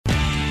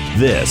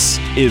This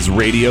is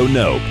Radio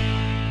Nope.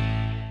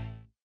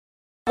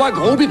 Aber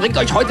Grobi bringt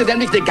euch heute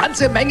nämlich eine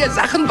ganze Menge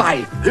Sachen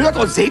bei. Hört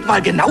und seht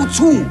mal genau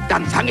zu.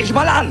 Dann fange ich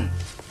mal an.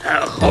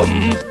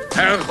 Herum,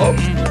 herum,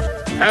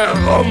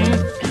 herum,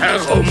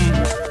 herum.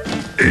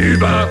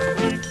 Über,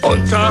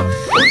 unter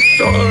und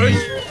durch.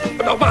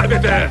 Und nochmal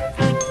bitte.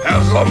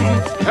 Herum,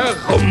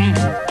 herum,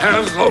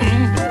 herum,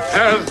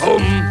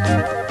 herum.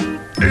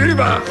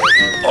 Über,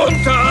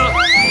 unter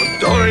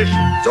und durch.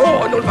 So,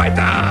 und nun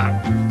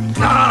weiter.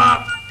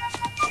 Na.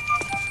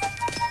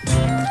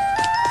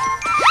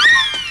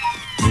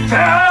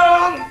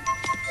 Fern!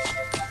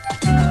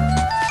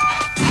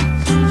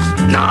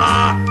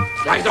 Na,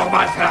 gleich doch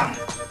mal fern.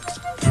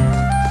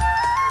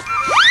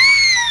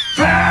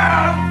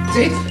 Fern!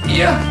 Seht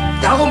ihr?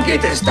 Darum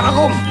geht es,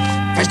 darum.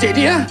 Versteht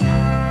ihr?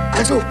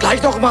 Also, gleich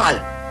doch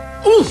mal.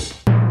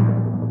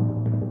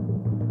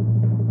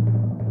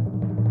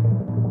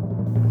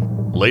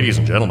 Ladies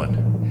and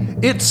gentlemen,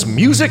 it's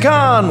Music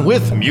On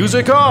with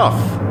Music Off.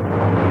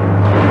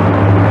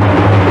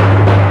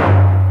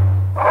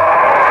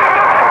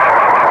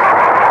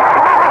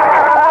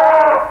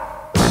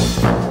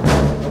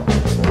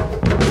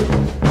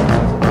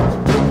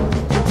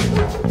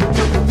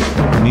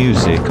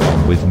 Music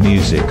On with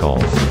Music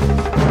Off.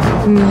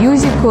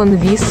 Music On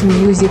with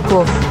Music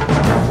Off.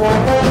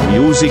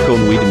 Music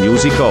On with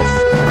Music Off.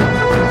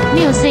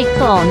 Music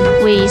On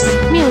with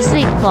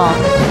Music Off.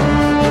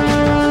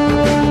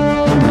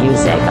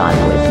 Music On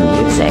with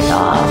Music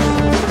Off.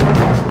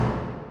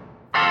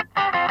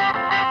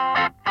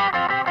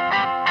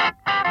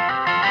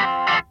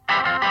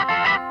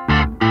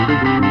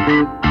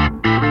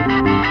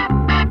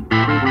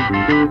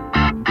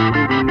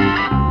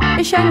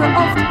 Ich hänge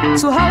oft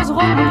zu Hause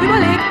rum und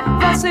überleg,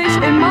 was ich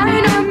in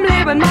meinem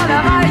Leben mal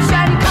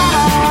erreichen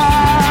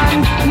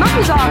kann.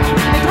 Machen sagt,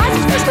 mit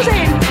 30 wirst du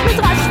sehen, mit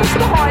 30 wirst du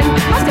bereuen,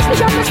 hast dich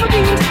nicht anders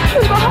verdient,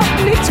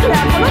 überhaupt nichts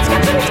gelernt, von uns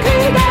kannst du nichts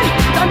kriegen,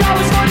 dein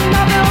blaues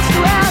Wunder wirst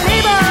du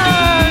erleben.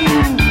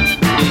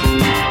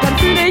 Dann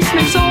fühle ich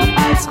mich so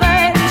als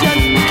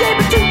Rädchen,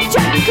 klebe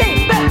Tütchen,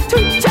 das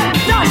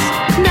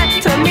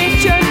nette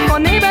Mädchen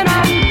von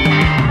nebenan.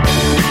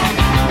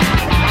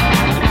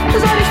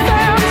 Soll ich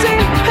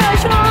Fernsehen, hör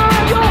ich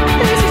Radio,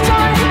 lese ich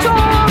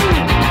Zeitung,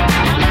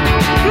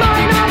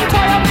 mein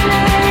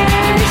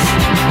Abenteuerpflicht.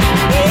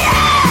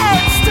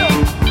 Jetzt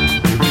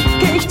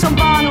geh ich zum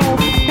Bahnhof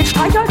mit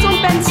Streichholz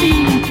und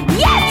Benzin.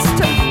 Jetzt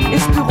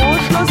ist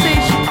Büroschluss,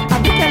 ich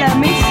abwickele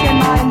mich in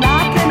mein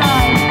Laken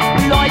ein.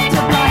 Leute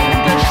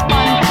bleiben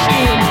gespannt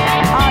stehen,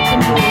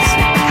 atemlos,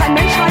 kein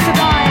Mensch reitet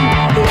ein.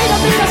 Jeder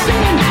will das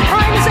sehen,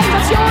 eine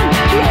Sensation,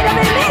 jeder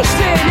will mich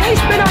sehen.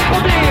 Ich bin ein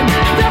Problem,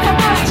 wer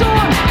verpasst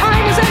schon?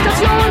 Eine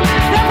Sensation,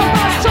 wer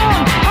verpasst schon?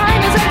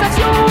 Eine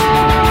Sensation.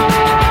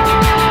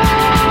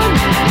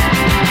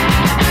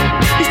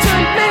 Ich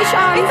zünd mich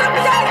an. Ich zünd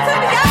mich an.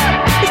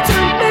 Ich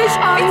zünd mich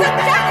an.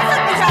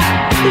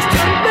 Ich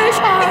zünd mich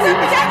an. Ich zünd mich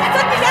an.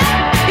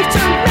 Ich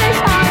zünd mich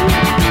an.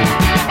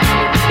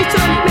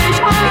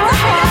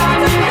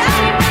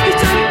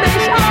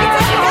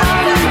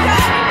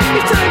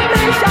 Ich zünd mich an. Ich zünd mich an.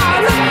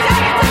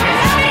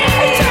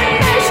 Ich zünd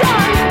mich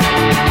an.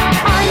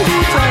 Einen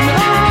guten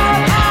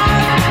Rat.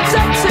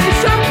 Setz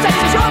dich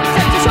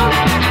um,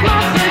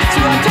 mach ich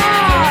zur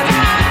Tat.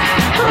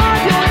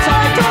 Radio,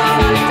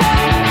 Zeitung,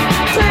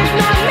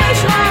 treten an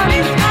mich ran.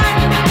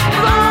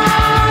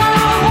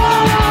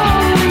 Warum?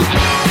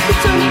 Ich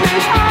zünd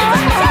mich an.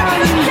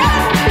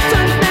 Ich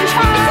zünd mich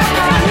an.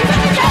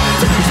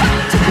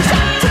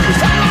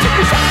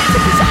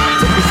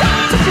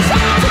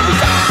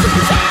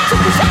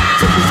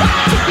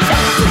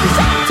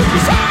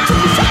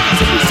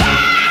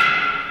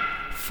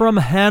 From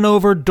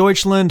Hanover,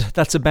 Deutschland,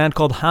 that's a band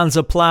called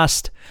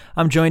Hans-A-Plast.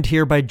 I'm joined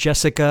here by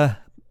Jessica.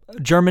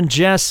 German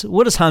Jess,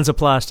 what is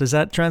Hans-A-Plast? Does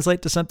that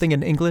translate to something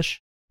in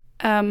English?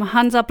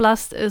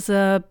 Hans-A-Plast is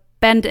a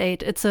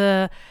Band-Aid. It's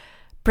a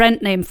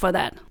brand name for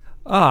that.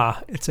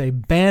 Ah, it's a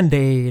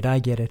Band-Aid. I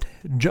get it.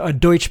 A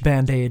Deutsch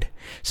Band-Aid.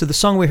 So the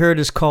song we heard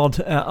is called,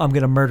 I'm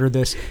going to murder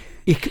this,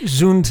 Ich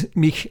Zünd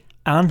Mich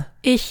An.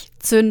 Ich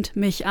Zünd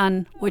Mich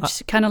An,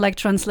 which kind of like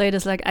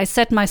translates like I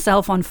set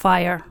myself on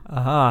fire.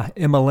 Aha,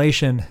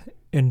 immolation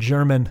in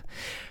German.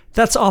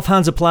 That's off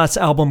Hans-A-Plast's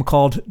album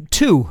called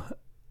Two.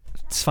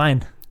 It's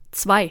fine.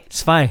 Zwei.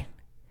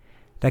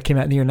 That came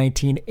out in the year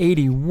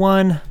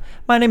 1981.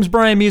 My name's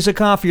Brian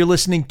Musicoff. You're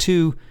listening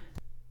to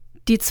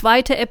Die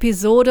zweite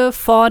Episode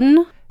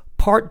von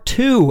Part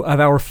 2 of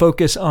our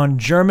focus on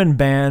German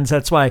bands.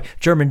 That's why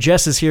German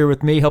Jess is here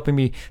with me, helping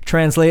me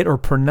translate or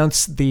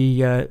pronounce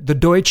the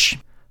Deutsch.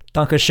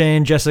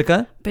 Dankeschön,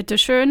 Jessica.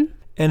 Bitteschön.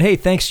 And hey,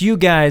 thanks you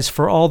guys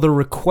for all the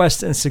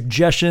requests and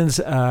suggestions.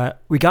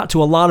 We got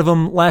to a lot of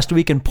them last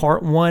week in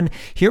Part 1.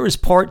 Here is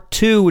Part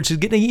 2, which is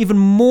getting even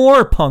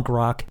more punk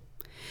rock.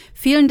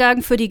 Vielen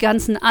Dank für die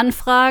ganzen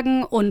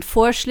Anfragen und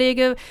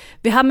Vorschläge.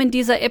 Wir haben in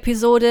dieser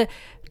Episode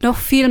noch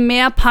viel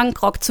mehr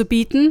Punkrock zu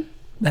bieten.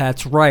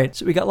 That's right.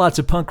 So we got lots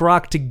of punk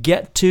rock to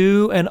get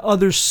to and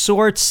other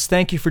sorts.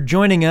 Thank you for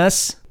joining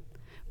us.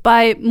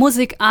 Bei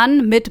Musik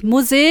an mit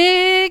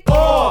Musik.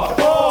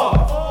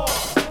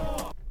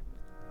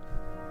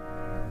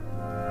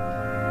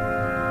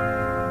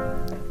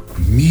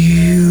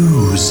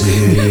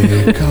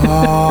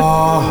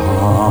 God.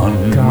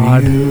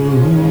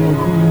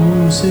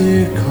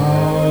 Music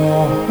of,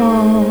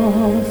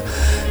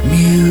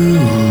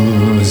 music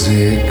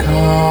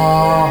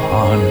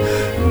on,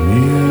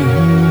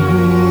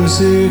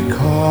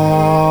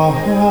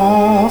 music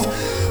of,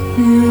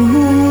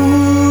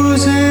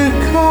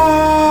 music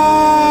on,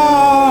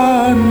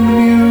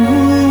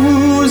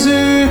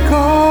 music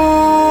of,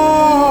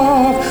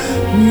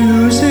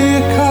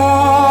 music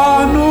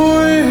on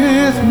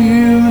with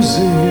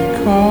music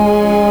of,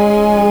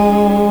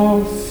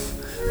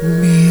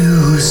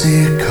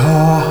 music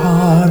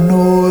on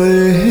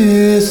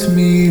with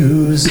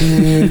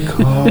music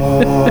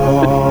of.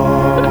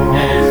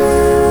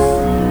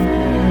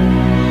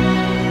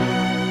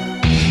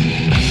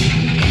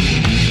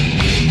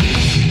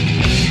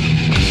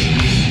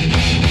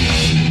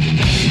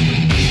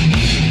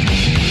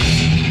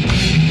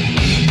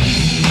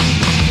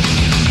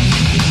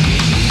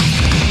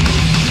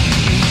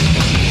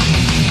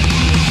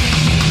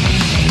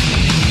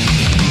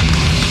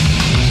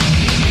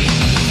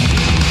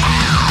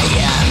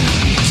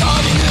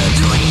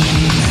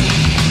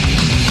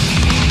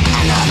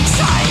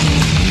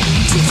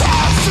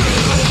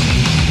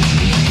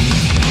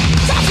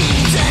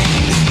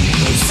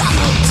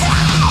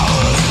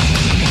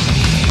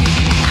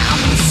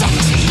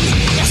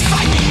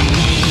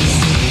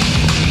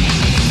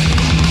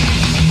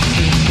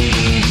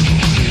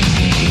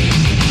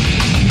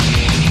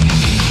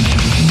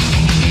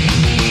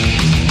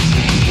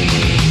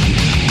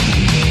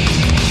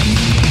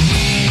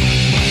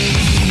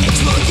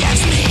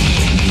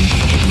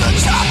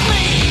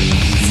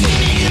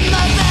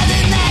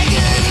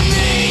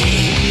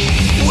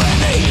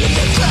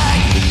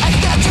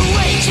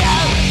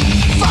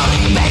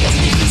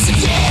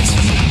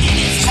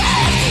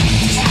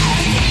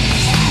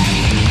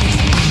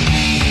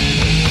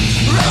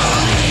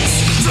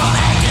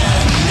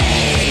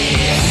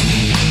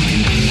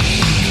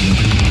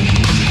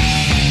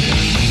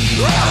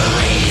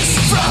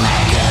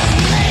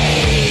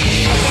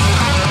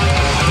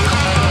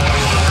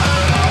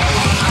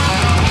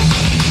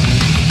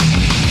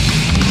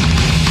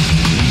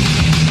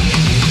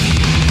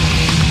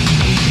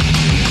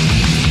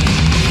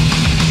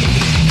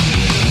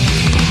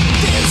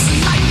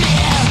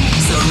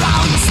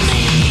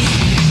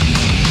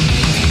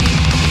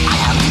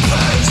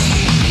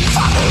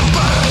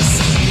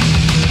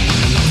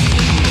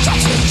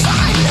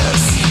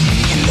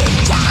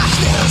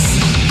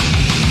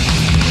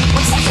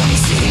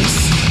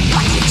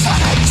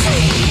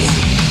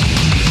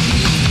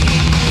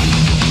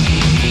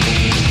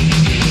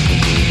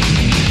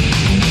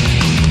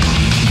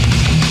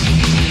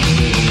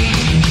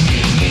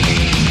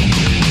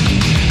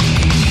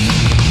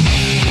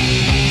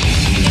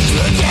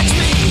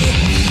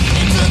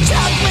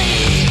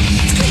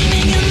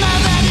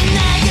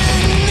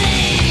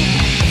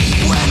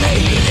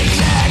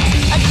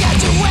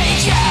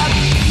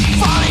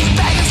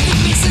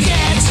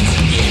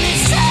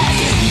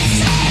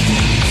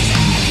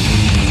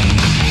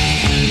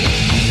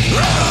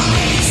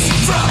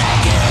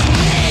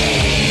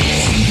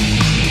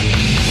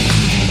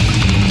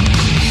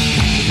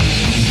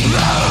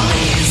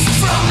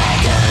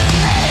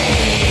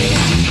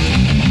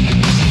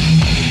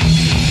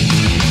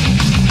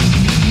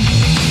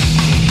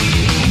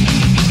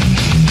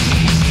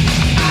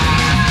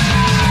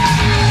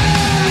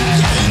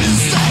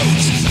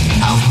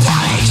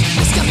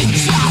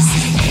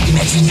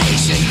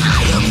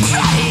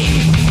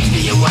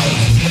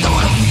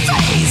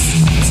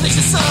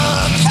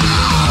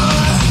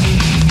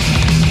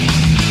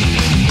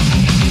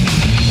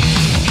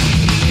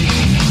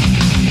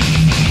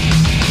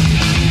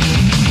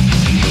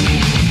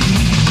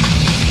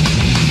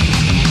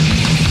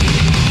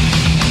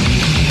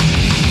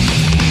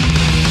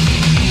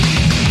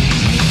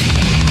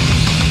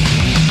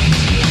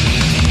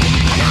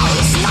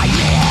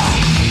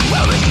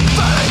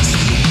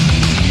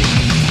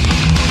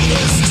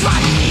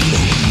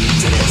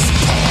 To the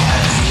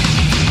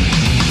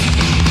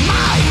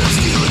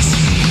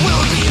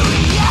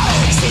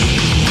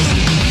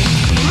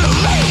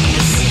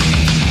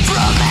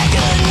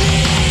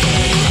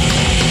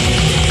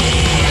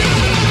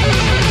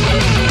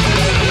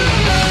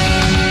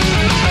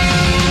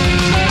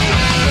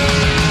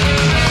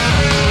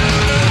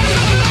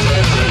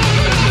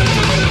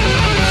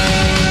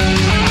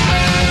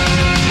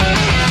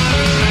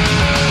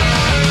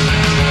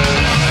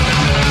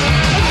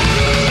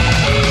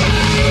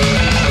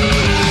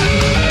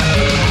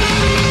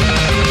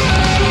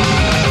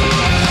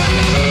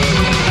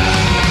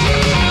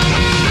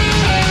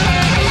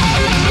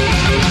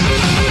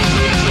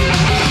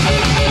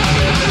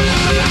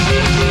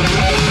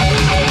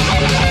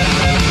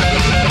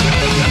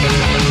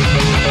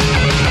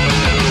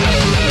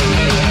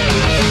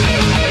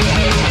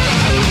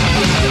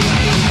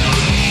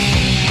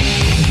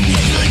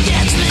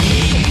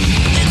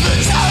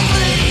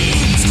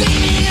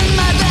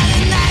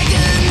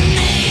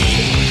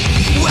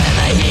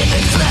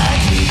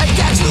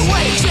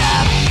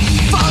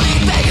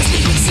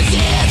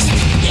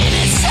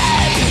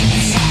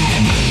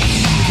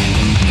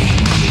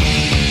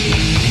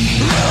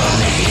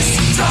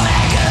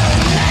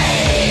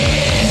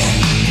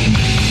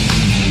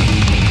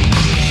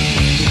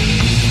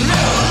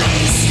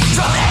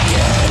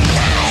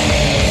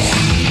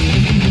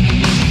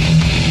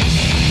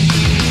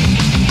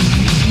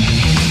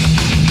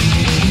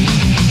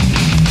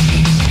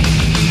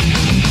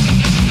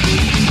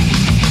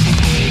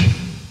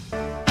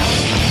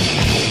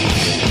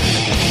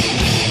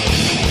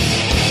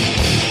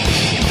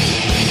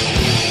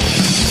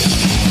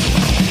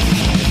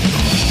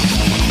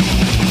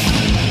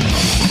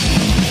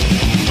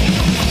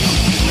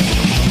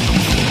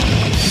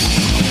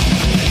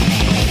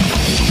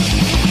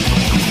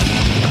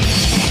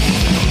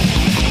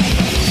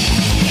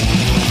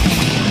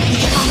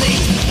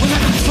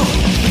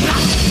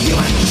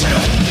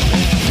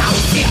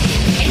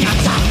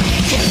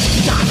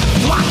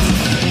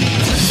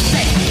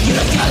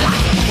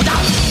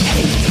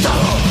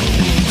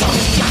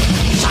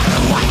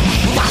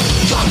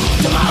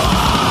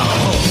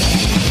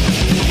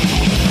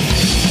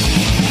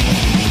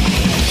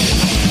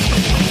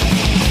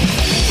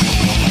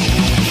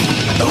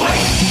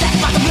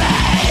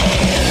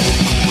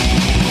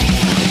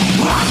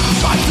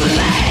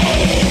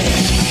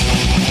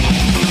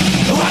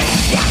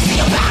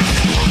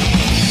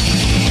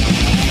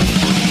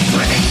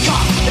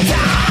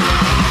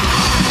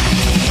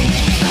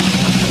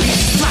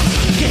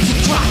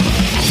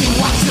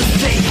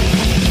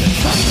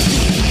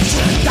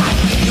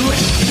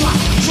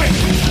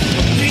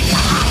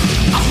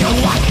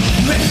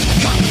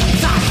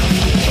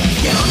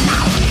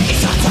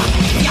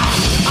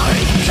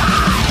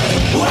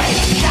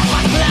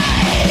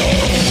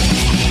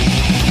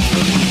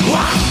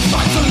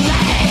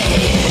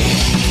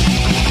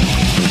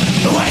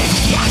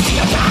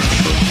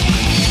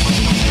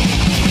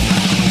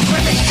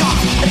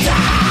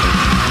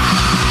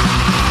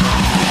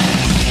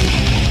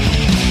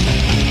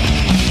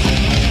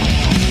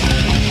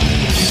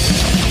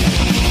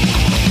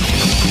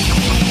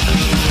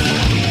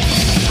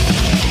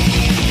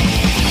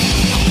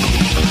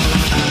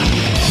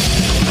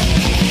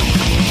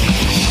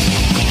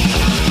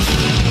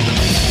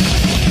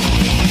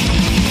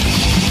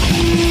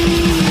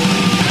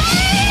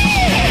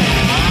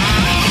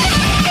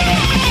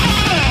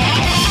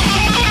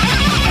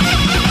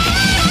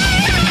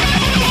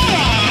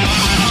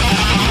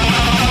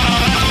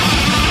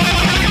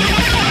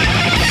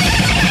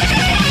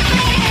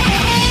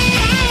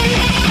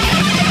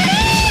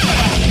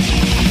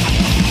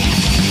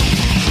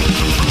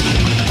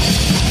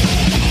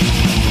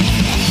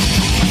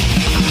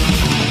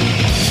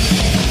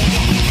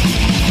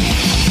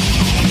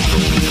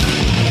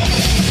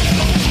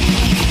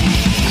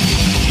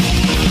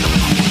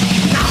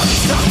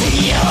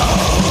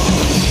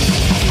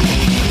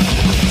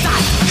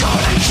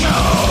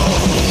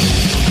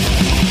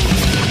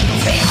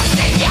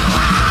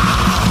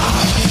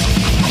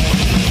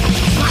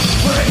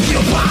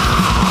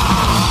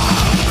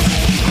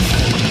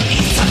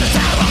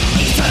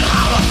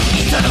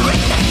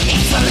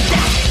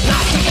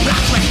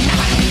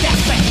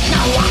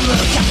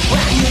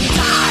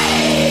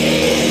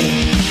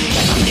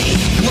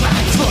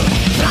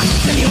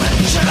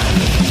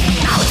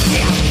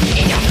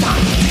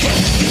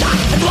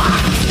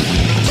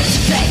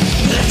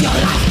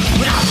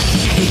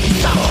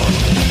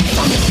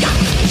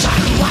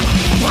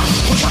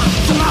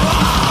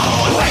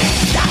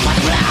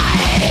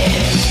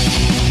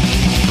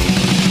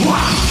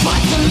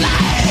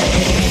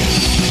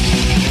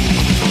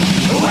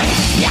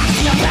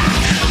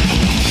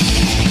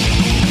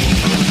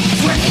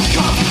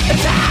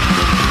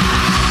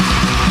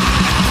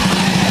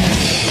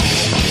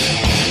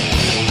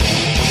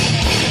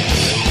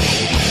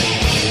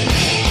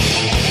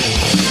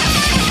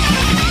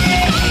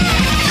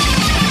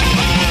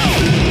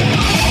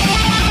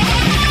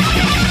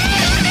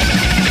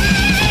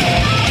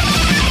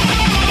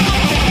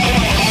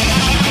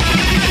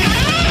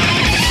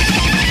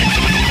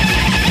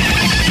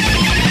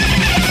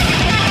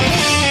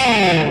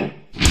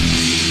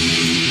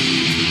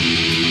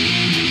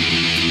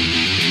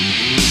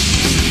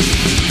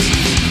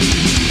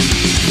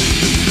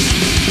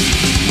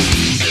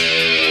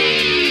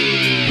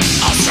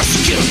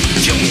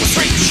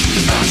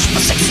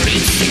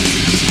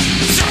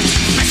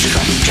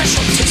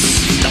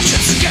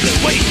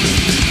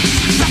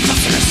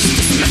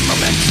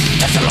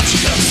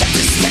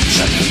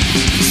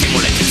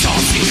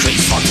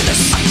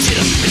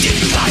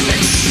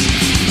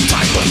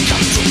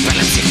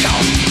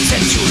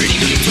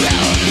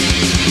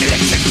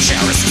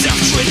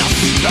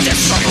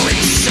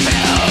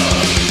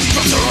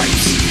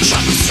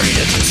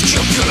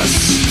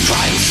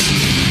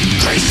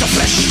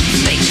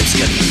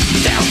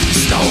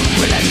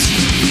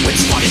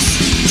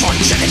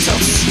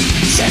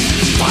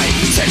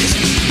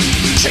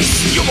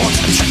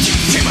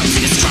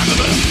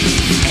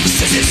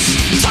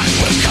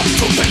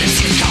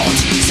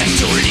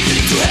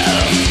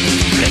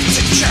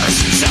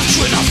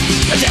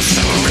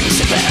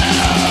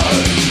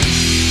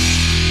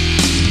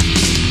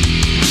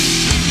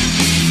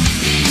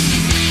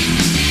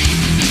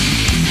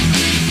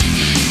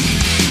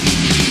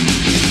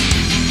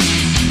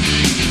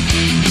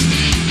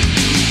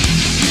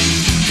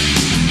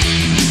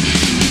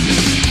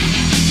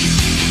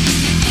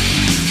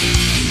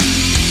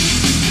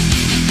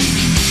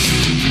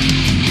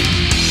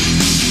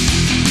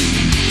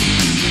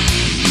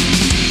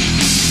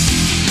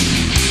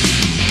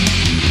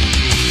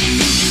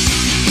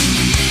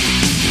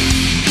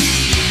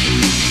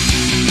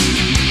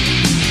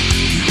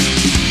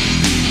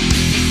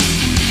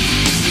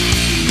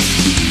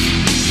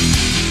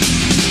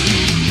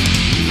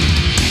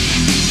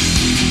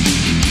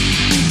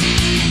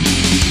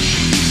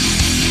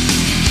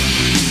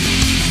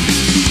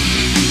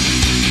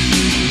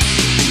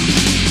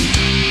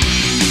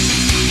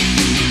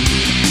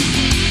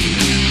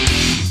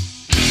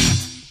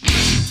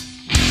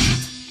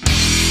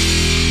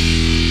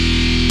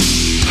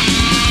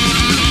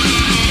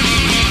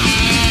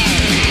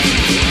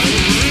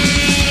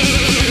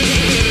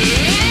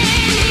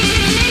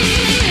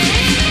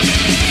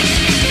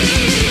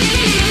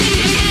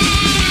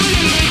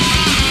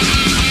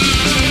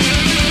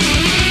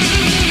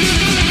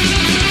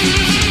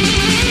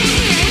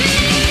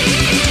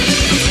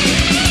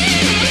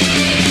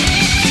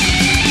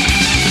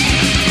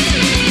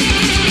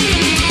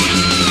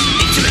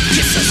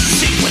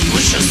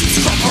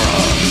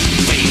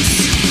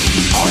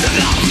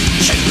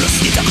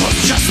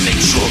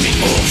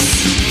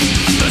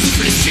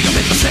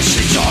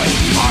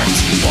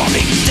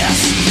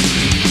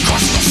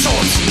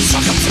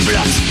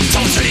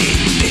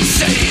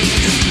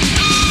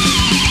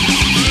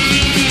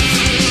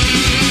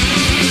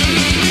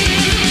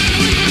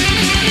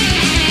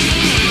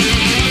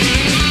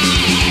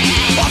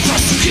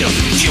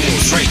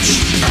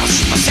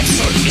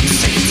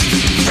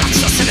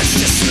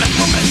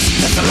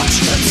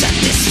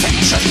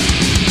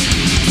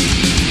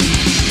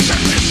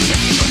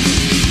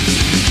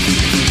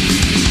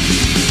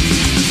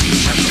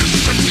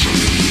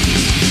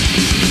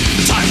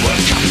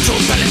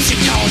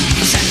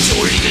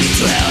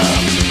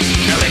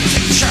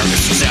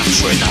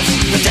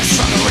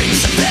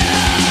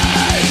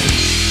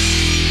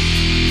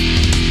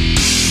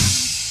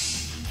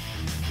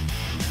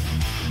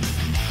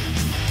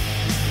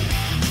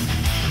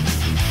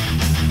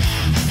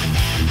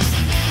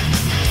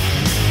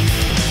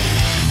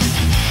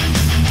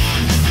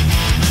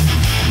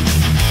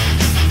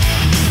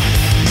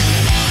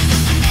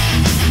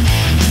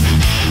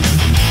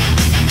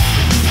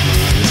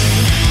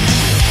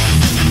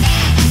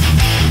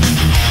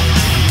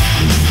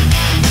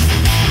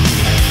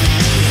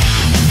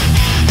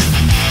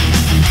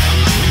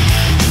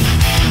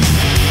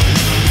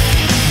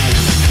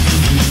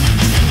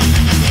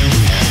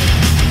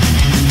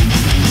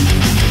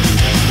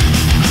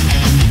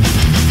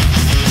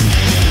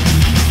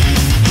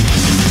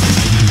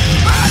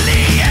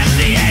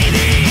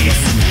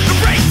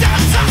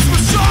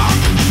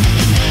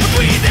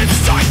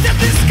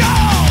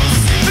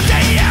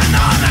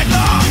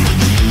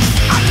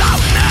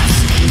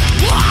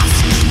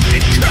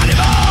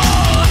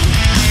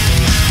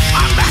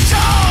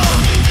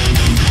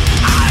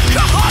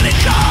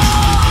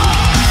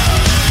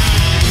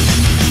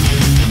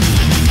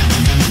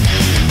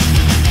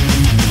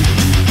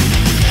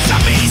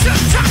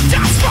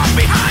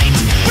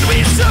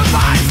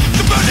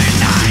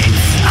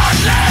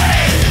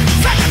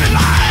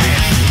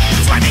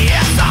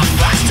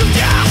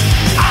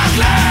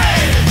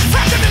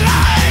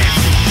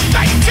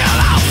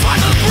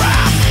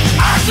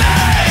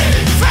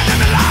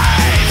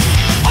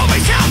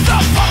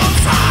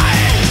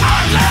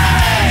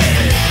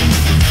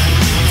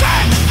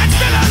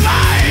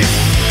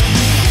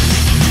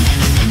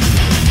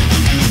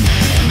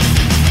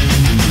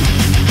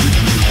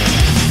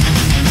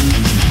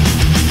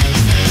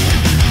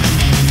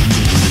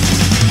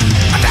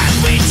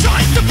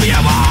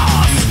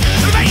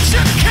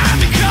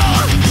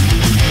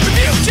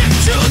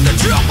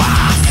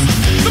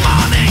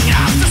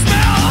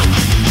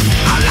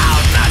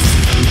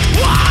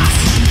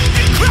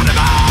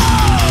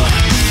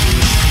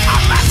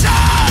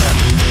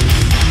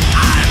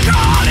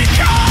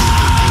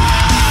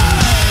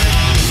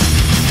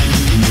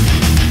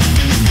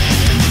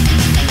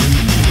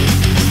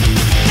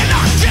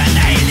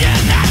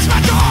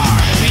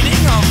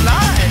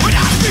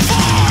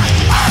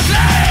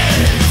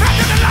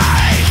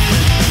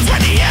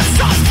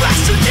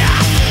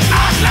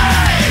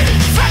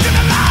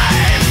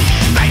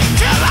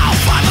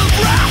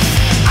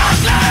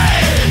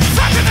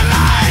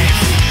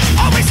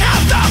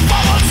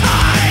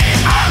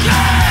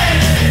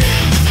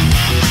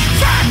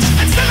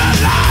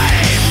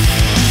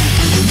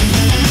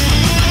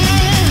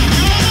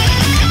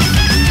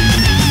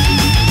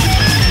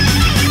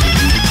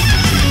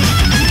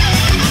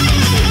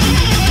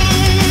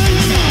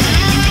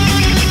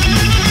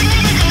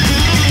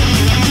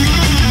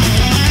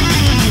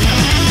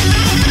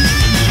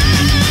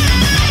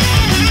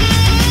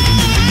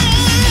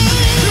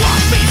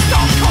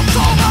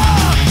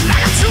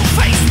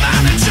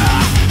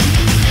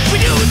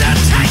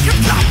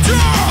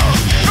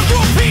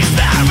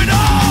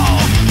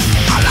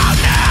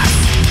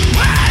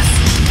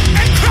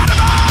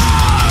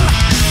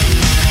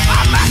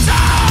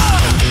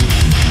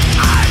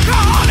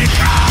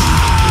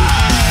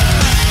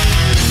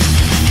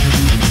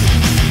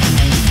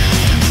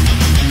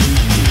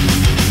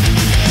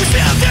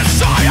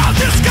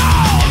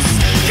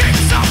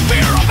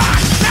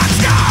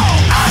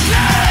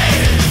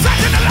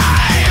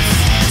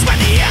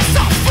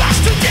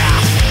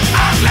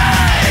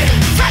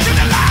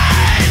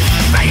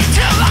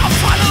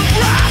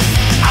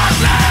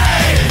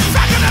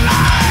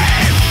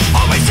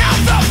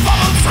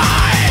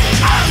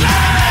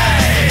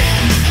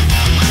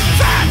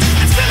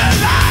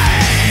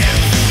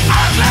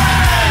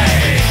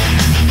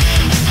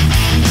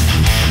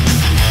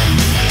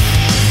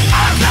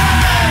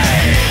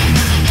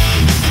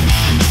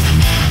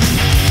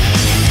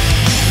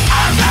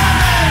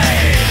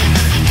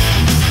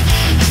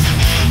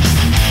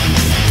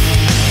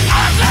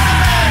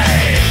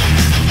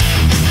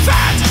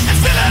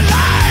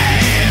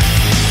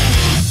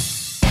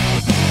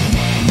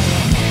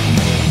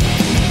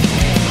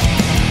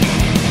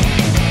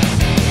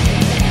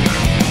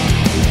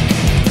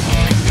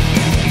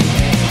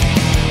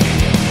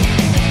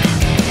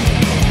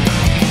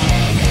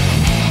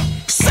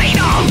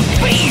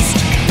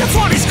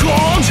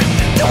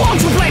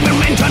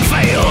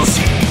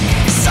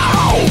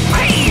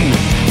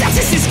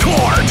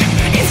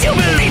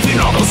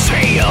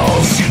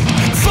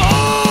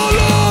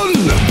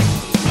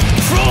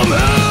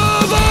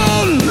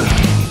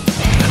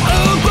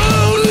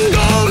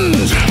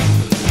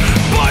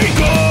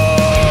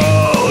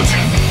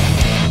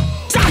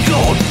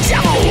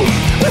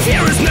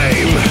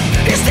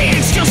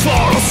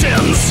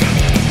sins.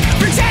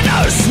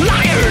 Pretenders,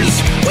 liars,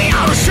 we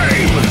are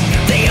ashamed.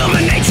 The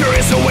human nature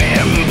is a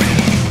wimp.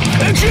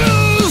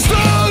 Accused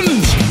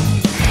and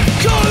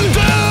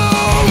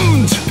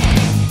condemned,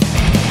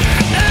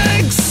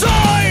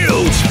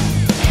 exiled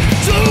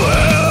to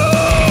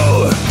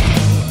hell.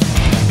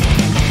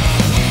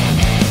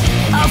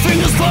 Our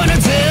fingers pointed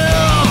at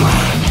him,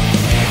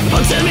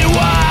 but tell me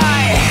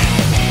why.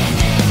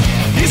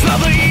 He's not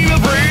the evil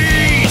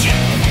breed.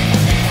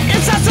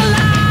 It's such a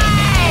lie.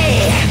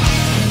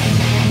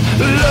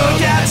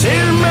 Look at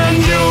him and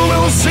you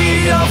will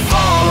see a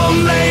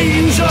fallen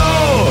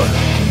angel,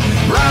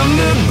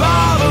 branded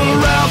by the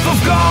wrath of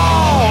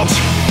God.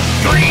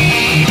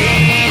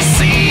 Greedy,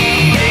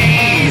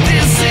 seedy,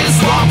 this is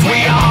what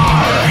we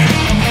are.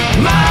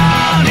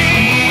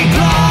 Money,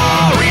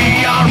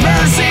 glory, our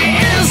mercy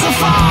is a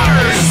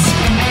farce.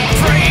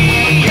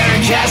 Prayer,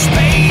 cash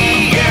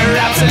payer,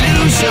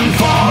 absolution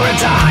for a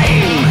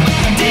dime.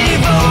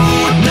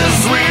 Devote this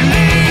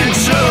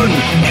religion,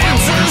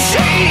 it's a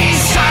shady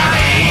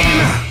sign.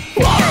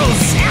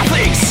 Morals,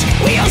 ethics,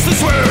 we use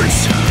these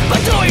words,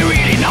 but do we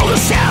really know the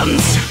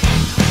sense?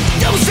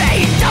 Don't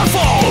say, don't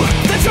fall,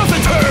 the truth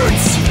it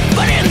hurts,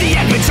 but in the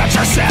end we touch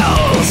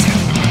ourselves.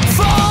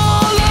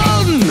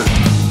 Fallen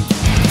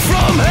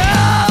from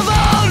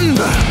heaven,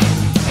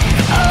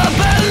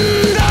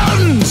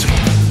 abandoned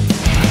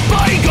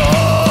by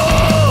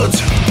God.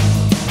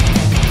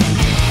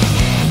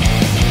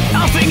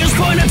 Our fingers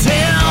point at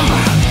him,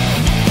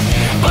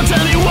 but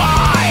tell me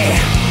why.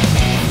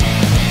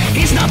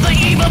 He's not the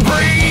evil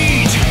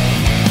breed,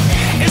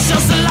 it's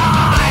just a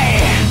lie.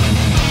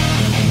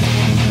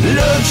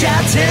 Look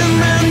at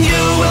him and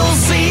you will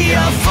see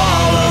a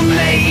fallen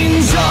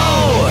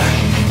angel,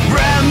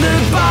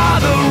 branded by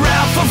the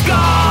wrath of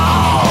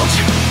God.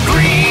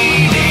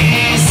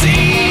 Greedy,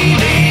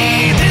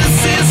 seedy,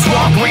 this is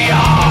what we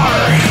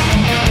are.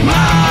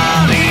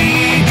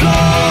 Money,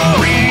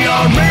 glory,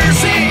 our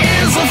mercy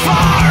is a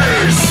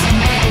farce.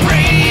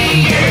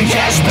 Prayer,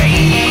 cash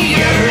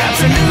payer,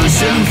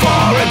 absolution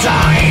for a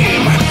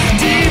dime.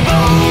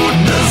 Devote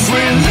this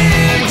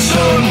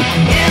religion,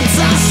 it's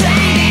a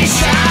shady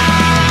shine.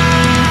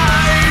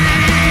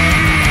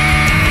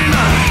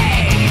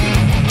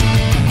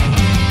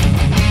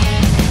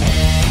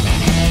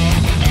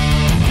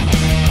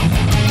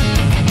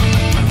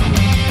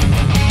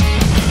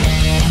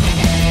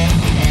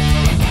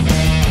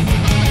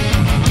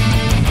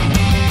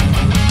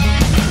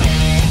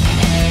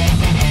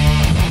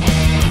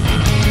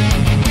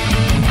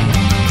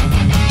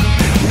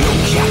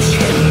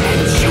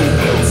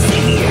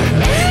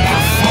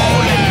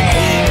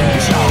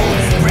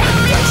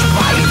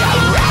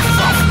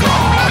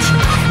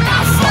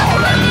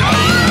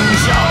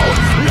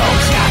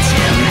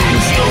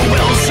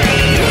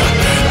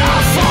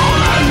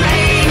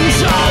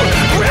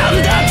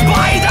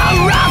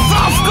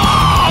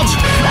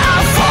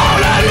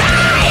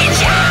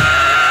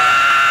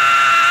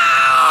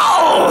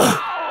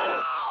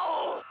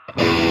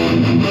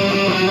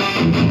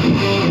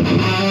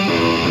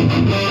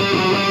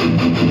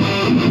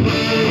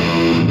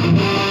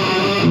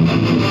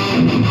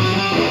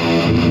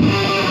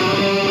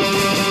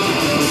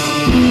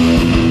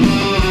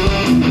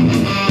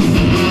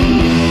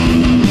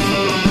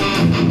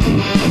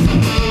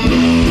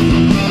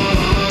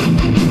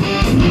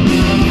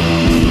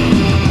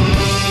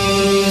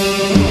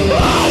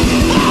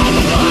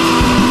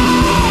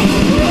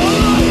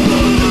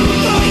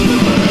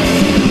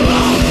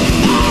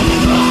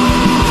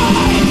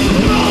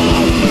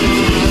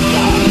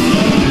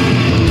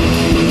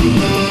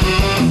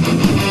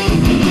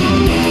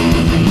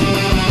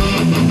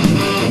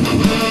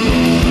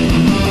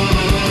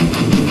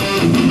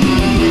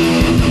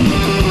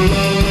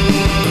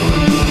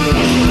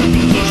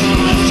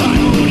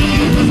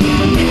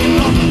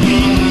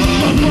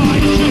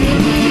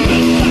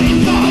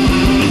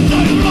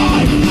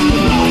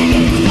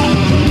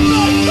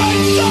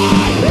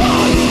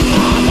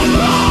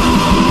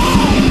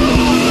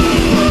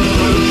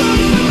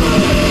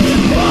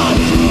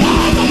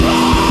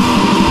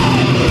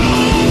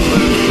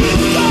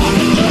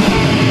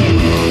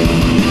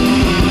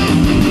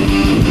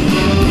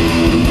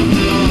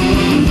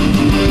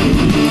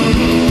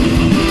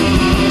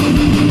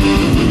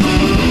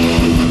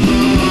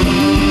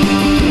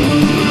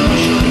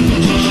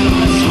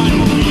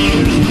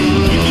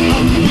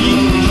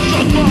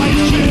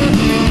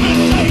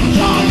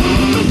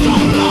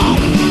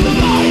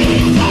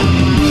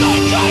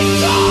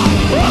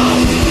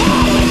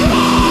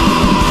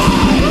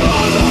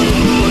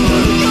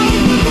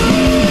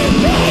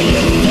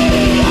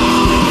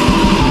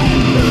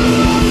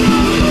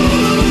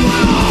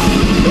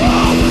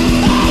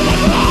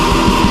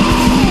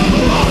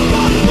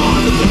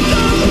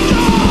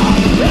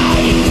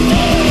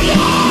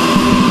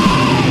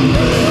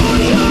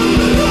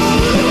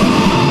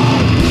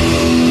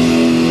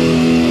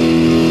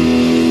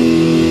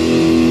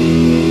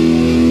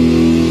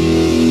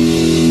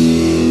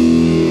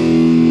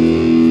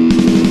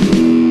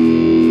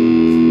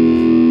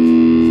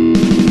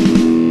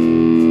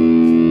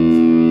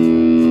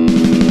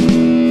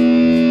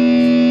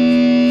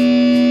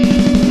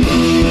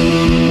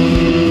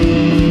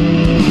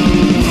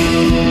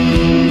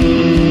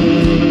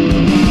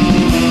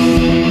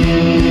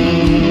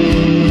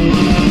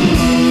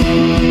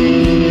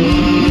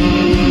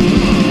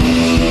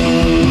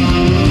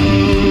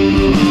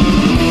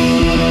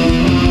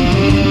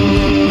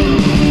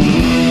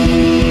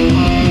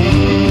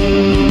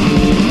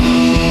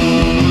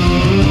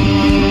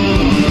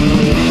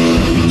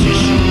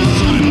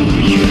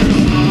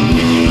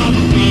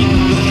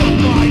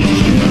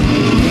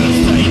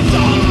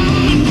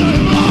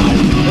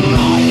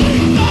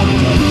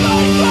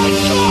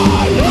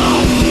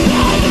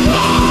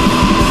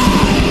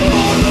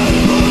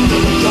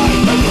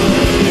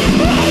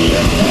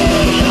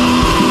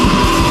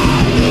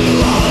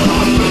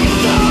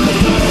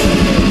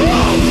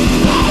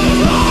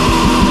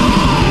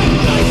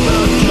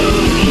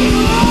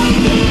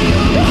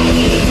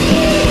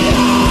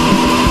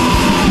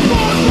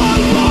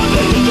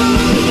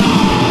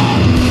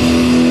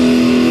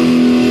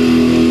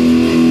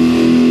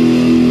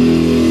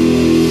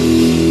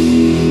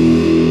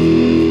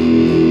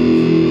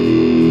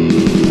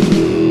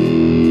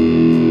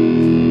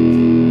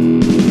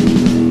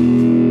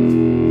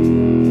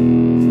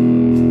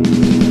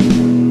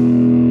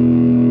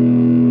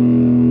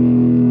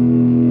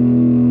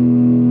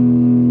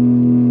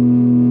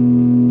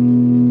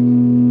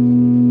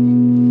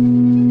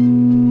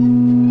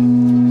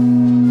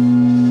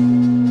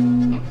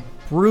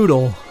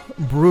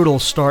 brutal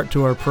start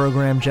to our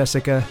program,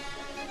 Jessica.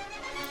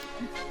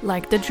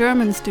 Like the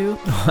Germans do.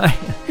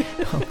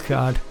 Oh,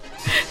 God.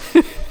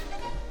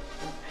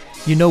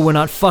 You know we're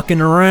not fucking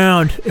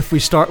around if we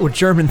start with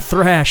German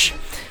thrash.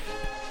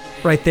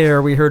 Right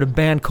there, we heard a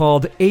band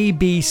called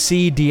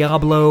ABC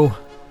Diablo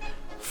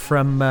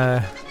from,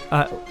 I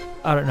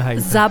don't know how you...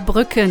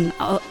 Saarbrücken.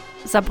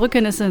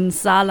 Saarbrücken is in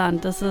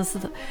Saarland. This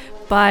is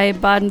by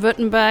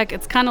Baden-Württemberg.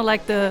 It's kind of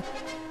like the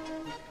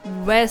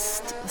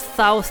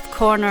west-south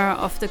corner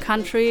of the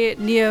country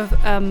near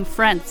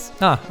France.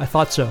 Ah, I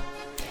thought so.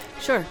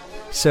 Sure.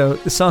 So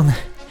the song,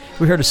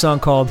 we heard a song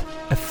called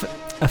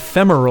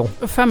Ephemeral.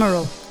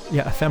 Ephemeral.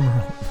 Yeah,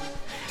 Ephemeral.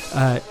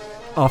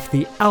 Off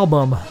the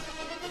album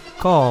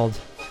called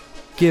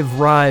Give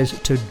Rise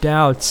to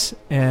Doubts.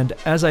 And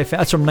as I found,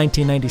 that's from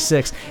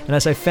 1996. And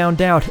as I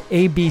found out,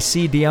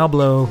 ABC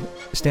Diablo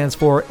stands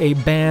for a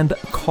band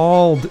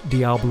called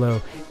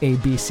Diablo.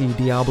 ABC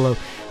Diablo.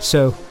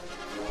 So,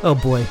 oh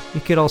boy,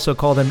 you could also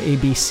call them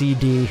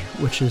ABCD,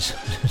 which is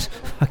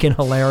fucking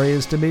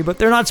hilarious to me, but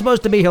they're not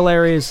supposed to be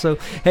hilarious. So,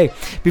 hey,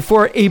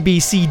 before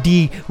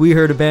ABCD, we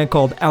heard a band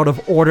called Out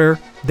of Order.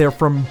 They're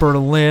from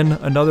Berlin,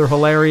 another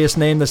hilarious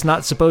name that's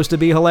not supposed to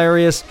be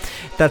hilarious.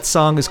 That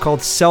song is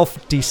called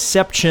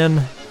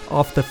Self-Deception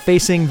off the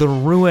Facing the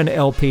Ruin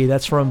LP.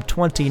 That's from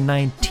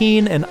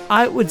 2019, and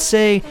I would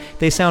say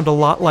they sound a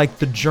lot like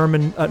the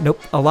German,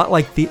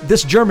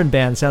 this German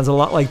band sounds a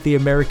lot like the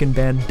American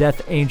band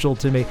Death Angel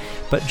to me.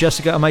 But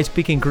Jessica, am I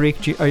speaking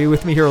Greek? Are you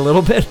with me here a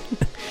little bit?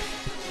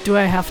 Do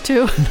I have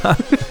to?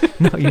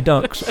 No, you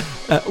don't.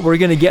 We're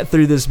going to get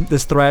through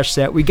this thrash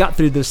set. We got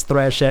through this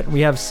thrash set. We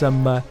have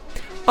some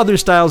other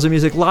styles of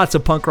music, lots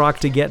of punk rock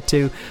to get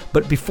to.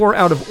 But before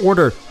Out of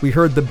Order, we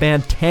heard the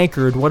band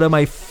Tankard, one of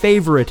my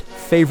favorite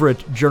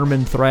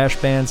German thrash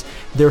bands.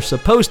 They're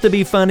supposed to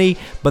be funny,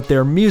 but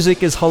their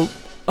music is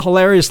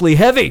hilariously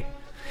heavy.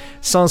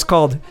 Song's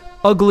called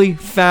Ugly,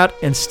 Fat,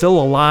 and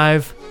Still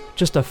Alive.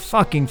 Just a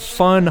fucking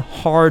fun,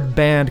 hard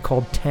band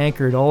called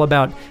Tankard, all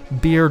about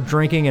beer,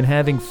 drinking, and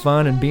having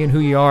fun and being who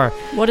you are.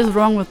 What is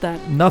wrong with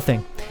that?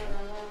 Nothing.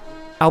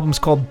 Album's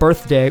called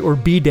Birthday, or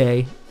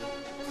B-Day,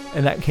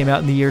 and that came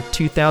out in the year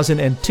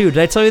 2002.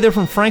 Did I tell you they're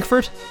from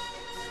Frankfurt?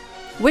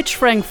 Which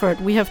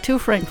Frankfurt? We have two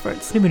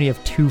Frankfurts. How many you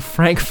have two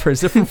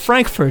Frankfurts? They're from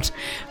Frankfurt.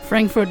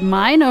 Frankfurt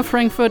Main or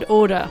Frankfurt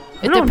Oder?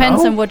 It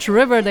depends on which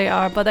river they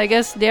are, but I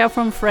guess they are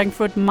from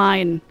Frankfurt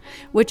Main,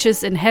 which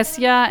is in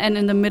Hessia and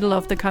in the middle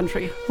of the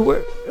country.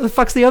 Where the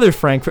fuck's the other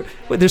Frankfurt?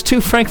 Wait, there's two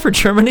Frankfurt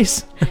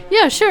Germanys?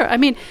 Yeah, sure. I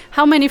mean,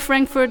 how many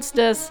Frankfurts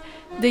does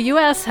the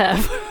U.S. have?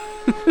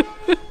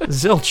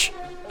 Zilch.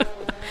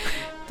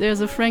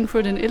 There's a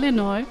Frankfurt in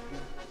Illinois.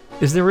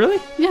 Is there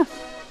really? Yeah,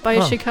 by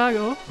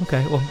Chicago.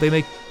 Okay, well, they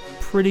make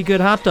pretty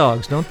good hot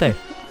dogs, don't they?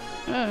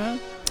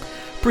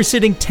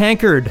 Preceding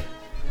Tankard,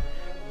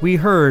 we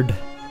heard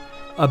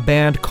a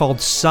band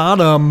called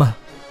Sodom,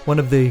 one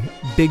of the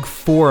big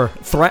four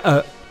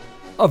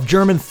of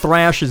German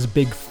thrash's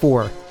big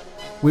four.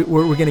 We're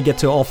going to get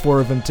to all four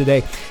of them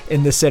today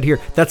in this set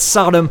here. That's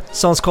Sodom.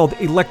 Song's called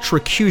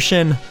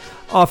Electrocution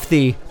off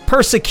the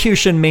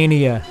Persecution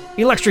Mania.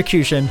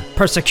 Electrocution,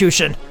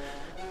 Persecution.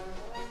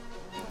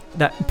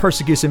 That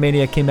Persecution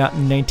Mania came out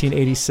in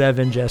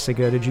 1987,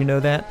 Jessica. Did you know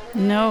that?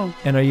 No.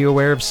 And are you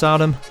aware of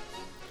Sodom?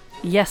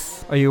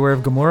 Yes. Are you aware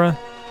of Gomorrah?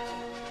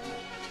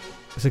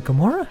 Is it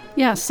Gomorrah?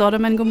 Yeah,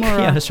 Sodom and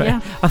Gomorrah. Yeah, that's right.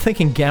 Yeah. I'm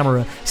thinking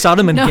Gamera.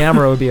 Sodom and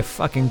Gamera would be a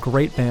fucking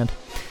great band.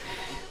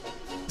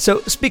 So,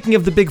 speaking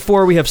of the big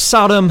four, we have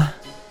Sodom,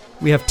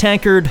 we have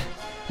Tankard,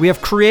 we have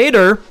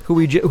Kreator,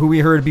 who we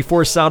heard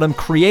before Sodom.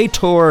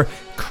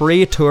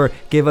 Kreator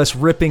gave us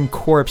Ripping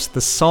Corpse,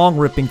 the song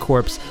Ripping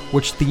Corpse,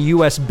 which the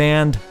U.S.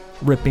 band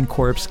Ripping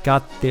Corpse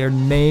got their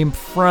name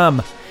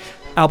from.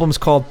 Album's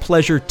called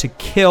Pleasure to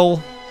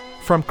Kill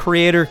from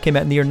Kreator, came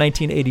out in the year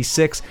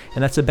 1986,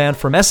 and that's a band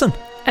from Essen.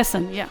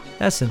 Essen, yeah.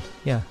 Essen,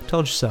 yeah,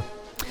 told you so.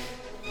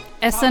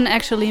 Essen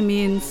actually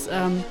means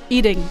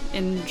eating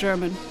in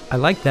German. I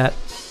like that.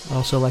 I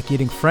also like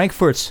eating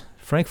Frankfurters.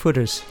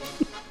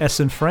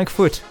 Essen,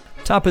 Frankfurt.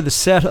 Top of the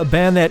set, a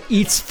band that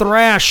eats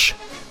thrash.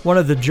 One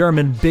of the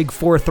German big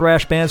four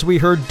thrash bands. We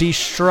heard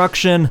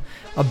Destruction,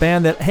 a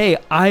band that, hey,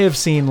 I have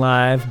seen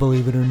live,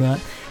 believe it or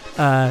not,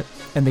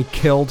 and they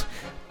killed.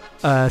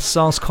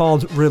 Song's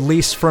called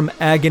Release From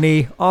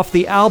Agony, off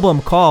the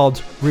album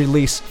called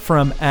Release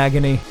From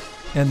Agony.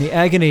 And the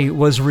Agony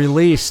was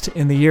released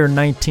in the year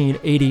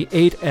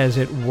 1988, as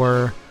it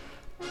were.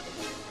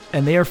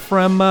 And they are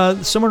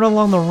from somewhere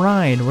along the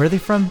Rhine. Where are they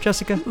from,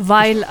 Jessica?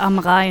 Weil am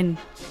Rhein.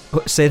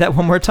 Say that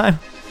one more time.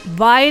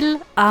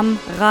 Weil am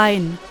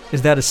Rhein.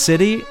 Is that a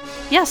city?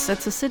 Yes,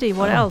 that's a city.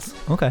 What else?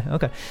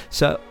 Okay.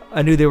 So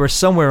I knew they were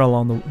somewhere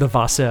along the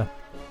Wasser.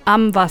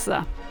 Am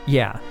Wasser.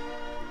 Yeah.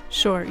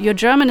 Sure. Your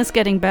German is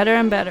getting better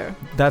and better.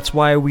 That's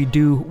why we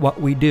do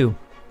what we do.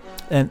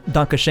 And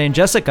Dankeschön,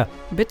 Jessica.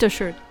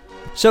 Bitteschön.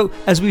 So,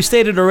 as we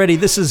stated already,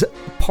 this is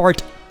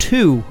part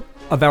 2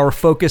 of our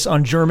focus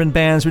on German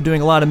bands. We're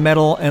doing a lot of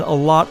metal and a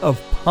lot of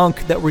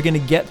punk that we're going to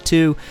get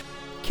to.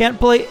 Can't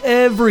play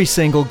every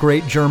single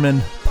great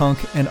German punk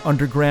and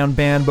underground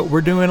band, but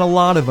we're doing a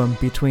lot of them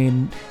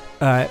between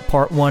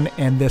part 1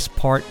 and this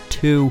part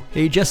 2.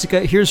 Hey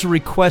Jessica, here's a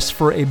request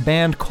for a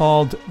band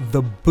called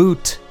The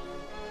Boot.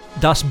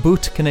 Das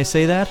Boot, can I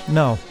say that?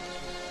 No.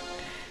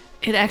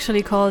 It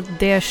actually called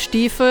Der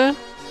Stiefel,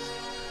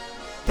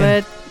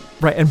 but...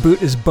 And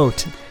boot is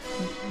boat.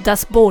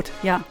 Das Boot,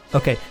 yeah.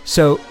 Okay,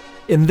 so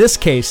in this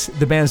case,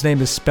 the band's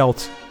name is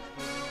spelt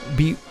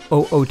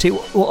B-O-O-T.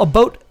 Well,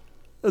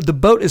 the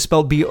boat is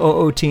spelled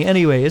B-O-O-T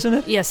anyway, isn't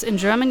it? Yes, in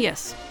German,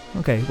 yes.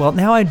 Okay, well,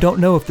 now I don't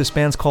know if this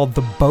band's called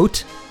The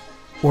Boat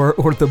or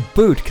The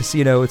Boot, because,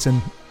 it's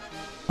a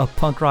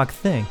punk rock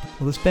thing.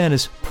 Well, this band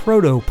is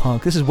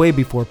proto-punk. This is way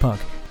before punk.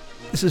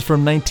 This is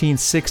from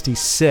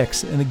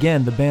 1966, and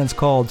again, the band's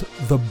called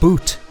The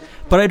Boot.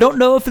 But I don't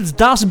know if it's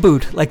Das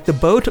Boot, like the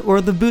boat,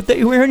 or the boot that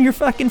you wear on your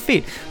fucking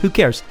feet. Who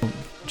cares?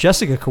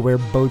 Jessica could wear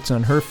boats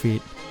on her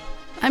feet.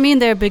 I mean,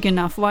 they're big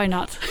enough. Why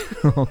not?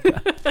 Okay.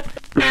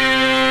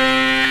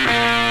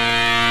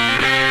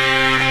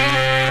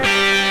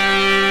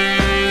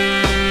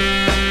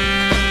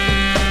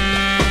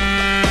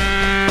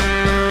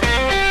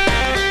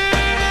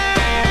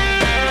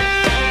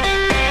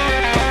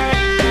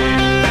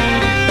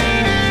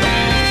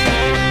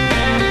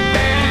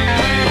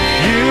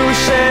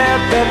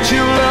 That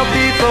you love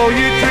me, though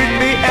you treat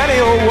me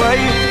any old way.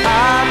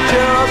 I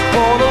just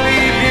wanna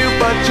leave you,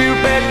 but you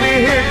beg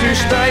me here to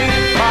stay.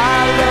 My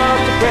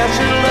love, the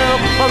precious love,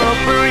 my love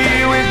for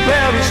you is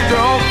very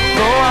strong.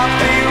 Though I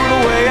feel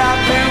the way I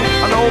do,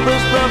 I know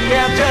this love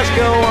can't just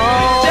go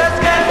on.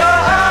 Just can't go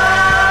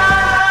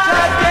on,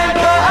 just can't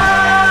go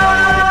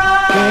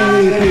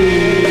on, baby.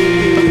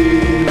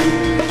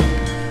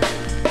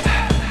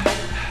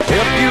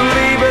 If you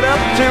leave it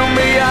up to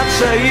me, I'd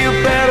say you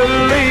better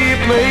leave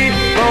me.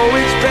 Oh,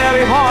 it's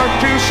very hard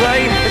to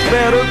say. It's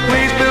better,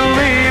 please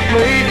believe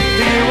me.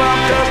 To you,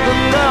 I'm just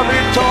another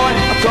toy,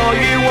 a toy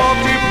you want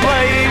to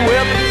play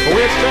with. I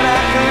wish that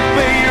I could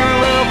be your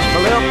love, a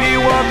love you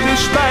want to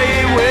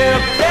stay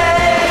with.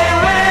 Stay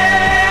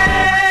with,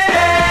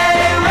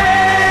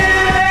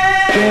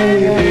 stay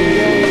with,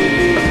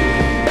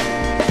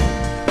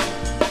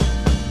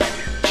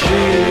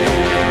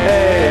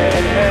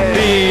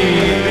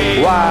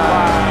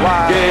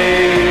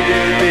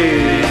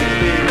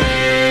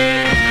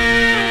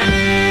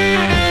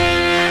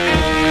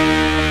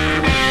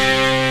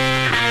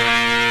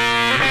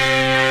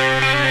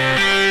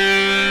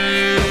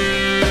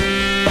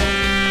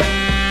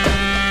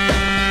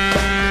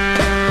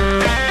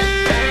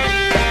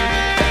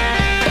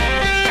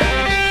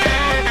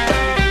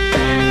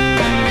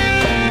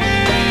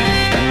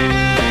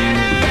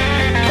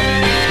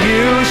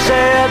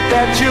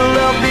 that you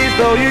love me,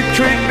 though you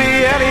treat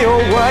me any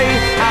old way.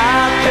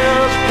 I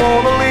just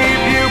wanna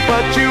leave you,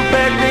 but you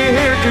beg me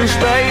here to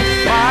stay.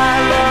 My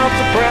love's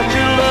a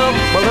precious love,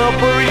 my love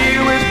for you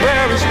is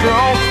very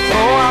strong.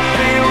 Oh, I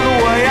feel the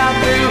way I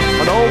do,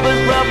 I know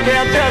this love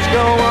can't just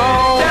go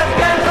on. Just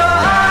can't go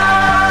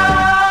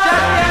on,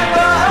 just can't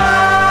go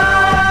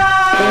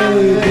on,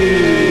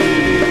 baby.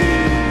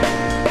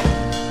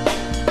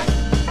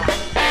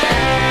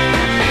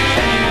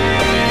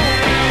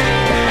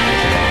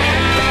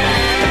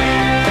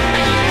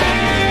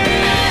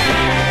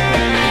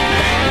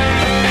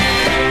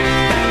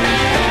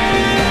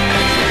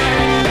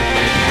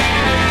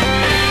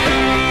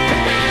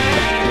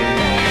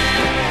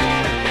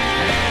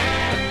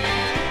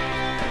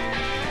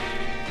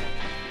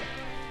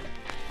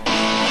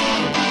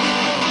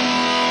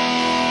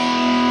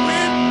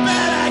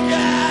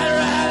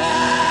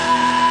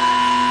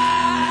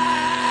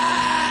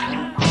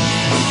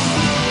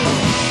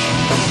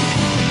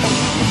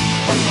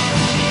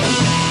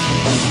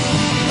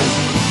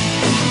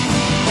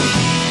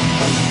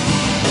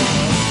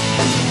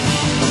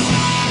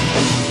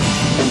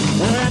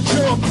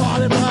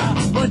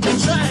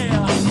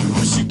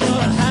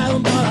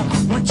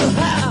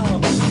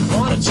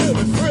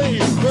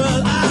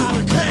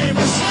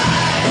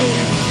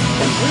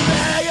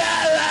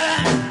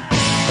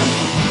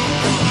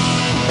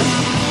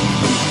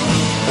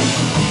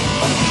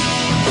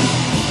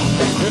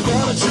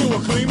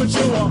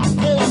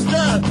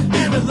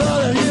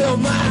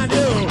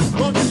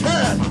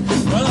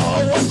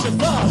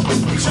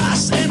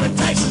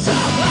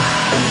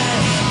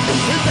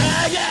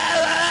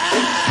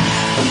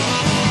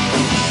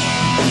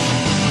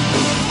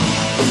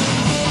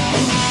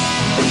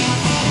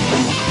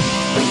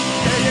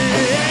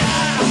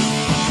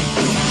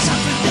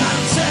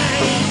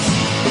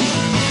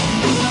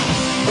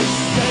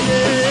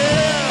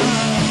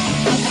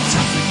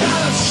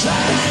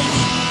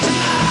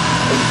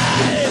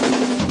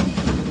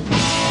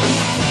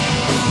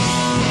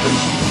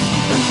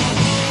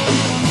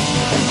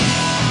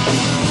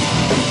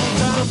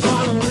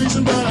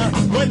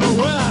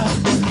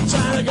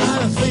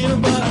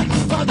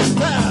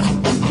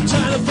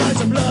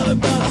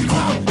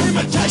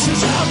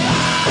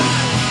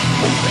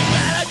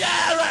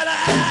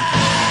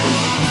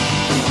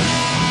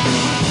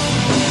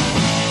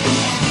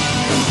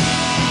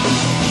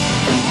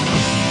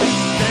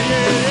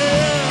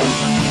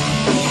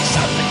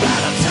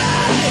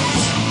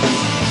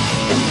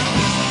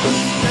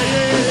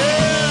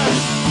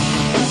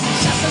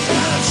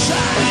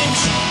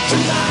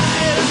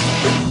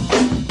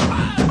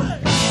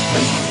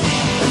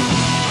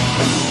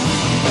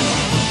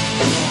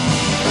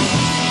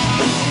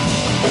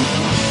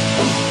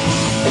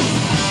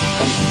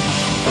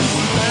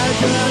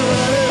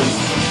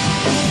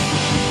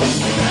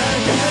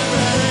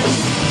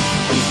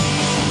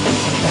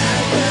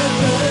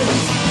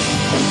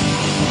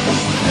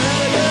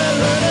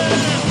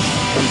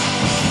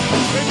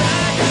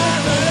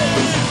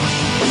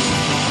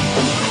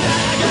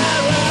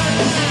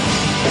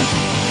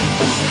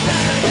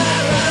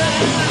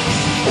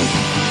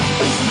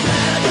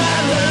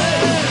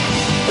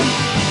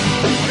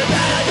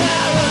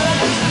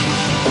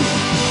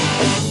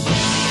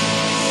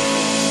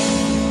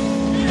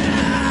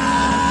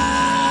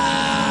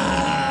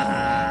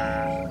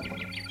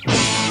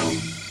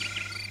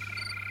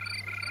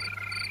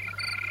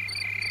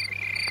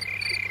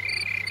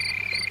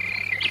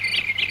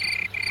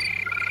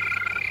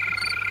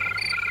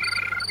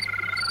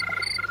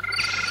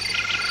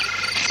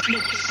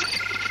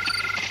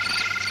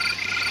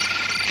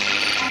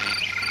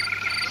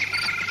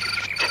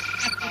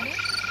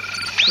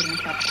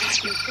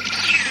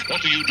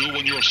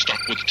 when you're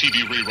stuck with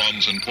TV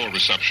reruns and poor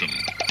reception.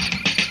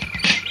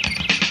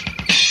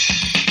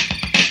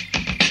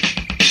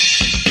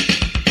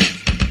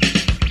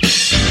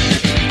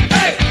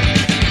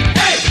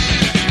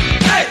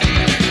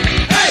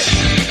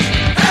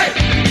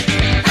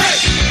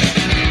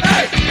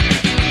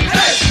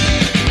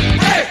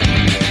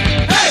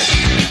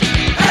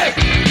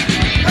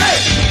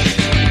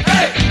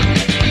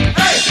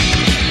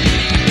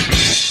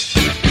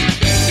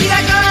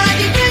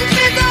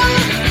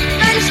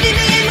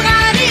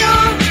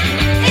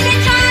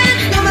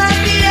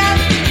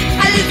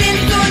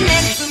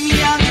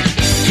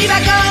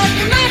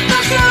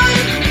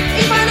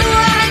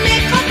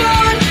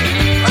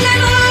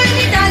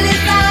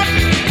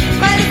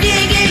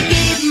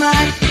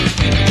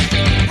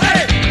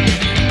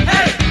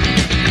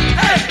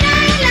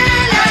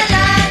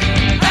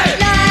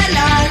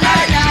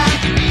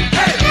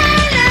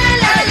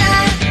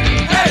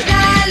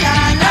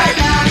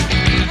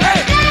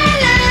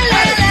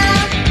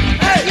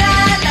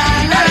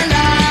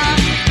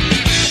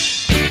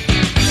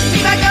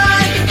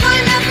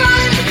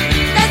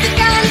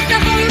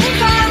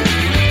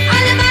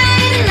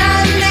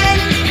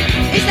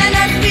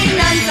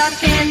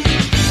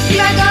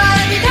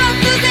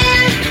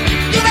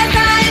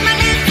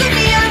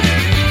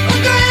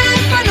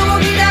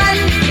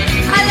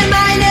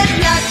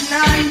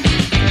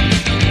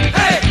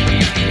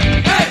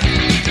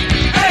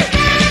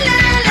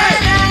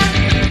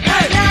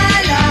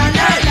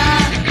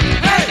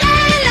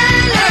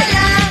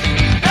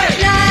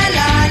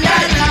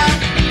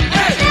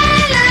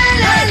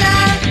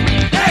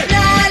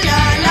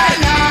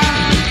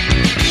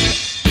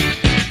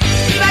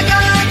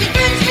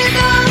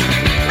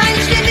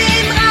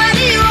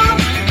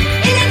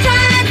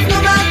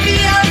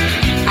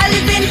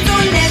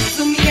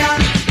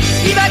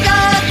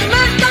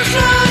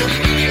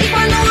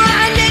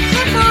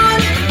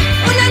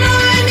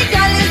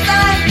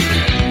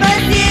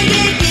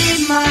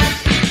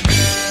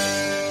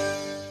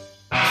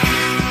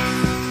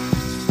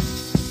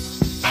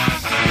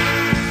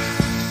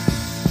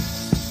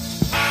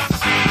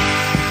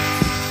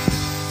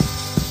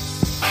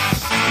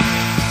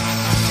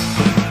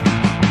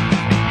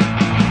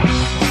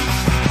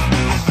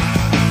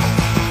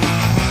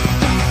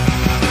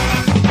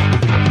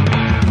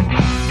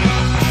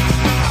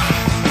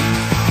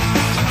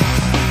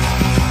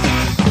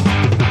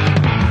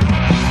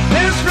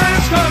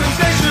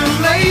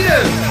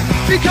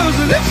 Because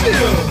of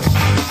Litchfield.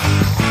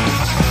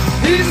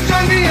 He's a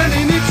junkie and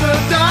he needs a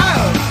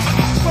dial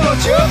for a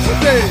tube to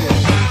pay.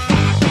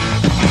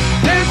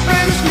 His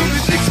friend's group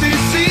is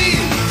 60C.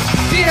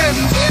 He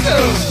hasn't seen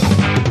them.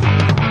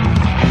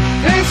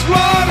 His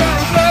squatter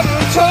is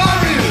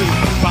laboratory.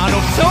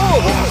 Final soul.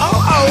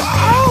 Oh, oh,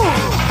 oh.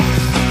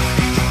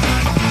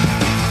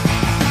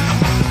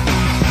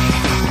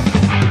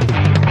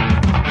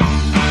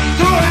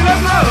 Toy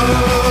love love.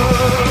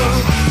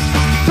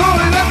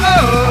 Toy love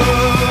love.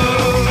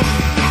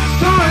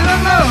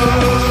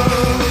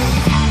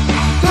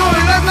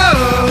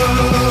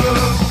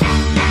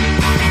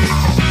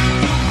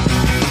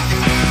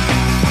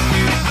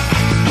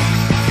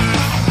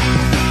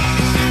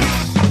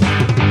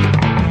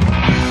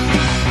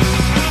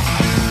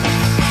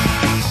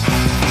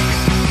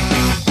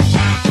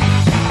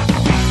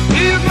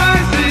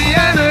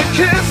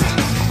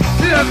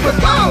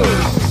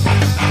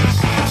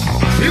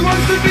 He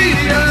wants to be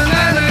an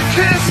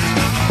anarchist,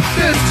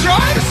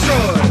 destroy.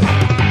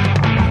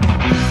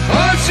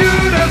 All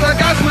shooters are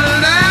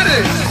Gassman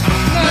addicts,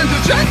 none to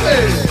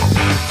checklist.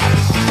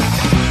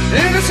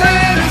 In his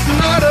head is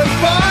not a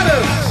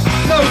bottom,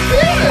 no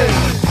feeling.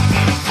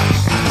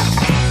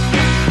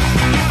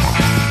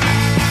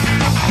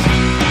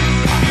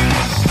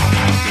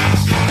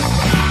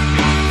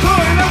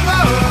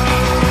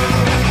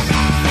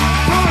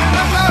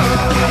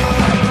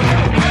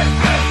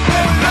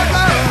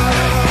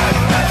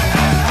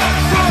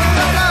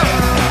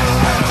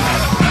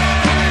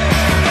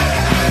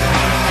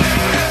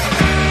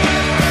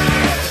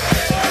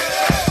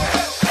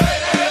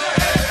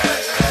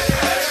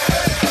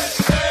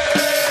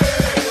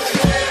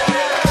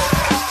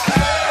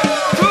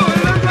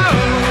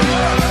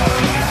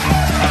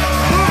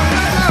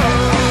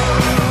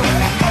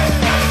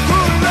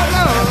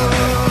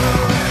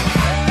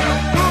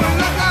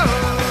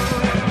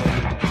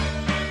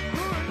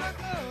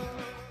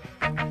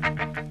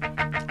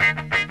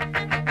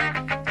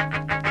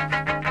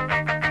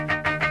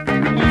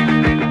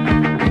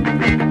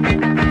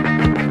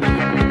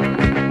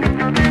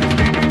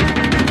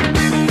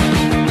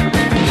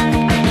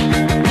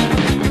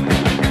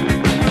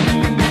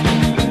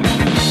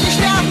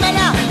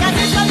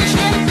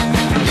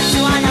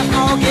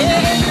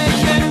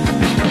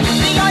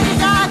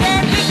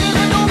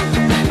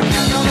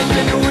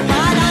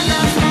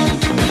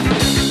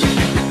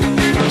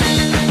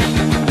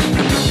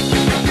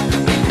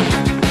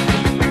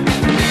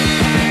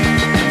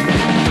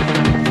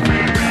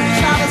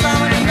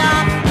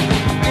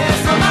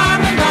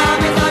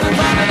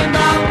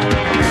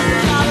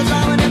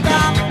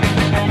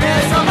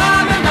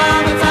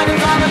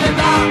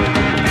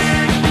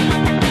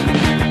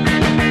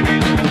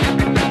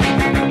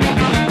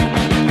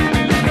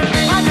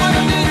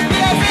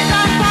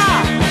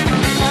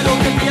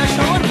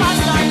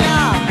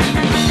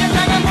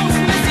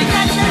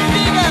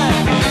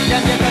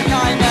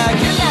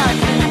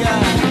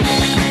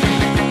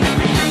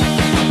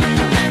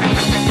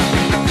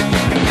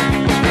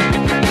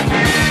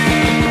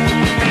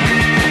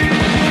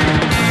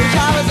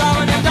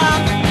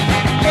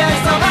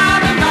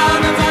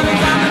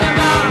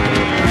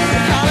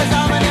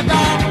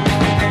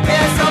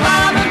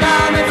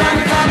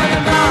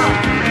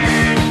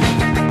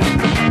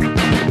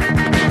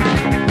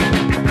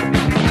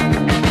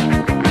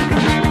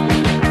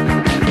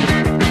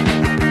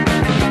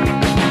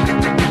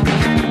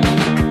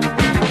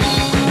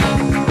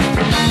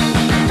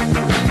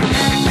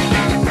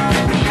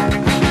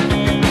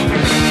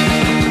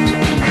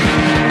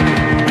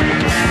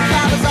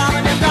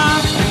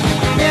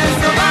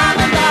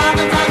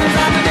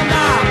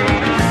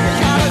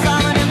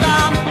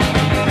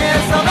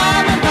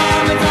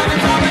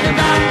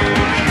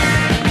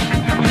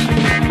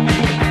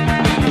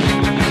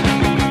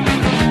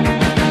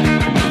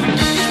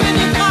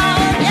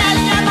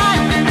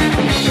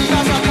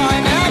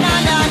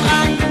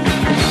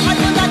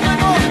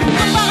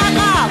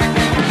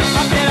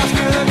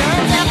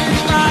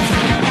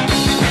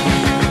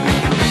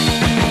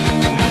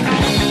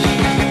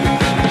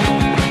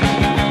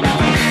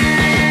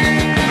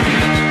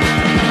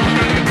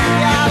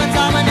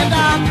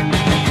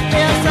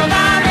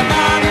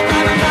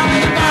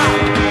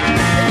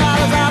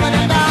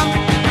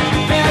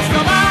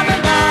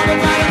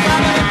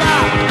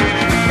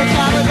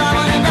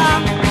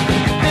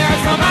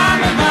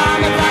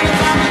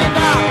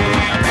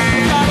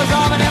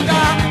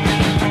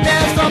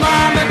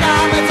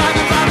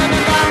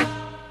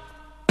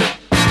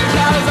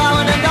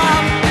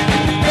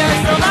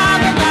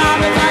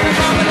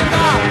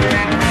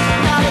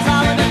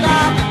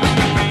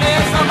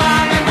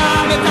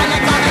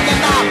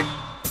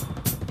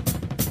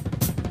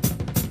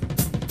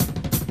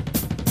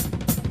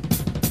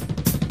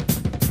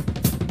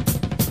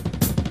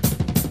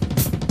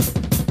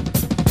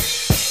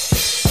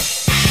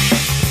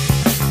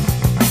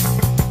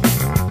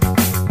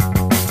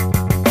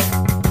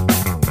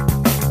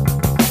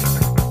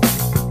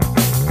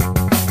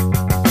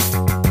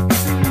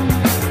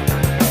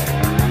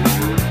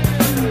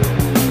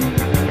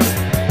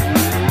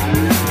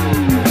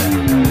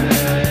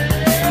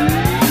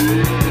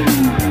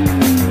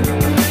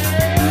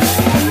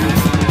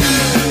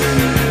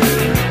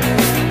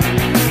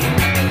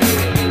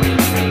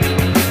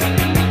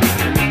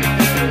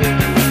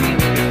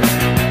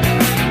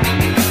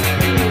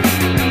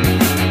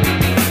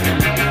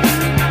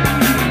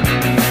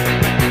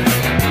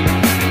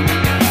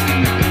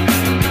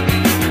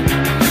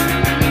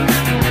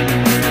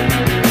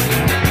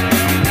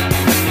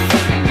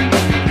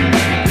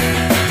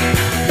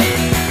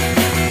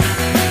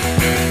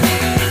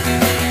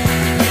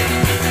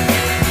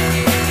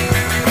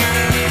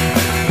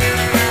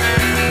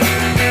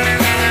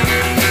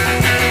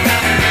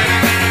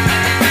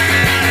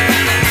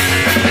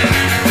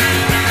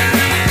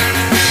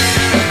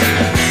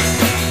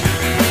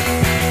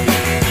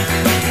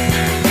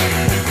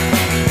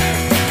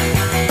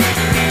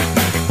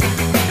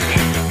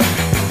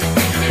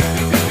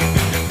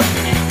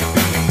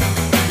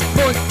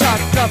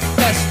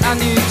 an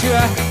die Tür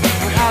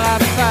und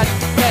Arafat,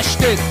 der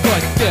steht vor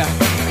Tür.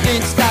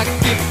 Dienstag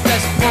gibt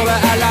es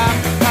Probealarm,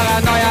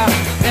 Paranoia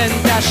in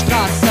der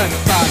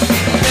Straßenbahn.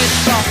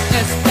 Mittwoch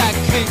ist der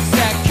Krieg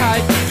sehr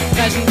kalt,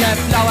 Brechen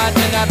geflauert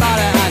in der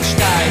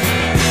Badeanstalt.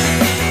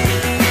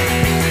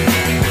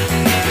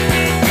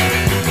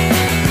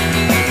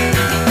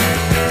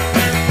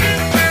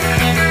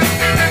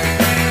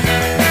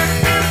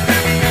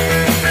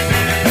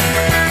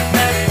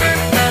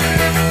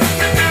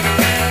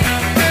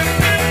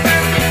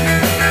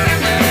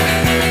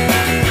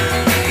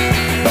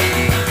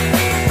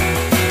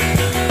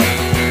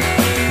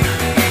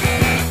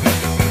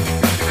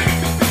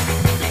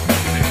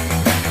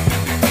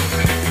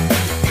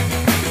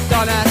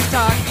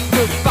 Donnerstag,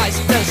 du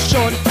weißt es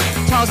schon,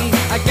 1000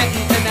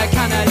 Agenten in der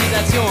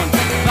Kanalisation.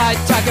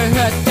 Freitag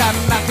gehört der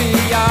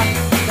Mafia,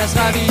 das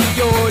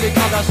Ravioli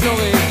kommt aus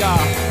Florida.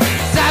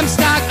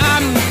 Samstag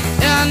am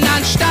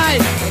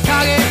Irrenanstalt, der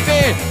KGB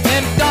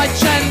im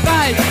deutschen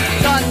Wald.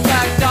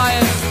 Sonntag, da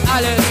ist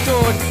alles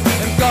tot,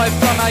 im Golf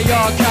von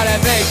Mallorca der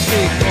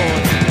Weltkrieg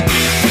droht.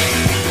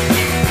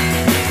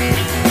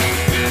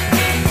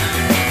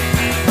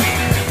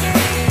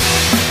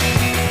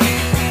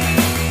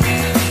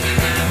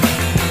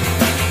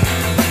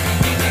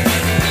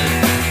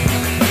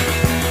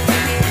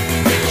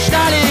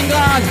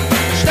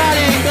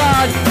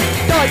 Stalingrad,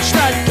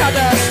 Deutschland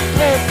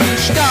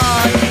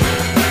Katastrophenstaat.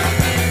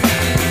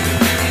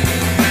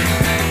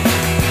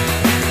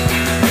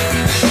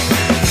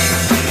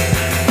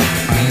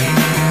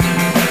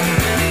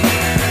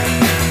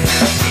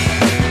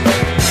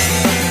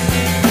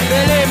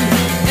 Wir leben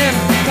im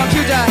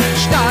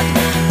Computerstaat.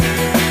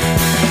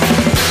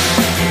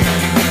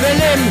 Wir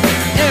leben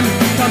im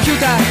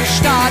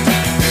Computerstaat.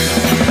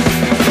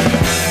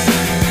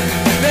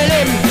 Wir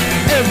leben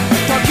im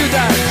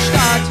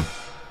Computerstaat.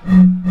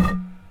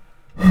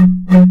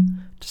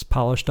 Just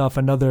polished off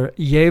another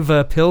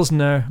Jever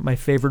Pilsner, my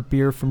favorite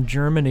beer from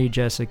Germany,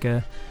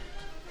 Jessica.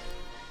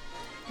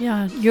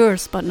 Yeah,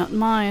 yours, but not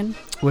mine.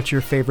 What's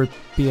your favorite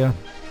beer?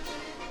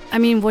 I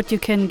mean, what you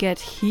can get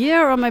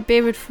here, or my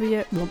favorite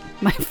beer? Well,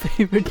 my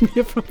favorite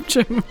beer from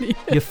Germany.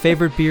 Your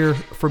favorite beer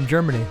from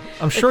Germany?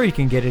 I'm sure you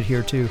can get it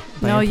here too.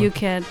 No, you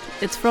can't.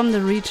 It's from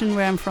the region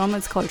where I'm from.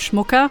 It's called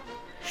Schmucker.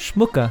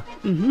 Schmucker?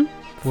 Mm-hmm.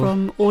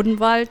 From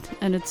Odenwald,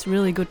 and it's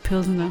really good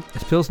Pilsner.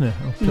 It's Pilsner.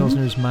 Oh,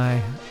 Pilsner's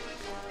my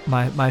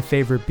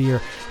favorite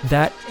beer.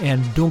 That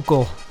and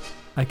Dunkel.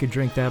 I could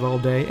drink that all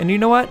day. And you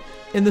know what?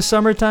 In the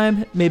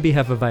summertime, maybe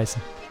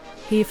Hefeweizen.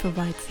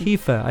 Hefeweizen.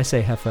 Hefe. I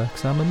say Hefe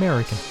because I'm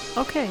American.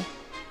 Okay.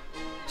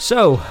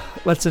 So,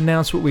 let's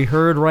announce what we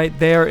heard right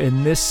there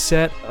in this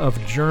set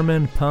of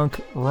German punk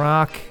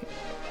rock,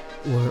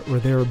 or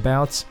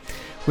thereabouts.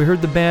 We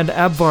heard the band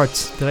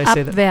Abwärts. Did I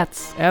say that?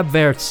 Abwärts.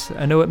 Abwärts.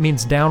 I know it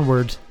means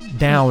downward.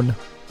 Down.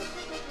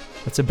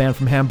 That's a band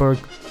from Hamburg.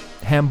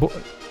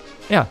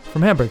 Yeah,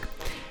 from Hamburg.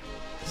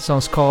 The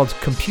song's called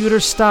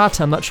Computerstaat.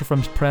 I'm not sure if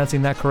I'm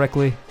pronouncing that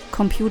correctly.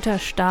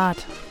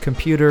 Computerstaat.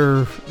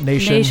 Computer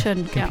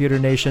Nation. Computer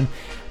yeah. Nation.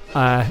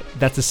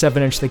 That's a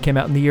 7-inch that came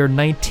out in the year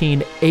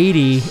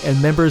 1980,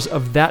 and members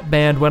of that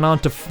band went on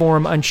to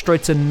form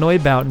Einstürzende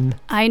Neubauten.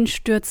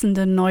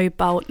 Einstürzende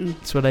Neubauten.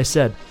 That's what I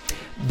said.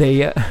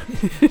 They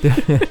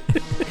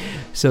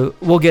so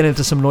we'll get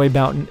into some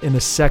Neubauten in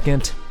a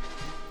second.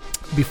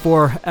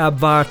 Before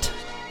Abwärts.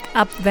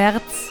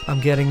 I'm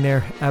getting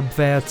there.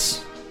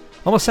 Abwärts.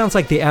 Almost sounds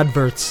like the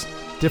Adverts.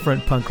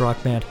 Different punk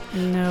rock band.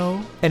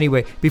 No.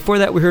 Anyway, before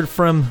that we heard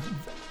from,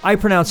 I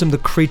pronounce them the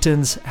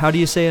Cretins. How do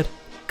you say it?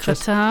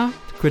 Cretin.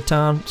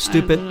 Cretin.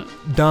 Stupid.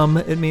 Dumb,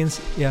 it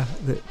means. Yeah,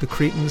 the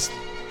Cretins.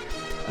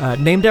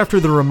 Named after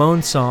the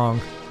Ramones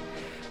song.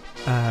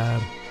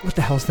 What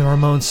the hell's the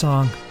Ramones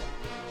song?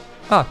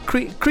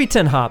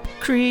 Cretin Hop.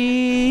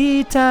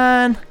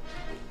 Cretin.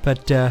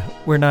 But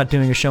we're not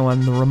doing a show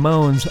on the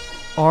Ramones,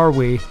 are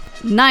we?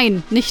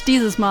 Nein, nicht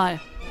dieses Mal.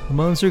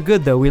 Ramones are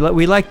good, though. We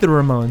like the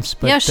Ramones.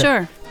 But, yeah,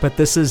 sure. But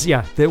this is,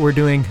 that we're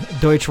doing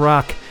Deutsch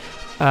Rock.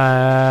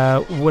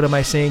 What am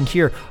I saying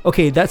here?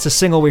 Okay, that's a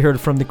single we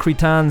heard from the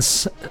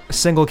Cretins.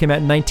 Single came out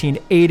in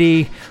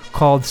 1980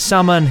 called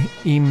Samen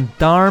Im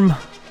Darm.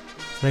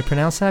 Did I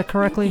pronounce that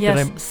correctly?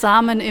 Yes,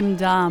 Samen Im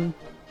Darm.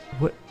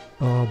 What?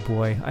 Oh,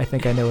 boy. I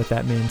think I know what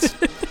that means.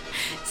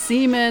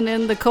 Semen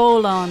in the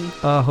colon.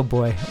 Oh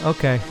boy.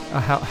 Okay.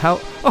 How?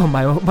 Oh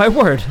my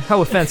word!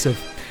 How offensive.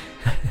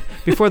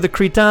 Before the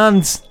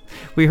Cretins,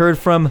 we heard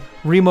from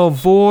Remo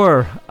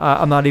Voor.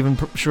 I'm not even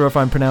sure if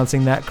I'm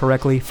pronouncing that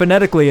correctly.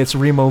 Phonetically, it's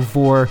Remo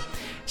Voor.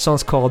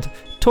 Song's called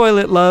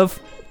Toilet Love.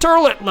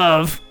 Toilet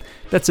Love.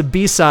 That's a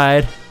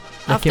B-side.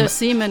 After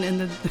semen in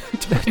the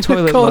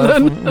toilet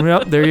colon. Love.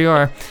 Yep, there you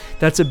are.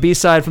 That's a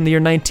B-side from the year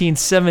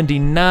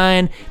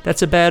 1979.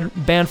 That's a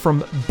band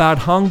from Bad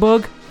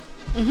Homburg.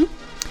 Mm-hmm.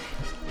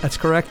 That's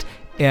correct.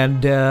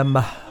 And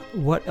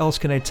what else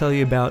can I tell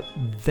you about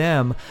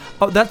them?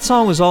 Oh, that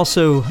song was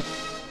also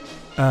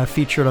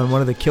featured on one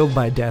of the Killed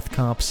by Death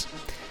comps.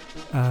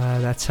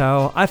 That's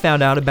how I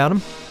found out about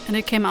them. And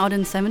it came out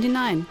in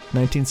 79.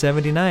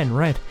 1979,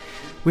 right.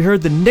 We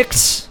heard the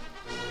Nix.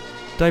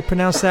 Did I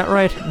pronounce that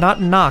right? Not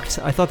knocked.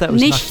 I thought that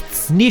was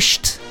Nichts.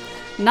 Nicht.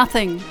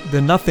 Nothing.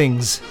 The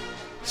Nothings.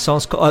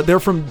 Songs they're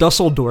from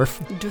Dusseldorf.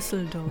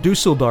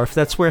 Dusseldorf.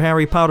 That's where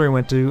Harry Potter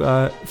went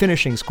to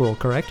finishing school,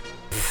 correct?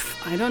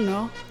 I don't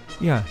know.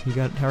 Yeah,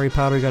 Harry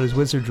Potter got his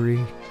wizardry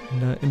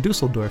in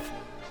Dusseldorf.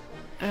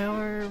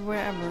 Or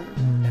wherever.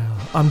 No,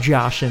 I'm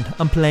joshing.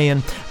 I'm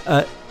playing.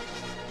 The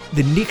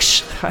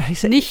Nichts.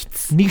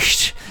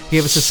 Nichts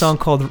gave us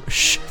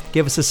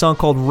a song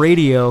called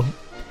Radio,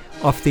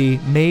 off the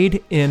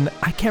Made in.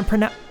 I can't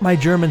pronounce. My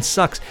German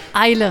sucks.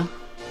 Eile.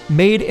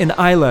 Made in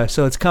Eile,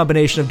 so it's a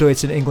combination of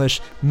Deutsch and English.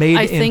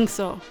 I think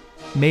so.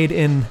 Made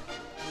in.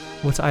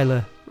 What's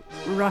Eile?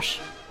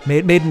 Rush.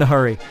 Made in a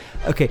hurry.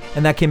 Okay,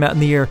 and that came out in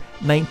the year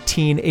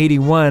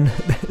 1981.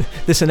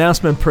 This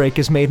announcement break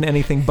is made in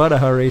anything but a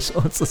hurry,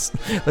 so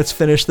let's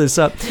finish this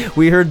up.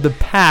 We heard The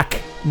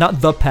Pack, not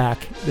The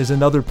Pack. There's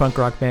another punk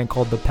rock band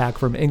called The Pack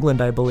from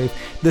England, I believe.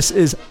 This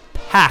is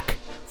Pack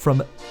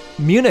from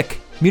Munich.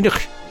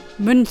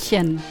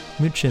 München.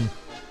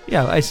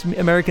 Yeah,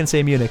 Americans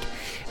say Munich.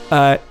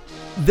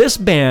 This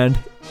band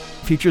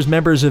features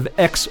members of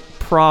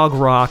ex-prog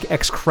rock,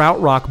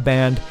 ex-krautrock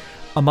band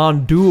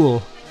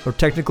Amandul, or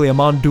technically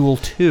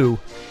Amandul 2.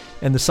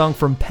 And the song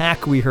from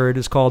Pack we heard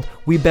is called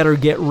We Better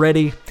Get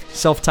Ready,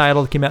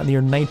 self-titled, came out in the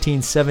year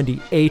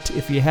 1978.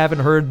 If you haven't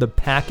heard the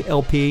Pack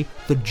LP,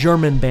 the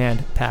German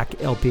band Pack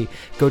LP,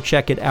 go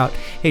check it out.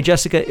 Hey,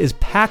 Jessica, is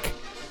Pack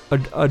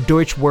a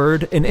Deutsch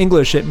word? In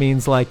English, it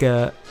means like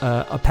a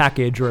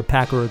package or a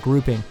pack or a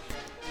grouping.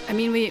 I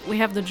mean, we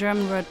have the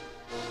German word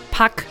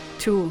Pack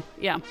too,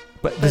 yeah.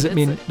 But does it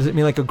mean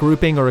like a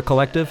grouping or a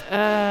collective?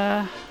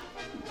 Pack,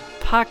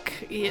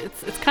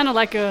 it's kind of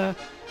like a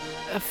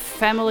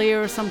family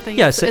or something.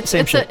 Yeah, it's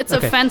same shit. It's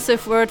Okay. a fancy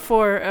word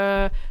for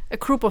a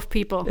group of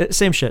people.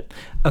 Same shit.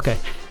 Okay.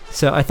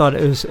 So I thought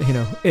it was,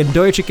 in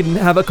Deutsch it can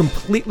have a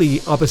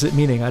completely opposite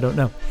meaning. I don't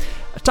know.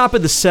 Top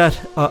of the set,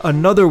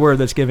 another word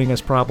that's giving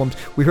us problems.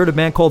 We heard a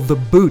band called The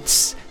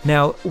Boots.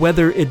 Now,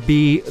 whether it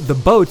be the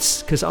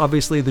Boats, because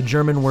obviously the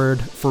German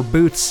word for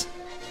boots,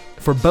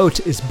 for boat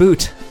is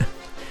boot,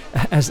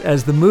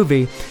 as the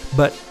movie,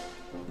 but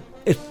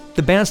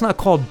the band's not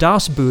called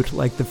Das Boot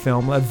like the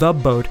film, The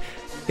Boat.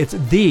 It's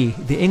the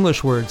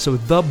English word, so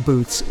The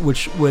Boots,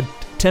 which would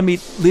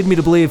lead me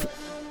to believe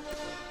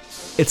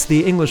it's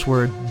the English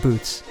word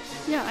boots.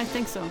 Yeah, I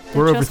think so.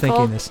 We're just overthinking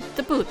called this.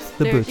 The Boots.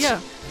 The Boots. Yeah.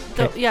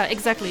 Okay. Yeah,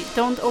 exactly.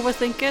 Don't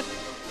overthink it.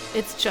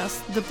 It's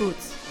just The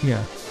Boots.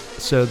 Yeah.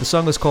 So the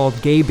song is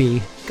called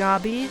Gaby.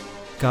 Gaby.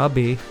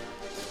 Gaby.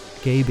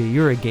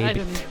 You're a Gaby. I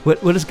don't know.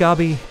 What is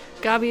Gaby?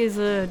 Gaby is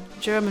a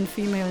German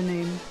female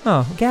name.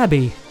 Oh,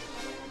 Gabby.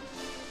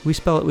 We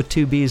spell it with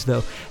 2 B's,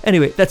 though.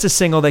 Anyway, that's a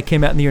single that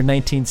came out in the year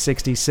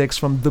 1966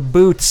 from The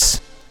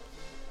Boots.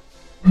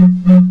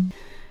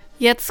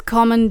 Jetzt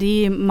kommen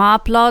die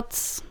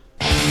Marplots.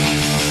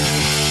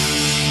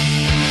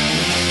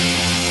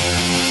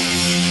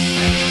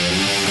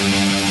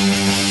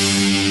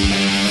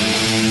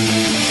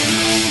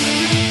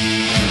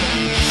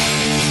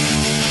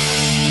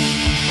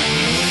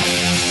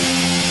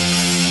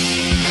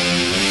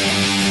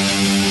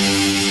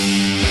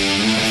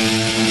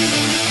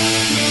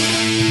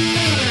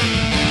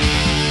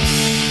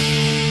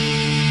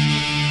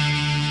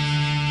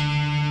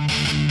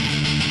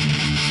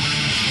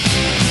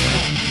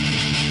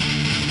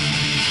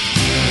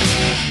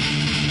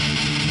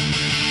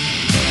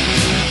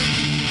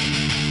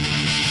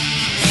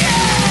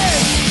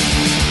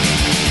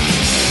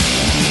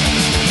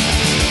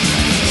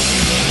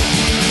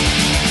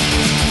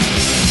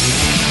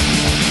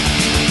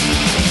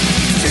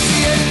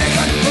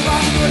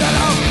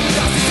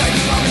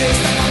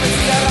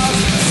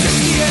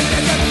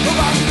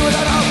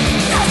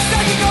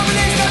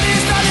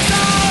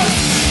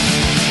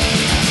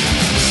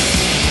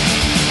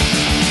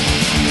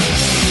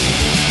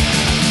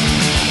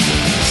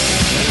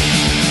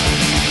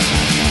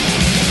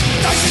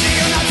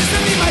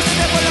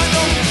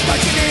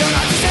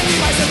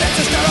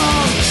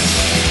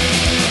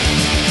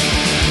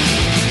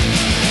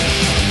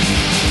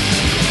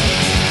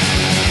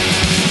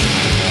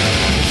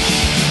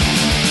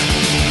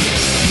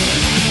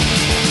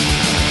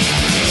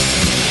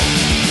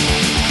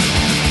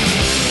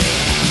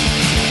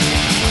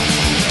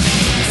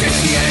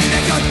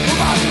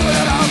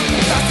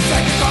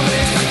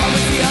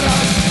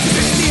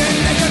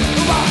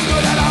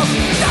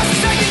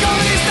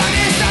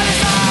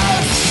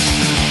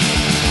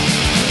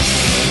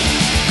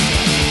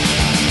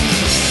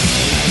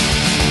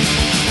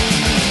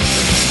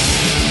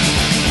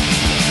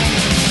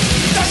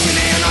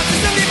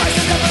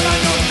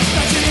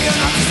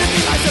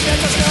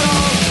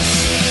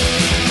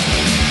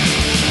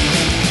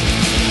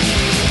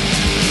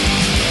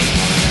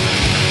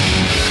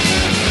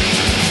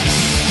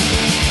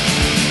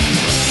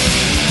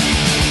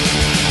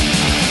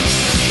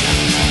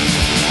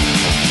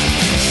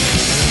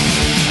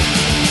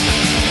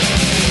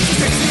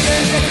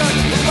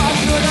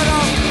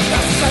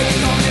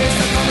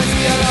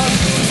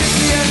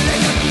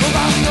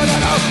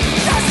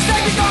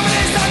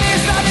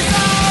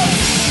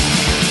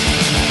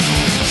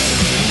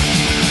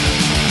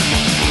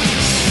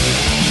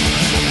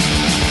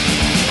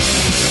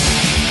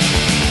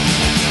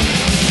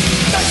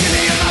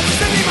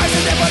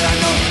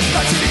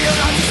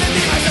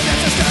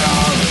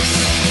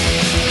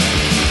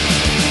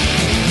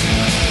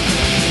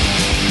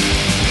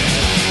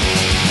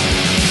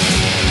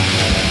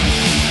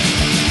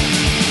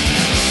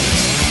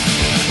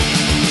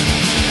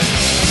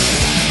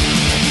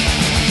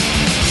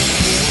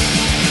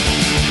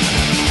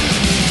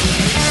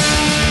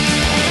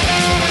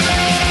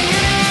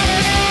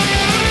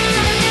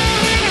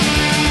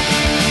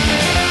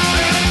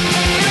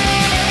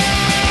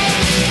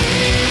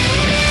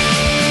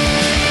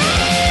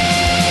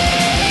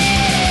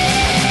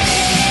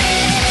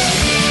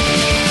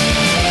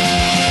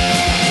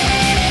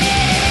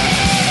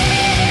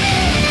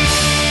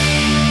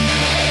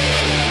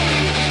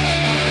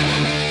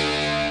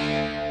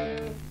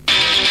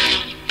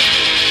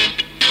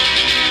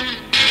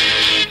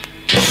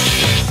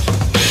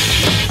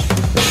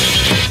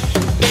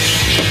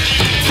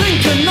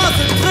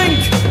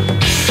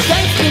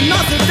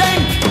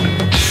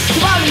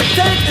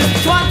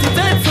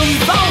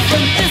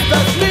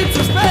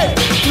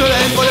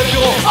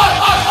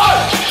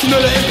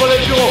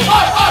 Politbüro.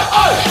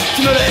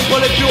 Knülle im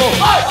Politbüro.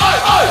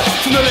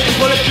 Knülle im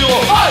Politbüro.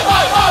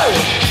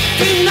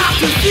 Die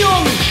Nacht ist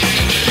jung,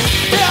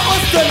 der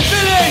Osten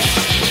billig.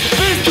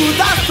 Willst du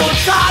das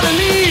totale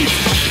Lied?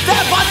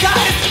 Der Wodka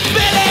ist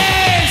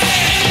billig.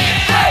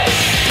 Hey!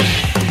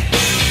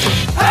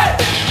 Hey!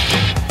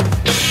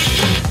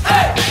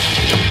 Hey!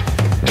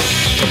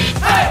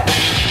 Hey!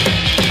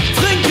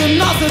 Trink,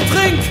 Genosse,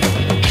 trink.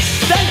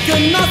 Denk,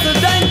 Genosse,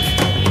 denk.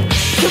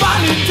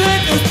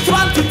 Qualität ist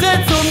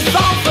Quantität, zum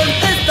Saufen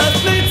ist das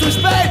Lied zu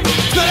spät.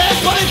 Knülle im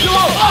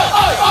Politbüro.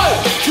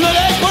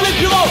 Knülle im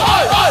Politbüro.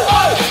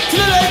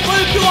 Knülle im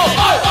Politbüro.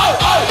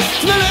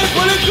 Knülle im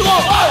Politbüro.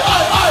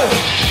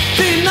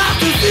 Die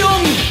Nacht ist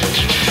jung,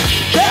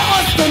 der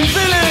Osten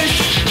billig.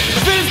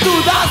 Willst du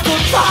das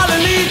totale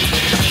Lied?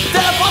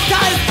 Der Wodka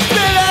ist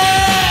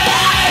billig.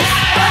 Hey!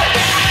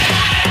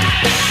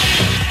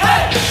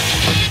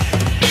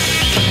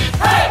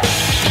 Hey!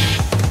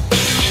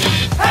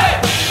 Hey!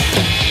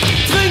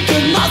 Trink,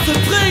 Genosse,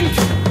 trink.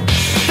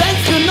 Denk,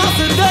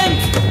 Genosse, denk.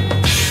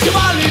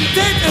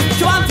 Qualität ist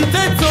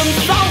Quantität, zum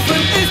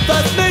Saufen ist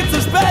das Lied zu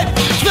spät.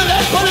 Knülle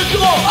im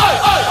Politbüro.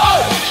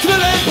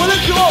 Knülle im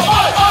Politbüro.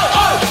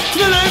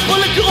 Knülle im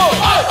Politbüro.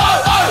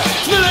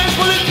 Knülle im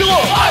Politbüro.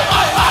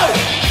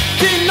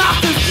 Die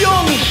Nacht ist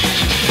jung,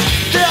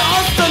 der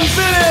Osten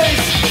billig.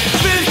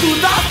 Willst du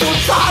das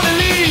totale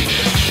Lied?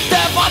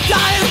 Der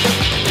Wodka ist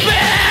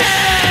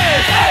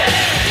billig. Hey!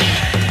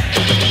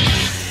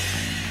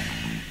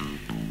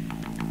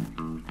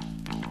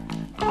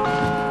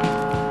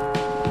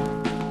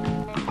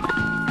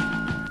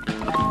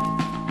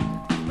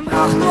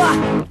 Braucht nur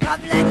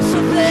komplexe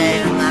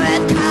Pläne,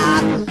 damit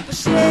Karten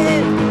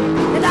bestehen.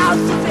 Mit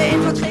auszusehen,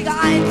 Verträge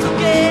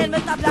einzugehen,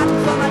 mit einer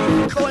Plattform, die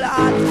viel Kohle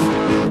hat.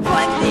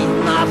 Vorhin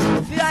Krisen ab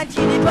für ein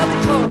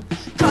Teenie-Publikum.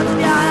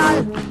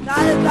 Konsumieren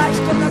alle gleich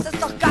stimmen, das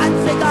ist doch ganz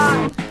egal.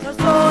 Das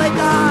ist so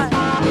egal,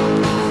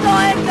 so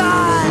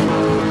egal.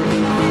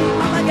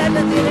 Mach mal Geld,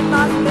 wenn dir den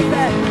Maßen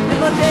gefällt. Mit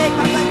Musik,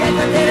 mach mal Geld,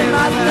 wenn dir den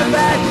Maßen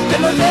gefällt. Mit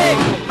Musik,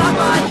 mach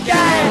mal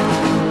Geld.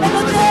 Mit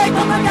Musik,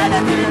 mach mal Geld,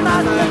 wenn dir den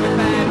Maßen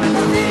gefällt. Mit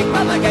Musik,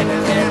 mach mal Geld,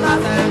 wenn dir den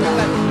Maßen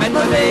gefällt. Mit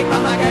Musik,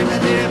 mach mal Geld,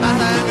 wenn dir den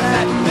Maßen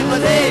gefällt. Mit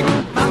Musik,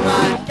 mach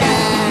mal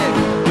Geld.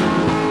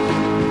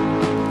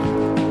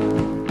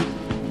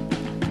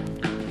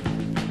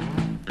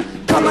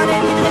 Komm mal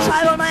in die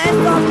Drehscheibe und mal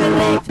Essen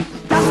aufgelegt.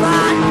 Das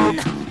waren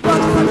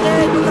Worte von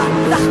Reden und dann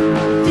Sachen,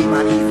 die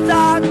man nie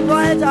sagen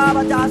wollte.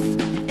 Aber das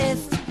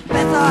ist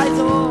besser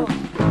so.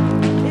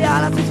 Ja,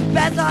 das ist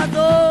besser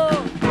so.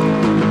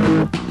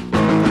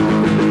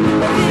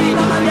 Musik,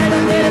 mach mal Geld,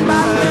 wenn dir den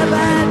Maßen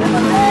gefällt. Mit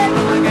Musik,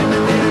 mach mal Geld,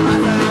 wenn dir den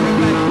Maßen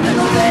gefällt. Mit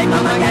Musik,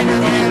 mach mal Geld, wenn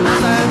dir den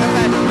Maßen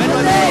gefällt. Mit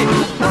Musik,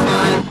 mach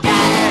mal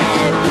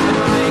Geld. Mit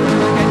Musik,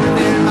 mach mal Geld, wenn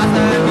dir den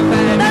Maßen gefällt. Mit Musik,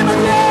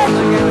 mach mal Geld, wenn dir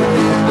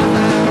den Maßen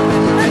gefällt.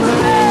 Mit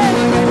Musik, mach mal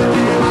Geld, wenn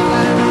dir den Maßen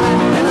gefällt.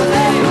 Mit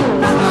Musik,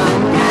 mach mal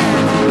Geld.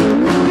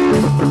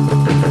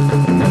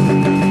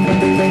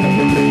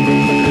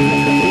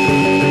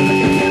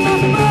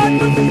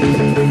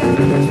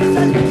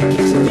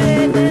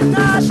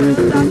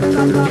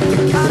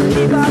 Kann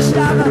lieber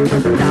starre,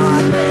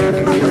 dauert nicht,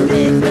 mach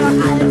Musik für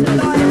alte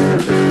Leute.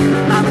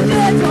 Mach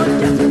Musik und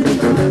jetzt bin ich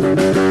dran.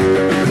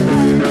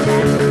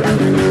 Lass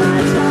mich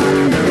niemals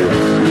schlafen.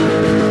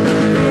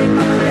 Musik,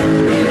 mach mal Geld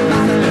mit jedem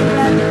Maßen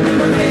gefällt. Mit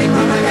Musik,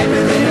 mach mal Geld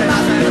mit jedem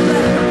Maßen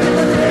gefällt. Mit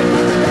Musik,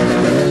 mach mal Geld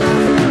mit jedem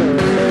Maßen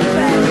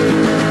gefällt.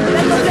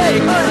 Mit Musik,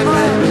 mach mal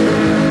Geld.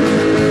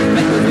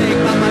 Mit Musik,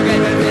 mach mal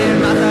Geld mit jedem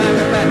Maßen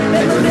gefällt.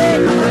 Mit Musik,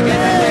 mach mal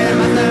Geld mit jedem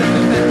Maßen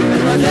gefällt.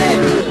 Mit Musik,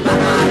 mach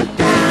mal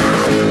Geld.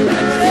 Mit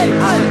Musik,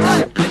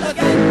 mit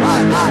Musik,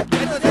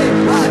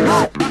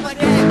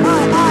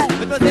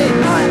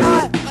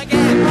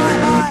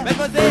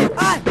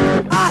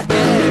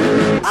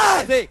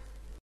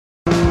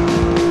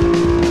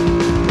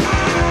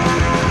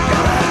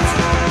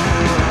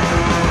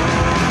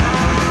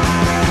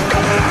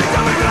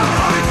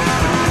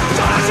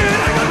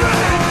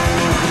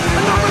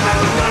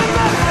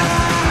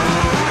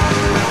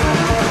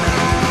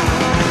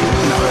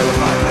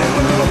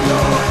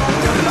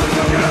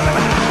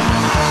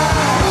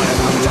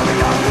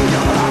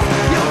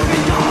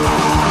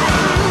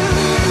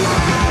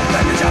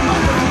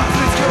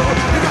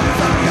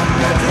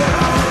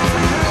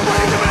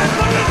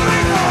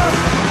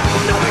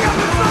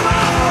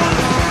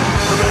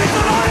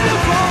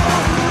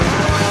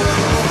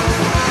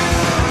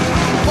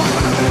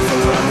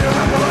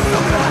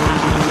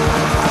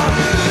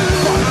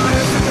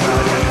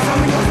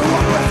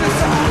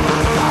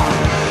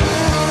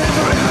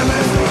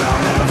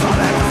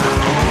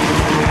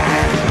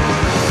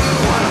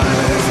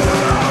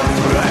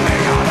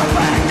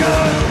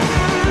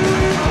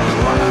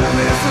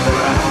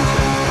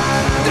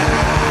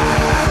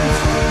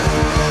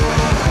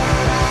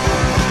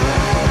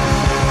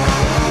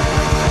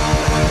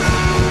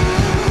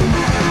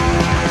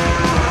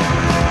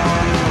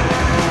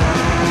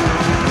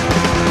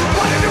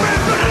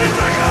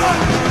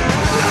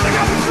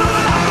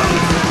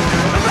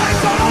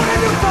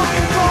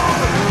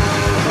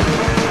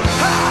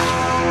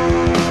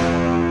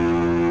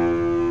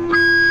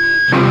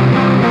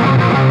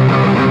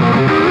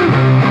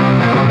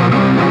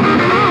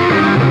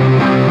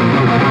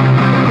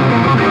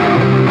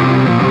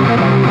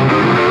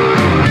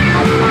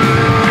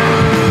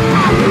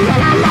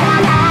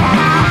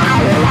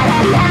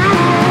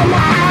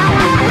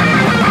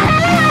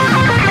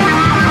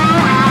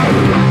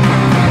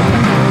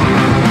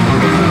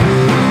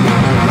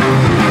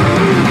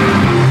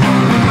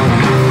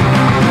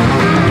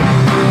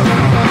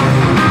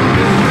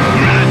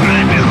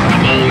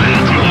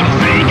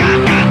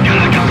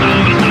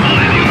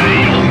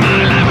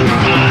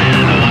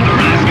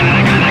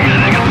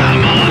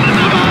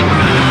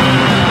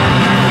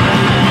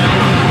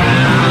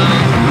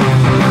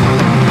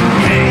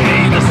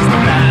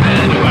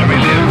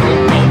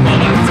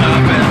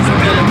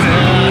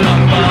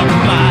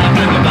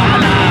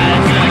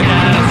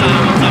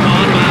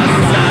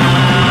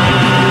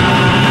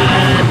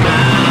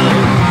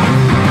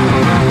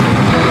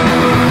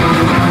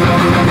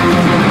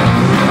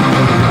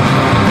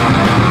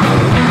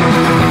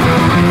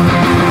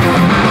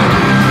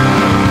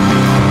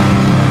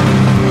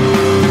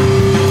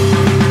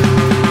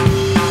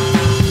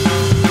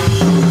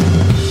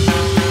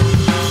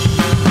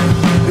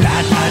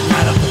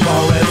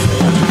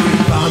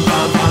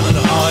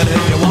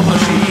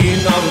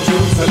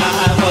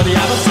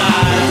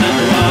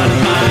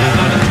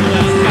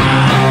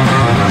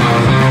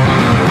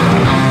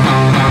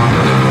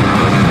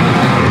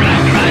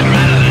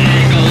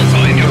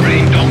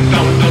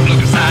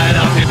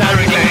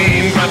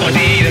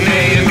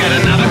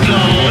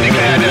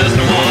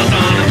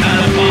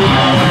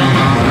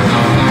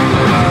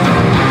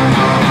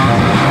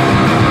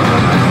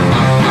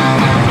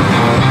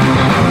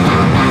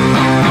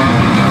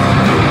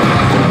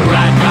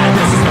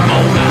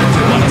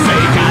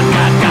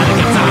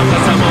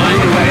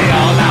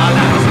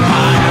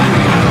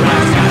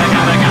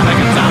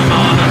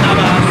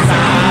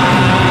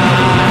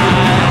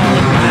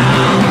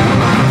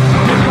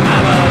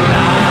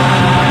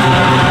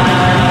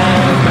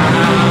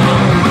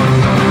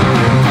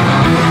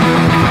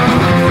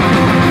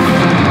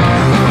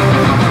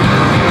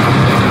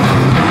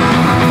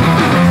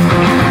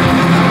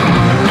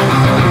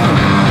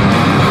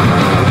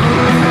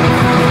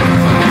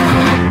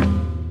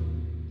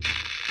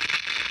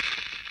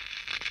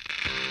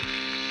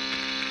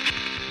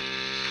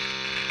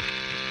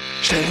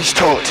 Stell dich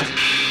tot.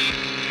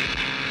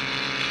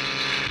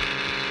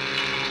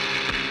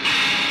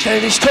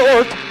 Stell dich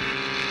tot.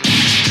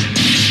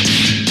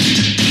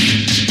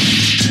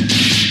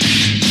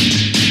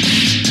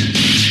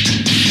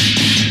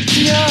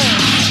 Ja.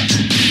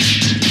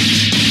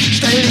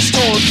 Stell dich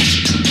tot.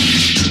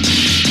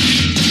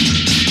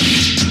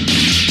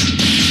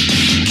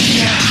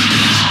 Ja.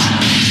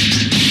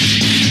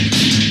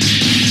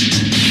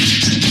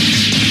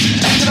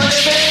 Es soll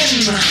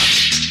gewinnen.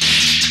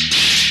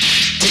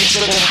 Dich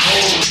über der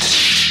Haut.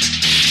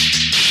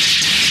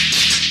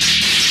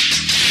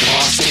 Du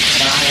brauchst die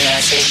Knarre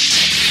als ich.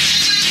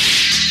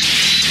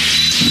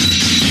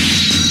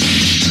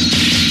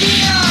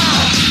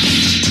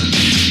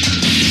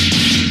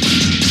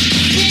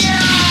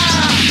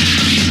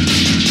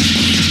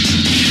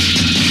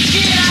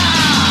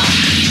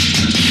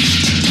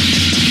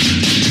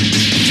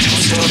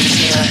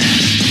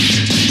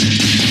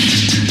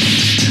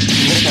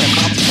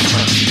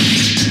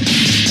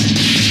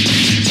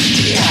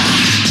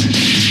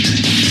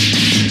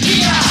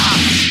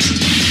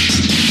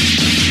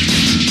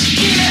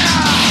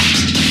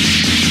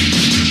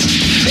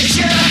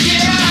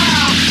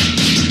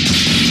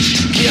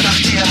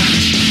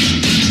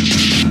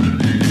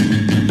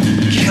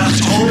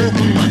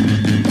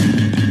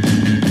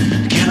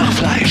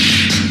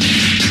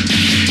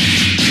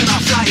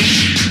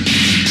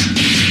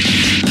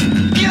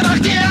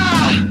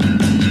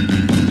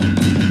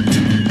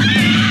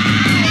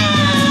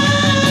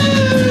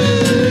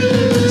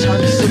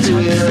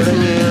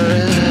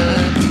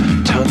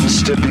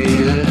 Tanz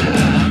Debil,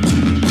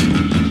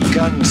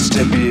 ganz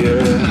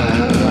debil,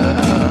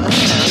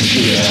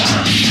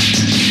 yeah.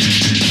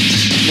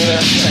 Nur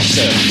das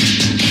Beste,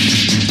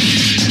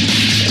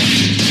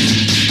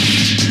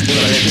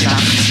 über die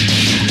Nacht.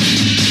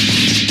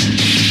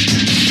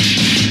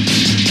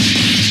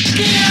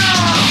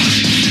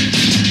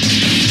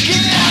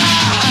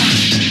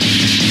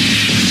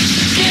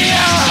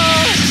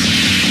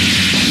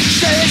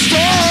 Stell dich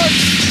tot!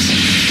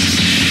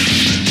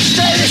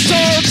 Stell dich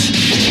tot!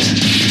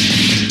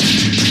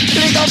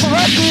 Leg auf dem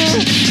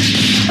Rücken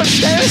und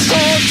stell dich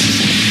tot!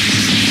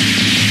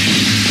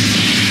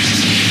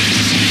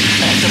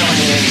 Es soll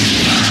leben,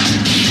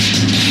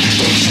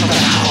 dich über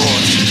der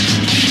Haut.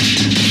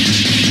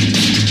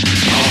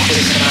 Brauch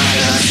die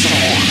Gnade dazu.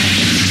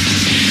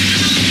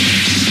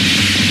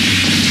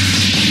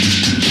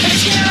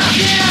 Ich geh nach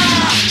dir!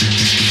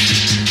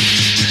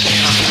 Geh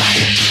nach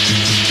Fleisch.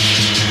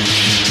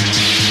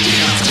 Geh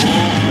nach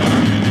Tod.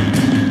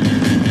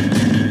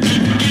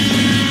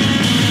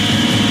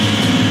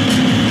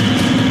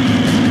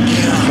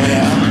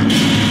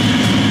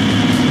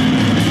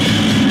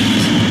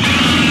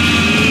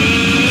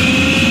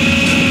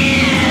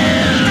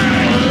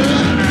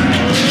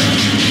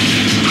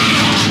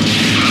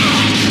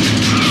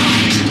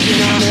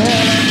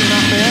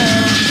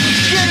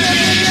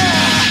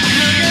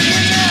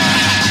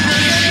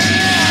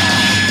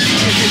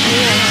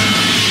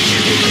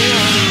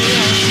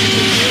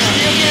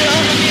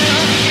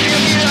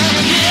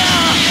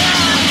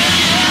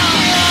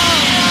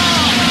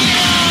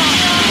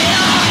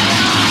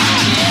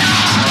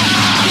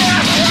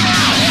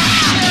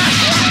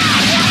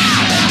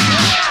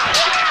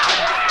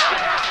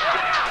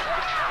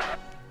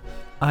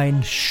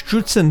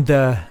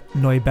 Einstürzende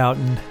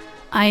Neubauten.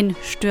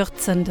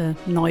 Einstürzende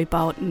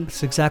Neubauten.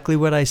 That's exactly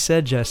what I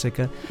said,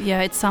 Jessica.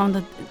 Yeah, it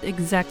sounded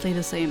exactly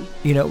the same.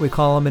 You know what we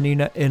call them you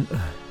know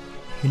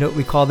what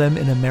we call them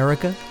in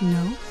America?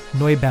 No.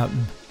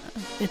 Neubauten.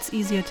 It's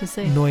easier to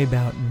say.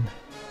 Neubauten.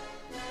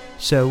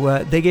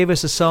 So they gave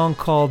us a song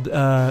called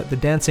The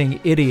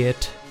Dancing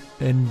Idiot.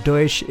 In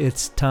Deutsch,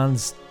 it's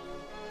Tanz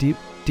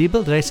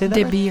Debil. Did I say that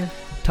Debil. Right?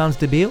 Tanz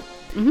Debil.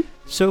 Mm-hmm.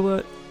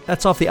 So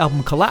that's off the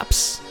album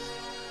Collapse.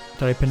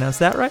 Did I pronounce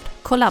that right?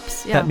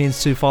 Collapse, yeah. That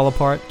means to fall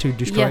apart, to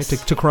destroy, yes.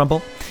 to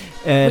crumble.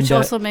 And, which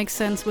also makes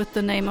sense with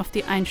the name of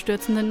the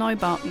Einstürzende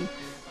Neubauten,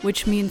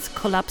 which means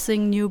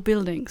collapsing new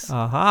buildings.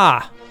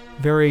 Aha!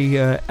 Very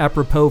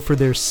apropos for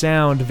their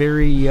sound.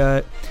 Very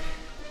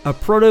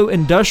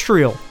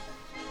proto-industrial.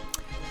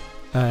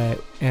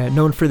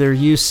 Known for their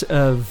use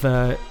of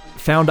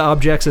found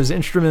objects as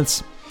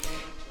instruments.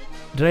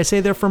 Did I say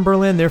they're from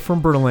Berlin? They're from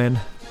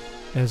Berlin,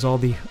 as all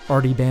the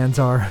arty bands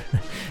are.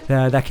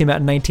 That came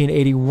out in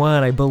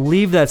 1981. I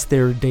believe that's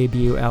their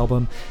debut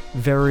album.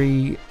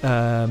 Very,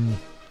 I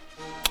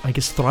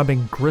guess,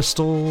 throbbing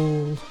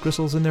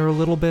gristle's in there a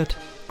little bit.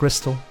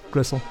 Gristle.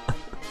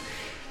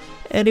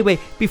 Anyway,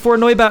 before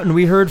Neubauten,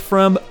 we heard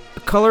from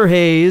Colour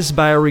Haze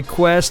by a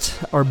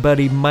request. Our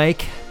buddy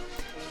Mike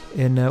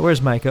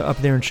where's Mike? Up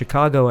there in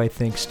Chicago, I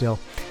think, still.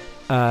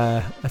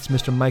 That's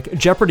Mr. Mike.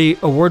 Jeopardy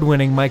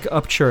award-winning Mike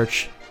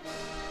Upchurch.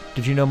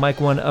 Did you know Mike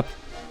Upchurch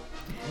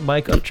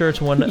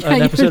won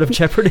an episode of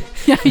Jeopardy?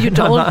 Yeah, you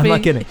told me. I'm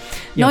not kidding.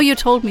 Yeah. No, you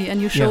told me,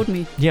 and you showed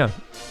me. Yeah,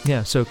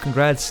 so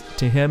congrats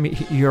to him.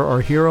 You're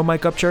our hero,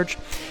 Mike Upchurch.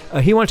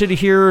 He wanted to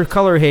hear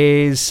Colour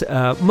Haze.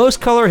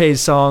 Most Colour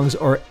Haze songs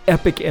are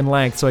epic in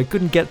length, so I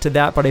couldn't get to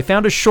that, but I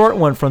found a short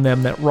one from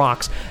them that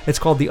rocks. It's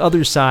called The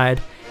Other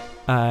Side,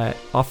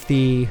 off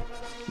the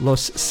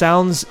Los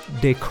Sounds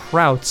De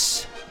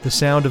Krauts, the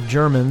sound of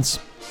Germans.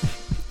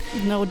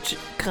 No,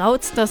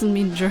 Krauts doesn't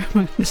mean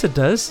German. Yes, it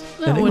does.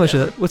 In No, English,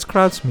 whatever. what's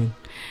Krauts mean?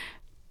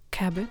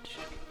 Cabbage.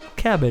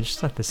 Cabbage.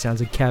 It's not the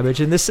sounds of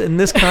cabbage. In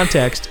this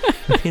context,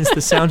 it means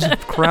the sounds of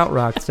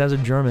krautrock, the sounds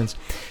of Germans.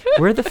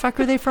 Where the fuck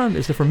are they from?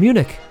 Is they from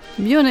Munich?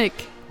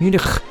 Munich.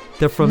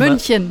 They're from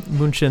München.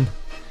 München.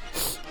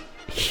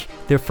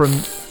 They're from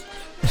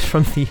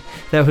the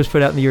that was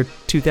put out in the year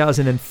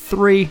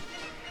 2003.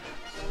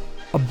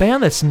 A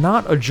band that's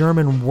not a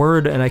German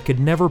word, and I could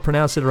never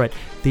pronounce it right.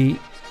 The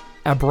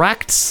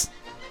Abrakts.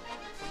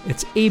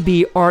 It's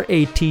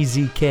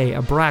A-B-R-A-T-Z-K.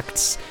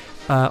 Abrakts.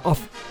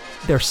 Off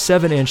their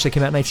 7-inch that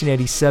came out in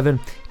 1987.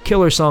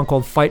 Killer song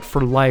called Fight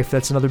for Life.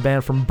 That's another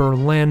band from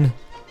Berlin.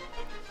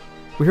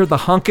 We heard the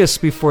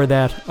Honkus before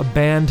that, a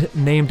band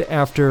named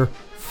after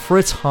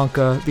Fritz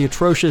Honka, the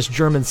atrocious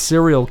German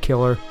serial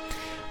killer.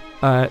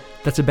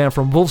 That's a band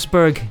from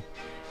Wolfsburg.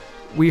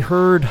 We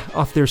heard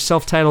off their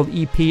self-titled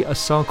EP a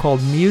song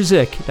called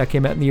Music that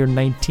came out in the year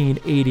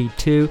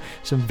 1982.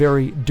 Some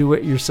very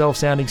do-it-yourself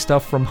sounding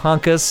stuff from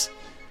Honkus.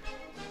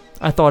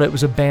 I thought it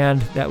was a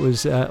band that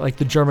was like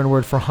the German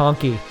word for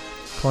honky,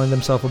 calling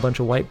themselves a bunch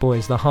of white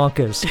boys, the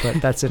Honkas,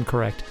 but that's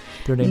incorrect.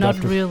 They're named Not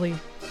after. really.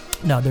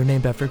 No, they're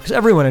named after, because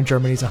everyone in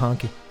Germany is a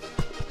honky.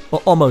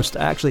 Well, almost,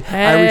 actually.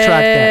 I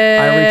retract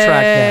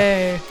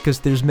that. Because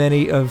there's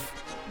many of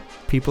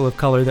people of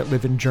color that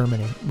live in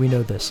Germany. We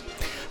know this.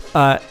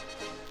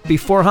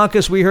 Before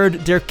Honkus, we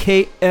heard Der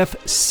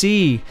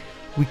KFC.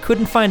 We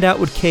couldn't find out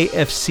what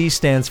KFC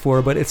stands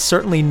for, but it's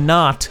certainly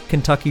not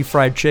Kentucky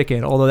Fried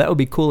Chicken, although that would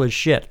be cool as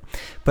shit.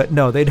 But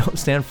no, they don't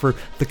stand for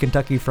the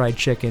Kentucky Fried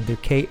Chicken. Their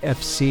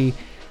KFC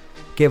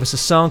gave us a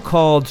song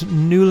called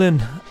Knüllen.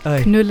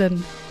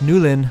 Knüllen.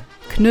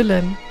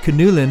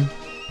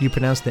 You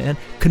pronounce the N?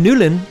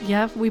 Knüllen.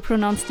 Yeah, we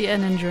pronounce the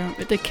N in German.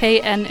 The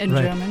KN in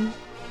German.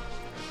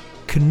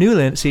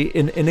 Knüllen. See,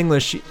 in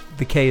English,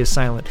 the K is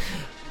silent.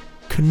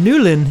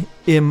 Knülle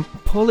Im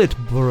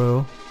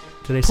Politbüro.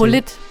 Did I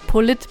say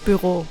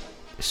Politbüro.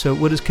 So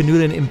what is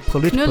Knülle Im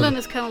Politbüro? Knüllen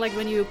is kind of like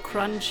when you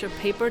crunch a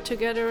paper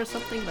together or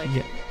something. Like,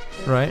 yeah,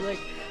 right.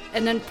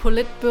 And then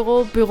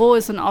Politbüro. Büro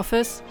is an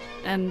office.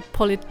 And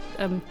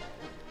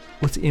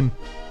What's im?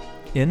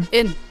 In?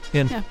 In.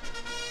 Yeah.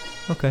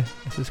 Okay.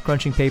 This is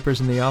crunching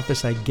papers in the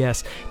office, I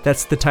guess.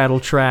 That's the title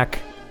track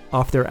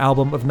off their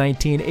album of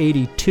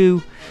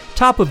 1982.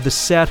 Top of the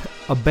set,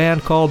 a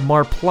band called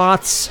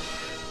Marplatz.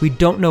 We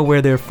don't know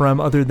where they're from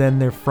other than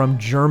they're from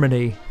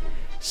Germany.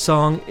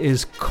 Song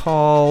is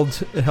called,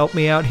 help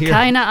me out here.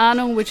 Keine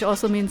Ahnung, which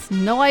also means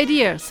no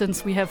idea,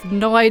 since we have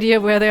no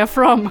idea where they're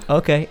from.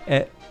 Okay.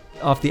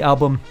 Off the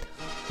album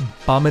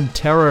Bomben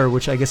Terror,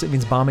 which I guess it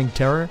means bombing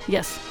terror?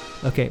 Yes.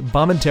 Okay,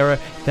 Bomben Terror.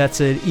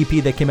 That's an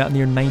EP that came out in the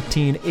year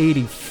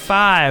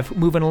 1985.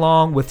 Moving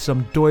along with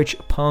some Deutsch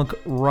punk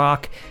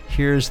rock.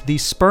 Here's the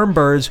Sperm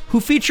Birds, who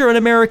feature an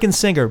American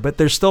singer, but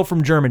they're still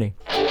from Germany.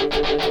 Hey!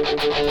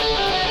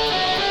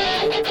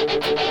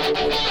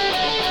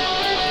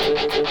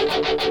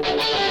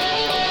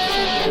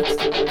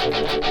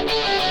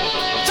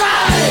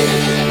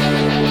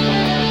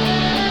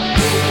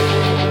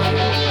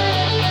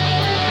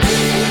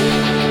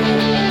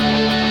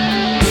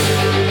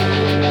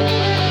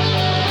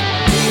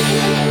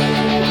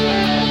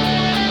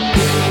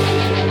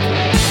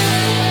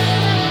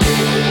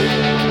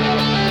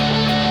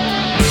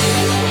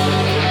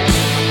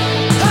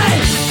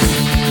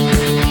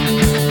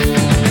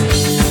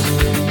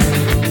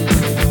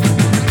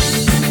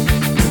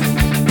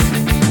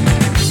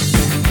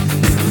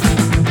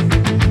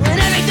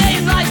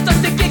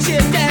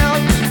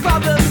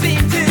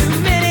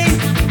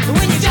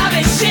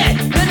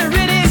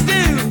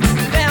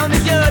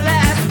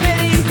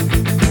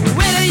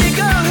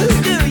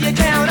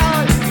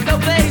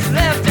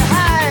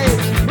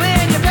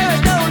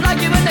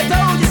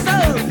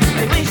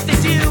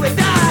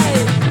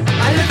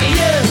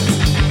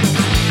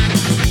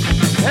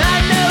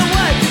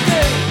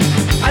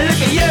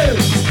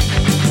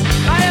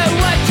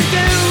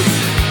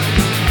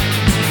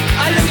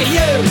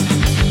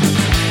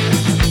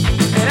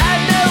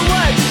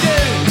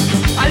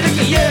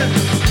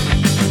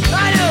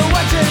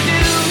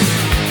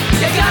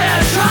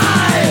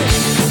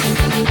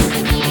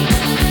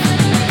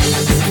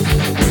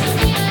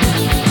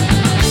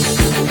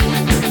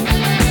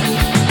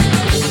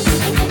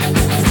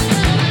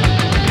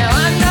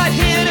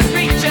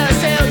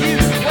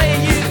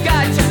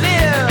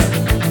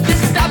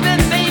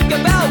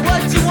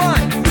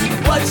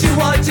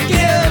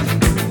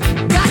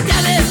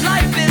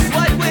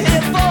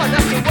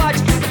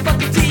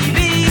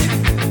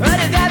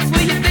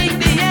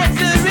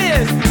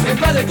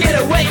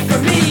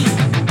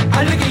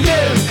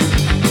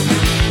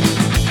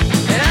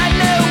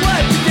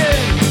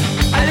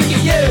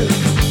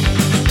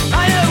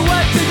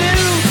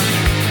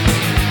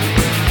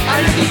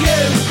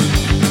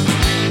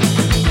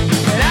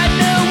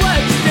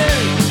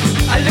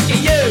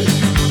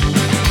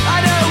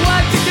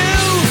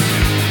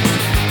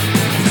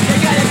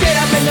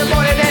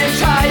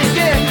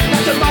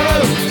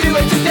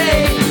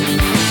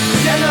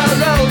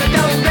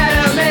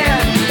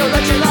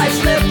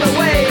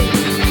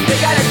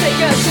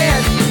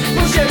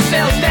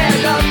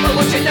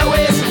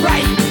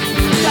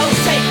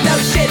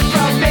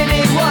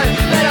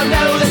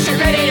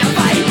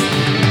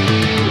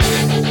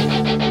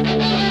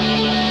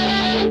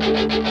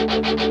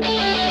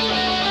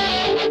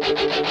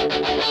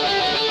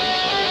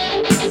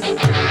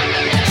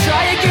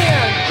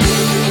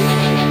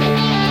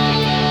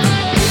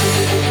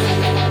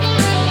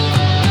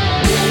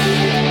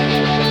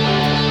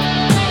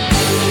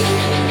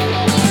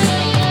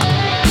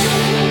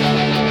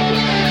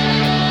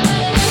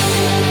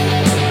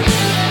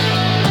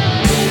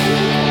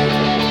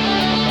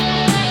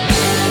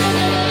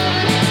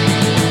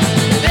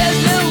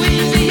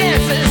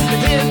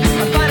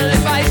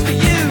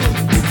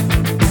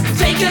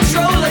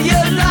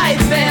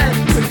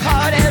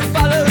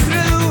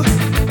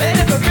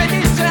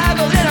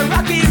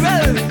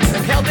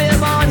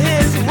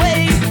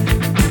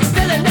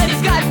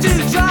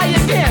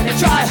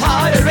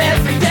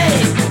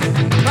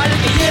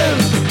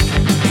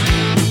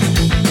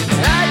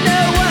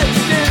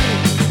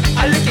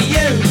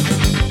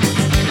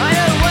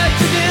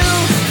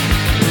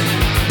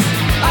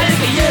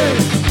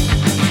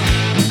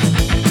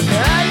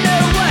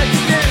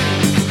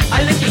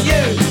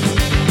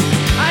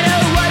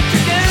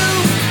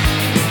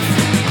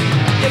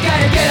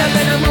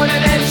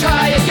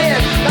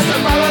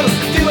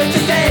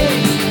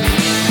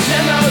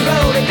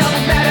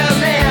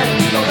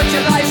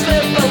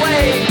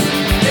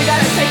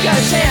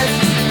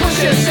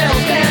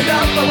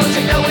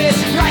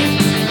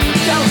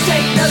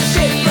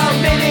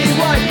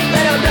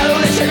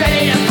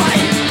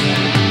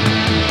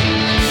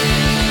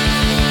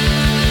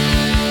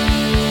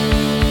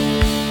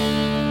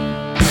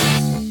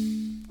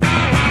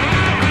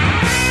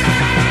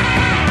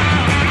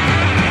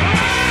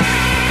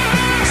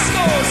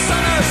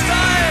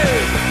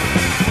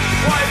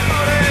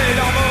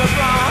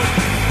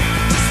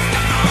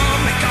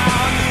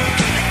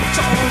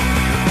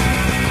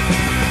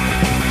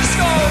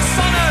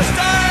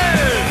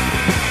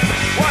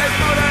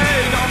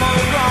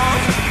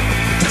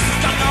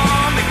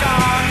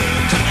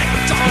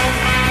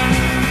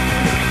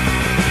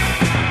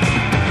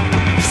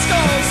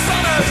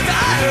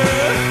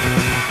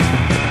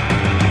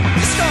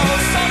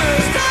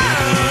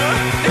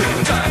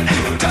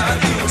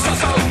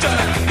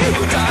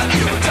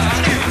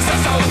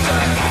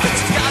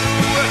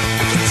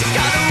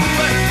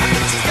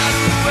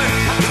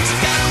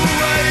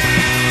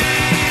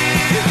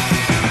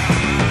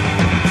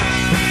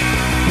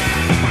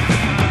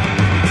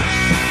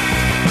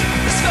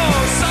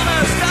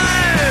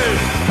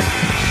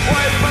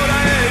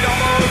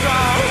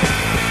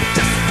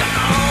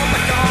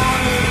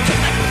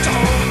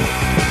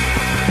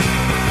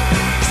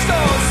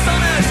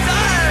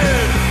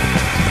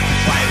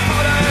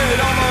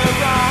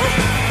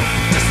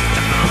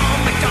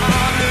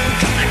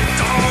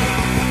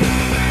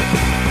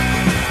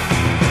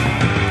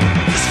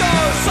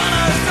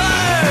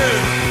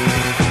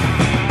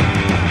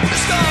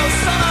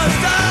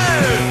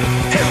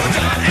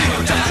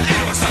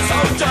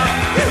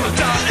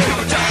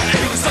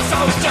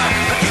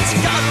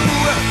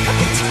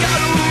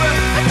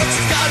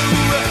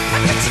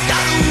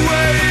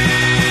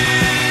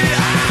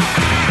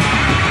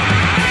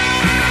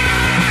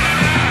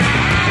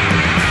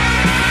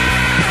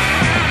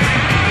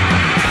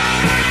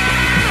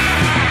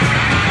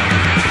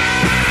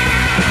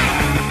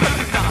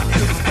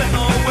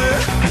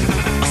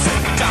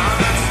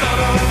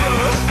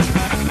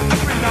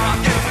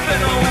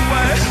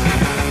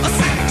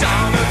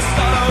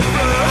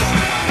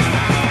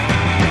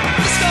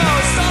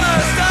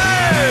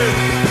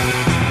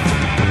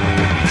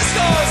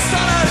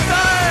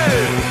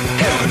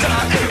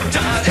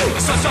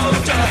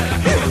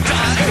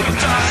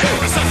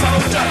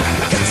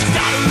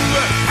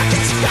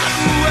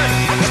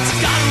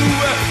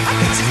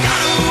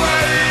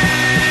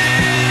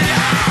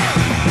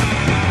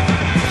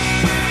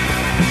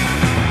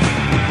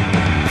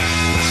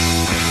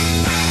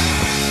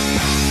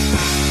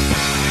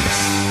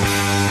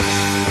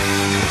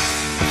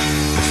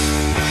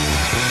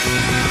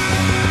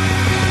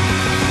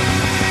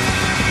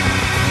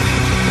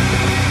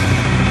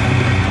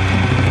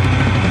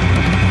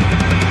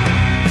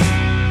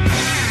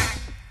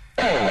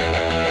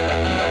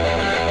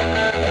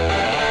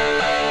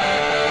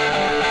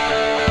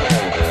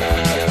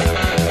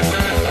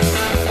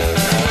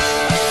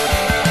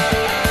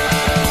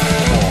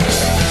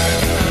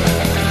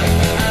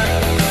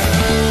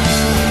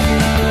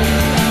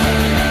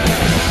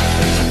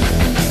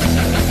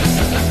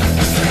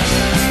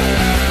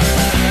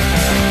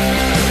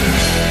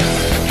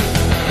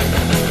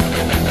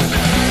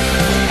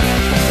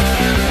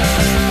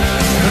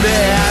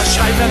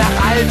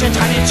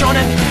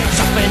 Nationen,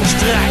 Soffen,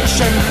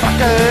 Streichen,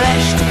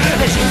 Fackellicht.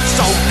 Es sind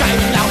so geil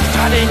auf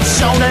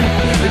Traditionen.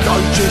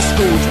 Deutsch ist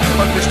gut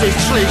und besteht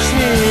schlicht.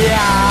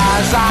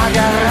 Ja, sage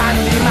ran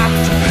die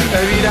Macht.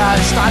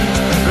 Widerstand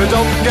wird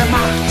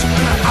umgemacht.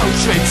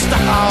 Auschwitz,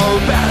 Dachau,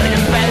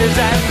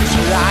 Bergen-Belsen, ich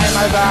will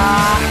einmal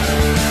da.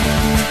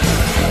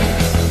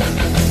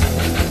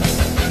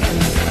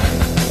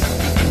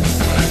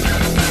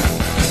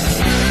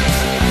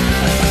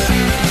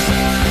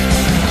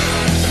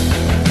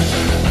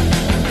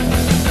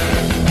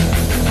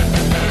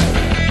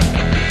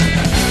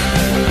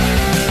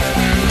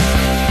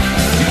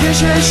 Die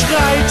Kirche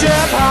schreit,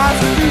 der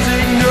Papst, die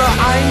singen nur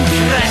ein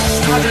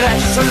Christ hat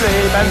Recht zu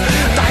leben.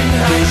 Dein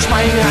Reich,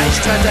 mein Reich,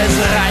 drittes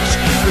Reich.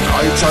 Mit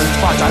Kreuz und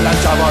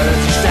Vaterland, da wollen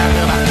sie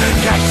sterben.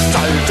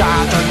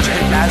 Kriegssoldat und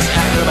Hitlers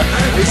Erbe.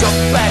 Die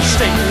Suppe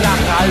stinkt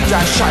nach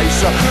alter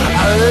Scheiße.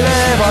 Alle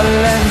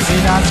wollen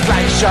sie das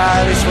Gleiche,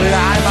 wie es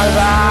früher einmal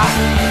war.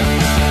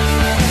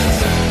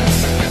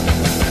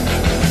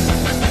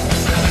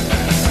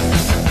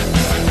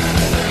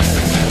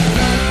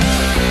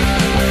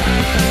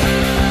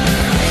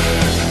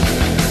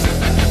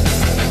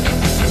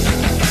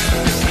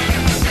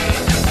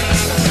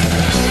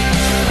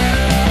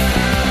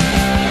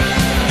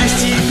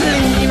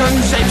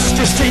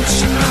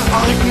 Selbstjustiz,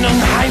 Ordnung,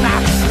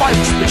 Heimat,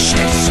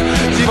 Volksbeschiss.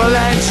 Sie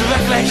wollen's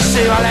wirklich,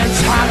 sie wollen's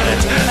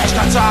hart. Ich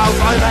tanze auf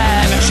eure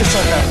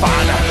beschissene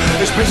Fahne.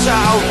 Ich pisse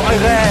auf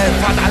eure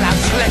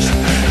Vaterlandsflächen.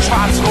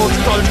 Schwarz, Rot,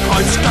 Gold,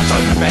 Kreuz, Gott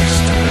und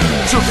Mist.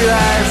 Zu viele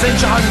sind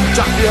schon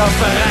dafür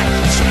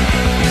verreckt.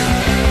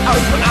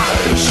 Auf den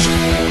Arsch.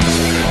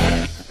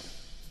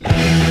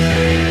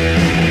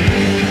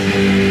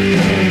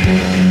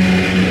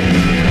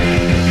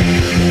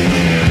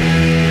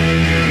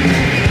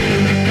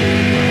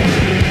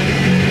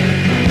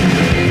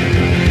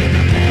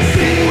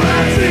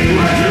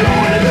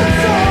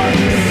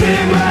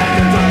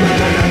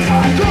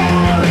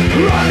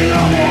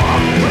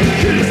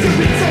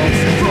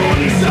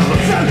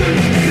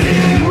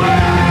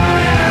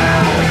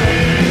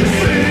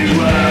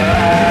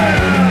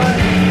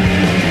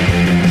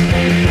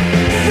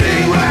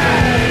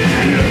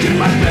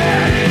 My bed.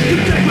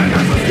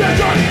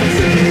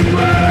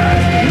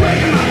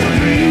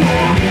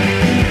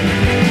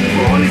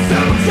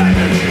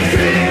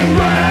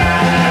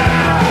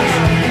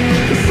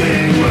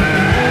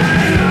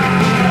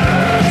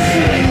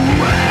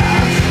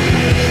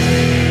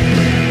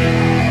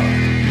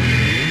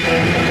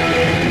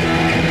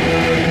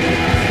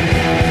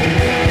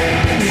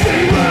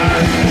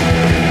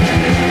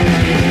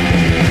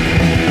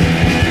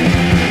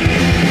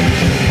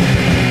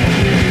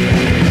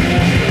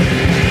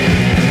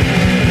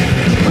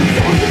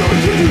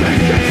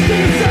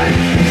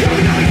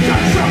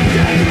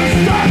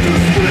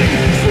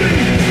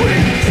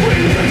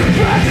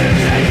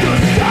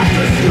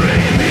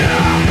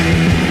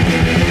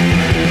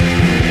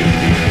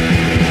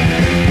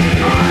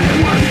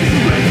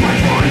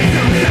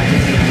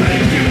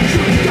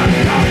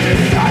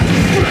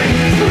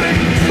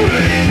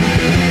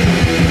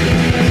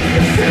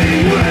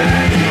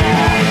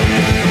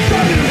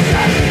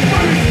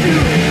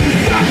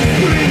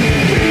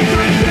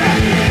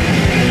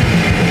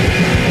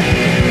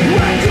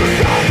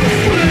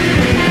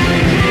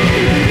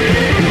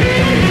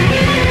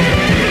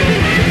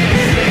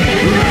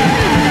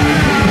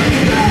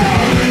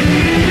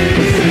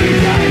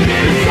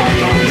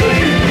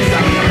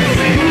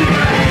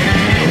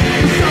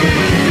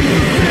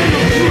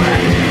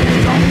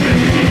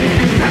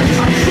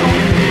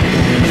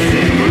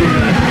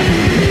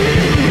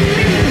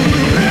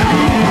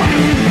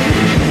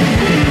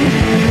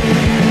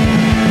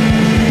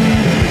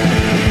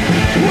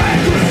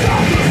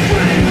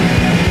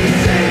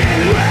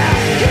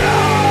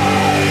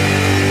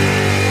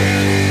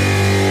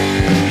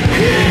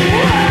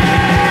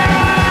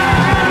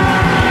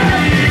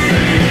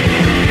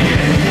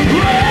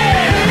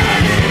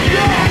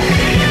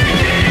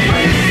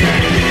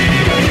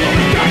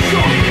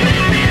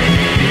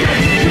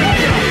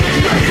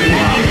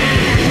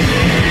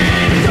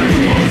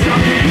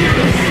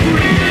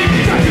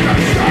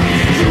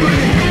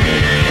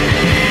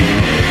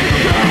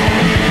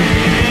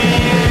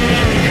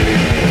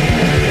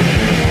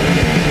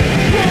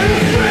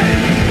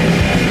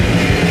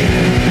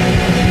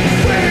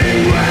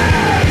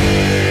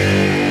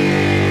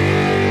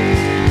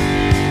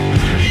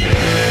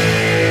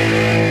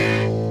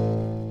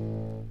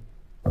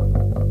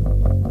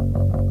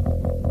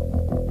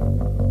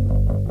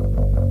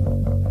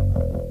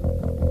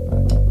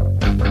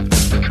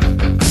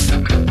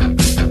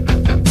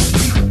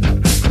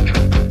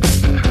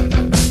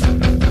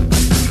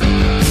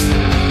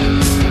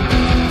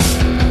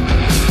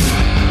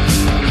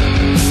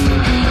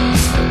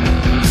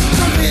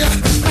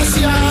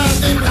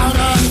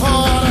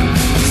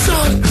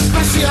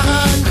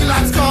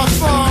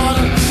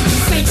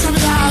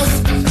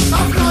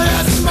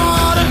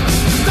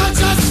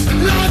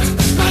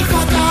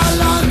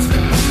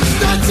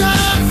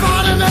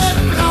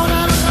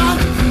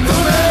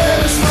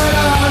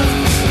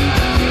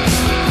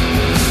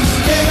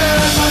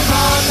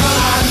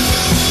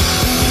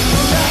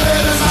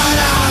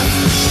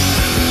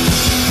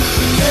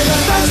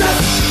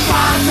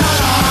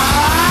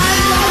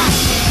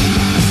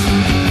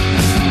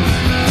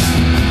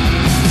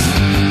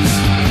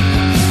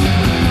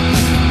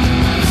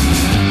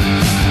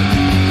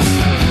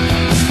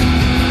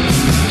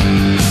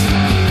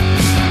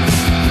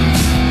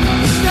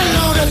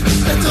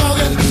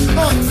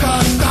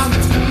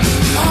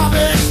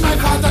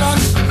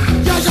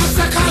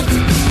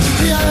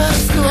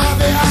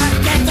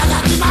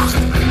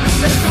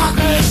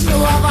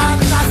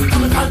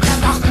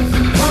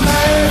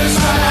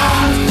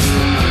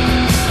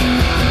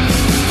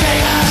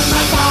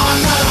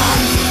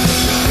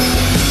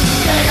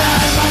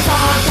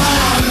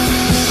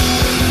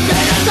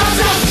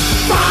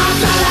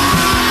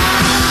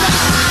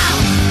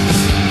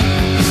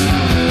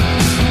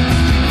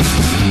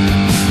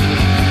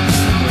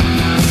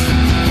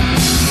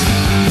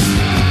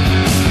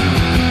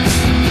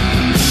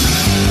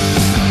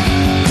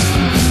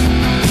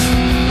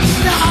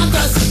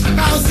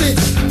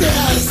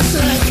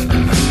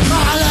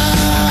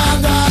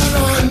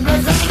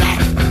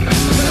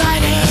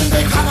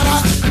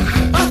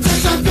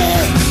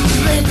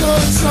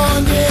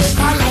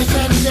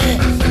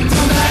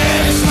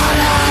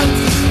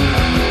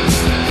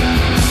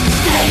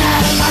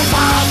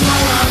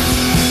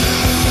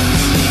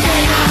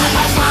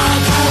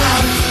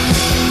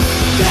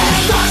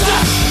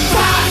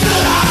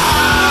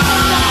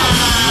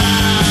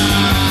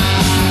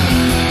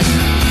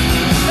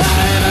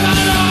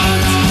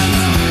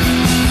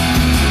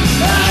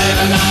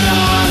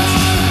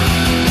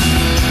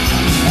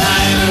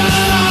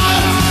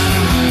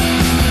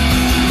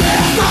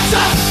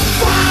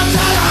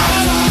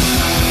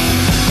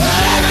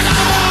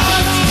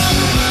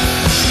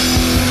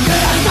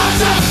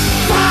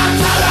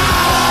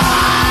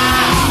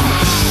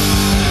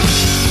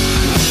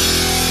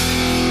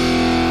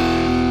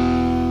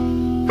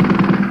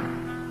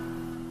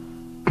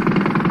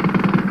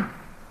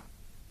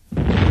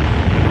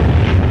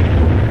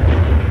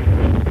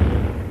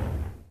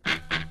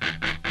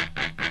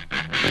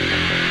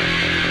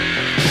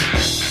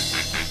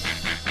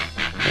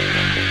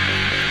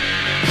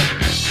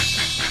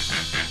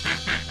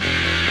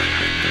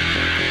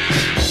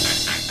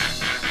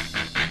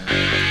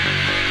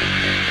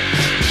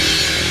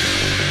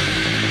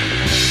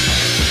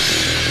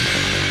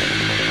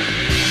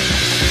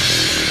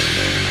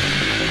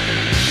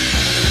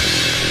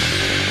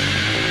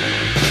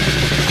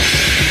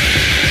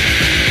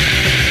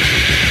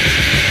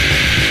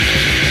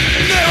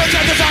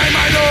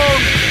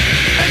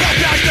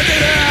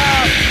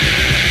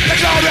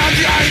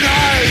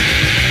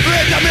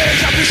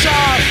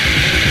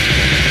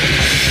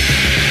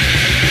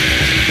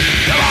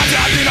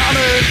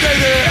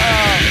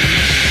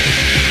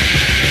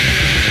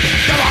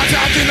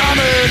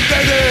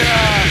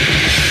 DDR.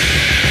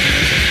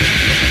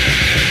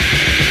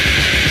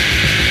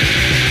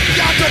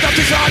 Die Antwort auf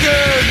die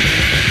Fragen,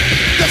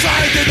 der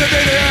Feind in der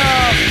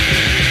DDR.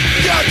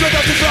 Die Antwort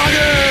auf die Fragen,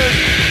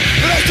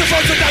 rechte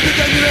Volkssoldaten mit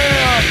dem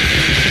Gewehr.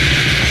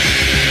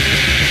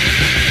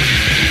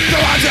 Der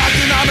Wahnsinn hat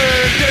den Namen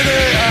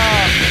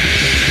DDR.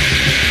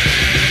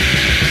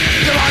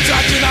 Der Wahnsinn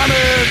hat den Namen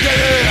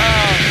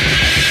DDR.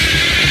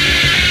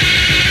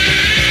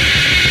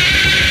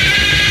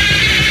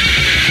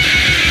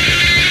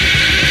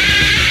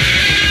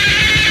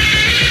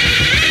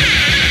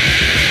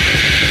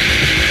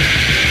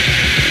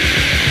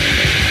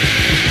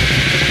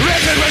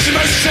 Regelmäßig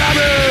möchte ich haben,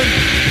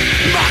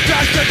 macht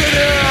gleich der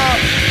DDR.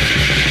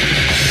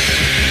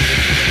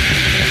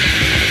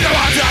 Der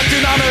Wahnsinn hat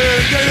den Namen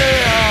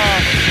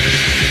DDR.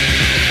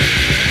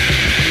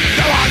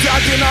 Der Wahnsinn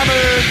hat den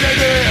Namen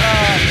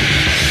DDR.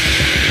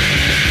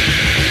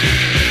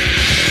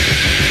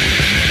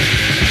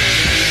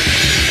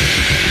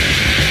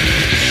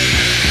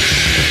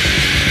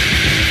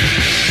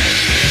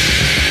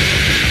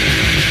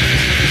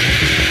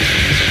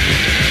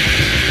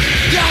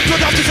 Die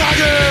Antwort auf die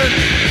Fragen,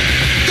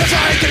 der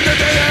Feind in der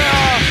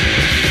DDR.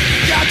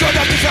 Die Antwort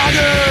auf die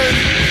Fragen,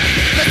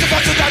 letzte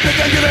Volkssoldat mit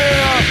dem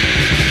Gewehr.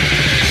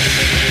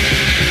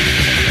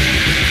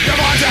 Der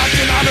Wahnsinn hat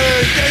den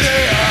Namen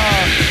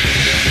DDR.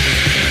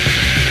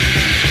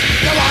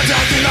 Der Wahnsinn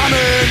hat den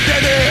Namen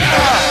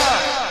DDR.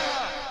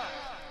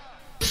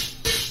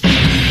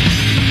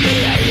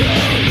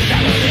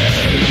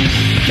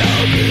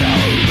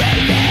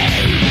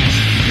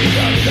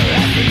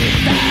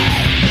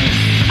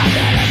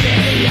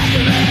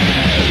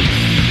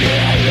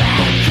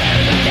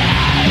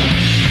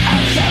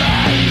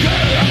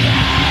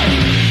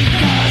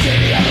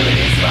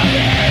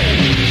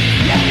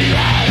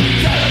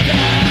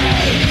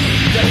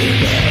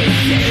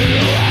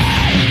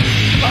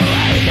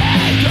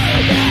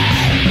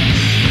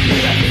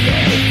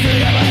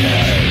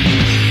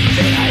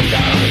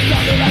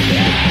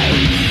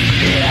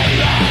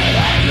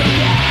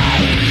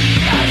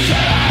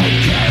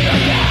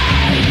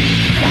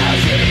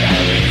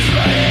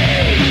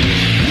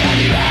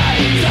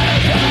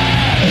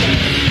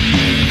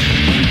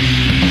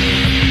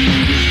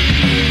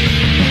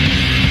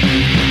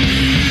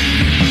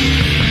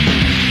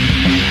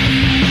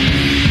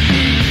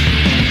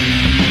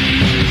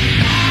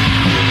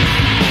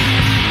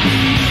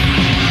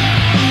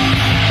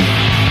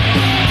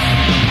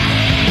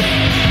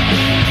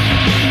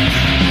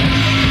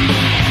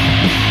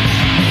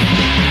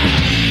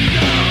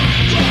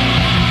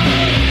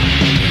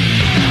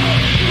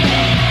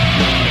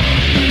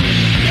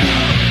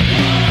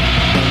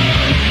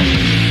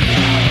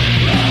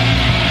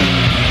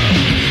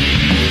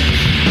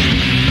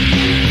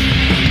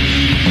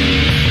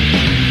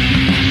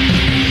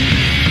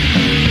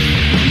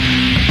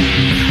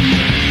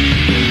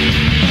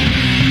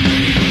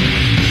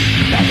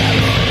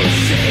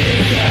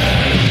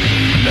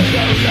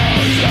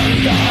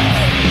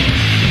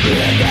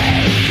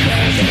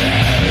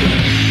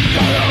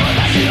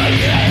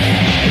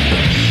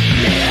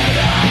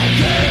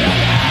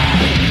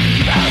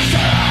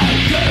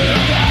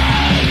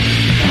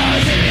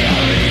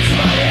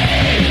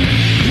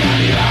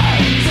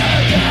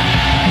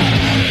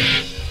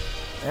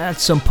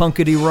 That's some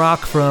punkity rock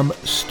from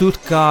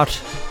Stuttgart,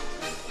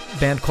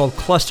 band called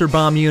Cluster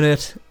Bomb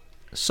Unit.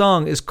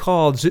 Song is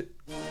called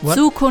what?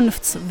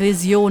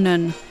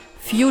 Zukunftsvisionen,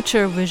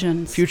 Future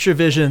Visions. Future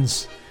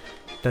Visions.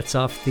 That's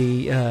off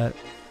the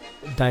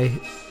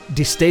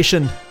Die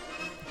Station.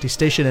 Die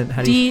Stationen.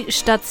 How do you? Die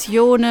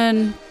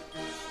Stationen.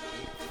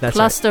 That's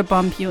Cluster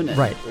Bomb Unit.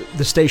 Right,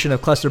 the station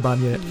of Cluster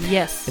Bomb Unit.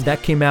 Yes. And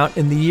that came out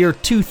in the year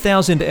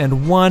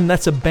 2001.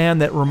 That's a band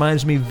that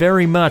reminds me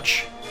very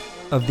much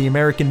of the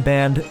American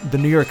band, the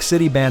New York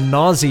City band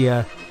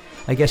Nausea.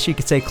 I guess you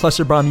could say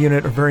Cluster Bomb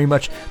Unit are very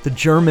much the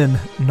German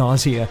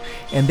Nausea.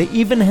 And they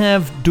even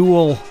have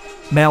dual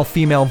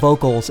male-female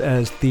vocals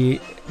as the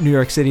New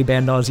York City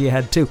band Nausea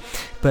had too.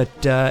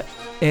 But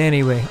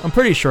anyway, I'm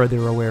pretty sure they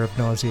were aware of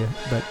Nausea,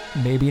 but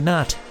maybe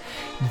not.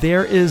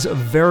 There is a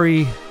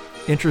very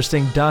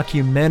interesting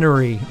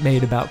documentary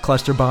made about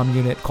Cluster Bomb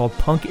Unit called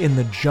Punk in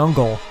the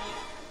Jungle,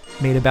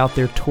 made about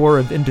their tour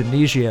of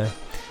Indonesia,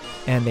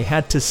 and they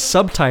had to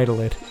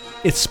subtitle it.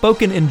 It's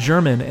spoken in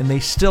German, and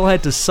they still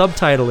had to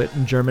subtitle it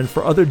in German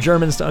for other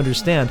Germans to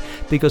understand,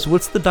 because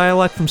what's the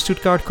dialect from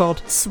Stuttgart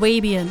called?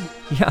 Swabian.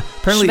 Yeah,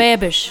 apparently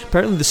Schwäbisch.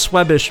 Apparently the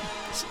Swabian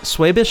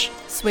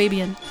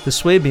The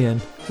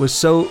Swabian was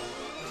so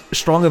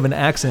strong of an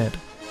accent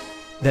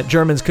that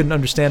Germans couldn't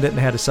understand it and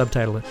they had to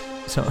subtitle it.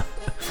 So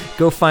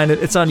go find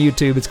it. It's on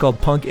YouTube. It's called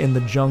Punk in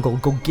the Jungle.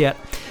 Go get.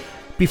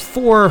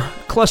 Before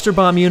Cluster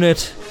Bomb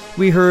Unit,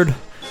 we heard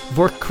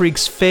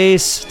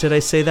Vorkriegsphase. Did I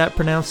say that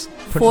pronounced?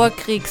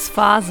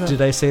 Vorkriegsphase.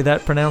 Did I say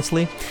that pronounced,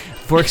 Lee?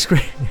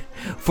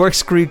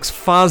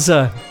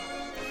 Vorkriegsphase.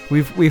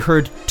 We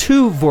heard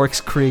two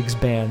Vorkriegs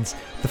bands.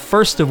 The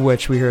first of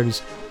which we heard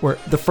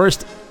the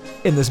first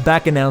in this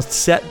back announced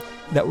set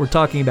that we're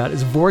talking about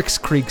is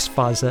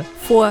Vorkriegsphase.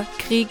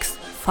 Vorkriegsphase.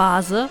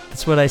 Phase.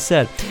 That's what I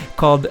said.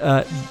 Called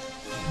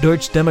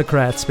Deutsch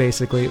Demokratisch,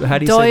 basically. How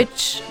do you say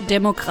Deutsch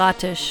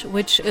Demokratisch,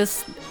 which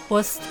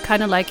was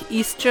kind of like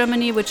East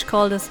Germany, which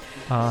called us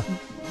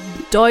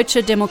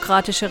Deutsche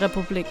Demokratische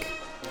Republik.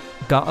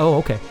 Oh,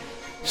 okay.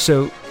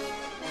 So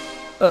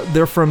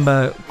they're from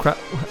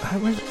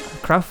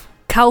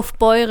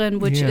Kaufbeuren,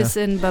 which is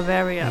in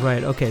Bavaria.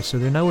 Right, okay, so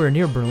they're nowhere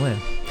near Berlin.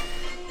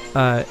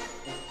 The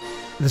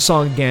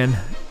song again,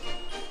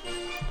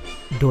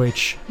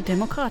 Deutsch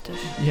Demokratisch.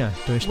 Yeah,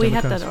 Deutsch We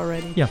Demokratisch. had that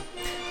already. Yeah.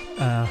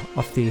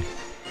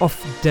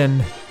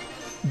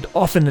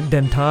 Auf in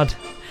den Tod.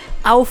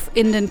 Auf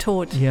in den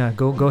Tod. Yeah,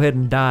 go ahead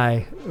and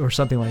die, or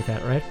something like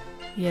that, right?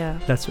 Yeah.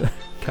 That's what,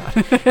 God.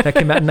 That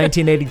came out in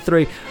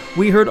 1983.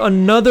 We heard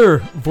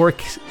another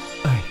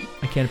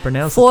I can't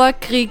pronounce it.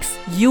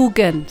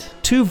 Vorkriegsjugend.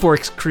 Two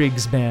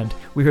Volkskriegs band.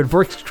 We heard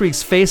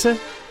Volkskriegs Face and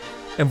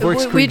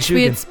Volkskriegs Which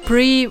means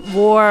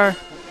pre-war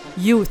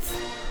youth.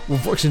 Well,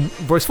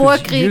 Volkskriegs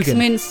Vorkriegs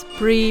means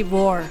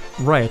pre-war.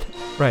 Right.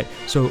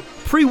 So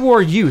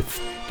pre-war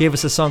youth gave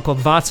us a song called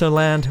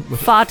Vaterland.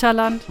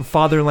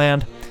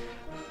 Fatherland.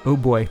 Oh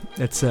boy,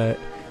 that's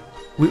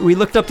we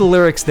looked up the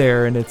lyrics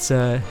there, and it's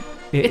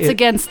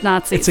against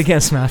Nazis. It's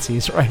against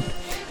Nazis, right?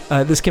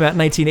 This came out in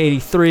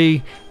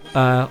 1983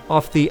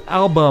 off the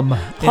album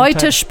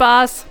Heute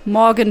Spaß,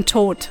 Morgen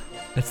Tod.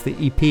 That's the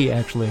EP,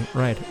 actually,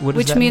 right? What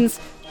Which does that means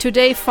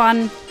today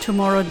fun,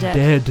 tomorrow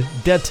dead.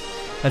 Dead.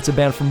 That's a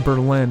band from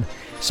Berlin.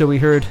 So we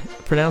heard,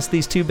 pronounce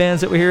these two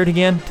bands that we heard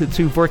again, the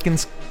two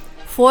Vorkins.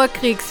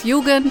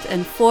 Vorkriegsjugend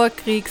and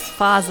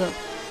Vorkriegsphase.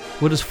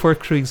 What does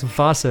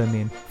Vorkriegsphase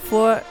mean?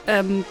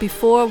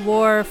 Before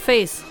war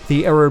phase.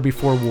 The era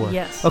before war.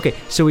 Yes. Okay,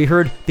 so we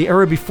heard the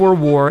era before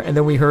war, and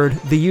then we heard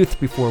the youth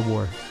before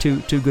war. Two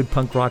good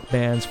punk rock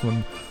bands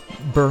from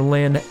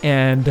Berlin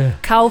and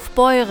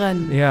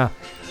Kaufbeuren. Yeah.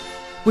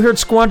 We heard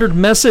Squandered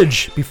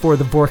Message before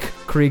the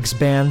Vorkriegs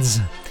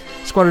bands.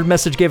 Squandered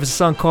Message gave us a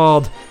song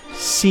called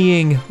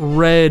Seeing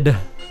Red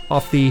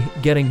off the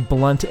Getting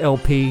Blunt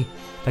LP.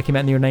 That came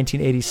out in the year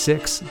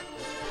 1986.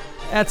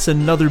 That's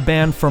another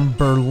band from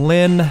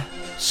Berlin,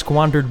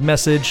 Squandered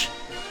Message.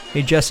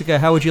 Hey, Jessica,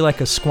 how would you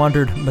like a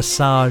squandered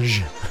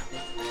massage?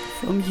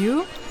 From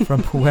you?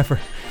 From whoever.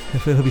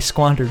 It'll be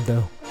squandered,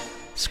 though.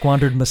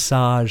 Squandered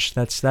Massage.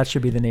 That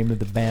should be the name of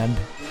the band.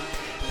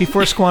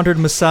 Before Squandered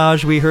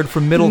Massage, we heard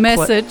from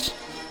Message.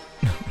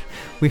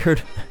 We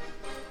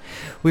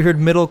heard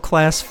Middle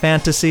Class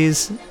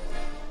Fantasies,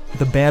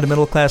 the band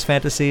Middle Class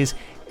Fantasies,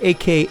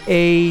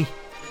 a.k.a.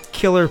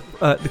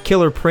 the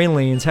Killer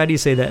Pralines. How do you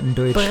say that in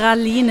Deutsch?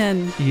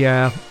 Pralinen.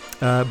 Yeah,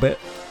 but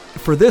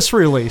for this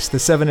release, the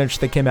 7-inch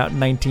that came out in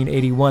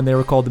 1981, they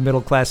were called the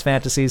Middle Class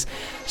Fantasies.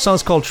 The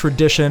song's called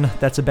Tradition.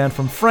 That's a band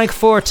from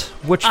Frankfurt.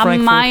 Which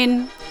Frankfurt?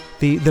 Main.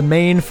 The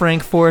main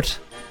Frankfurt,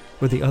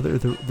 or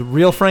the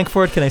real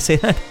Frankfurt? Can I say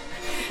that?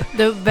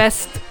 The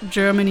West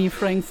Germany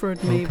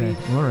Frankfurt, maybe. Okay,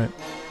 all right.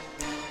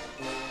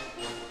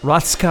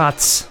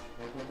 Rotzkotz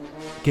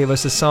gave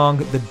us a song,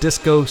 The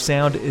Disco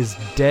Sound is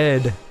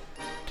Dead.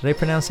 Did I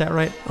pronounce that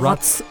right?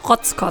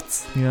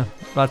 Rotzkotz. Yeah,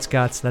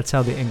 Rotzkotz. That's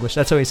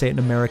how you say it in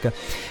America.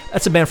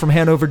 That's a band from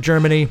Hanover,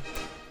 Germany.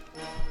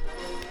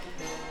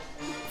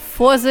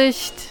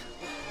 Vorsicht.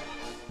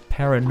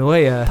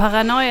 Paranoia.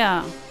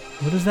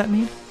 What does that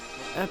mean?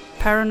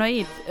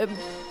 Paranoid.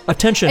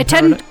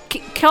 Attention.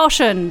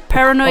 Caution.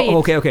 Paranoid. Oh,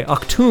 okay.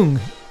 Achtung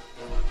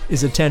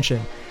is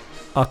attention.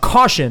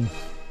 Caution.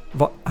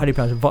 How do you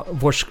pronounce it?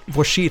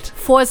 Vorsicht.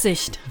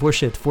 Vorsicht.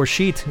 Vorsicht. For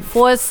shit.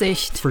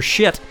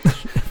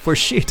 For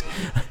shit.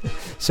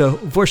 So,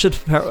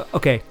 Vorsicht.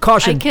 Okay,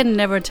 caution. I can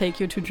never take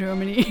you to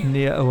Germany.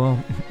 Yeah,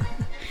 well.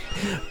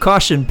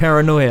 Caution,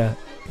 Paranoia.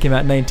 Came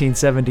out in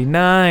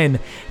 1979.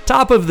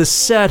 Top of the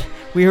set,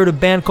 we heard a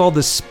band called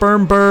the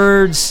Sperm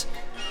Birds.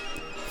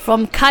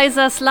 From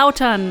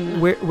Kaiserslautern.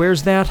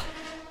 Where's that?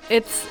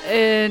 It's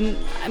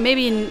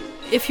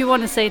if you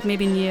want to say it,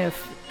 maybe near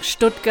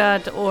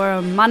Stuttgart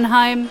or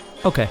Mannheim.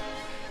 Okay.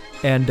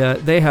 And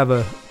they have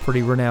a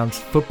pretty renowned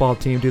football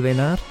team, do they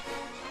not?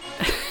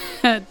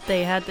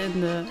 They had in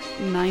the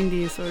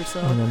 90s or so.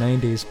 In the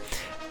 90s.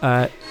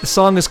 The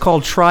song is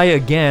called Try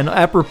Again.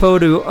 Apropos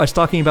to us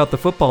talking about the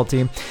football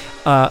team.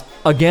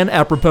 Again,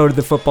 apropos to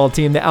the football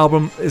team, the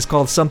album is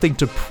called Something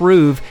to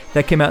Prove.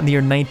 That came out in the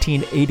year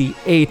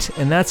 1988.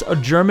 And that's a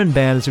German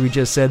band, as we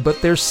just said.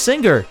 But their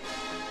singer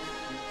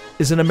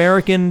is an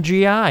American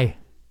GI.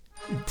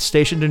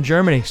 Stationed in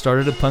Germany.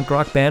 Started a punk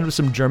rock band with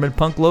some German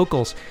punk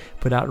locals.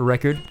 Put out a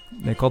record.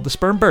 They called the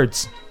Sperm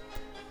Birds.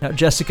 Now,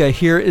 Jessica,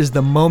 here is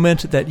the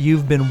moment that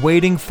you've been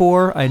waiting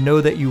for. I know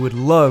that you would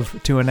love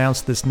to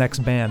announce this next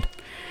band.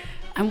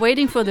 I'm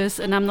waiting for this,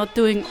 and I'm not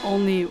doing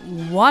only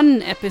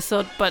one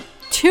episode, but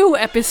 2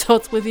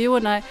 episodes with you,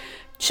 and I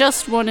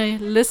just want to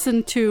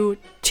listen to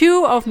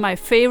 2 of my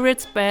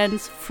favorite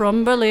bands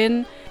from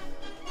Berlin.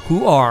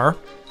 Who are?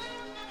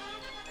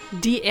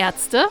 Die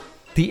Ärtze.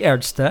 Die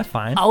Ärtze,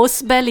 fine.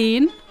 Aus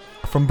Berlin.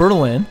 From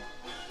Berlin.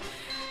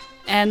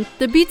 And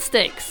the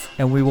Beatsteaks.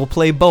 And we will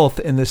play both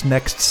in this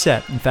next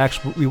set. In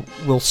fact, we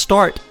will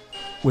start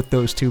with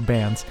those 2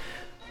 bands.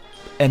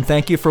 And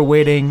thank you for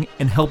waiting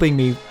and helping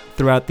me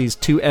throughout these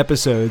 2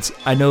 episodes.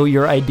 I know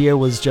your idea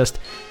was just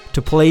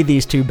to play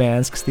these 2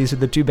 bands because these are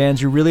the 2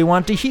 bands you really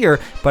want to hear,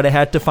 but I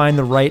had to find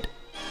the right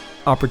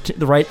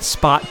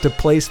spot to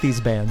place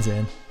these bands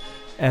in,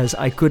 as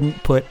I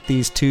couldn't put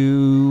these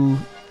 2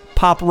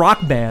 pop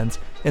rock bands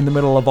in the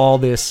middle of all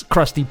this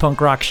crusty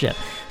punk rock shit.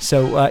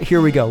 So here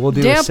we go. We'll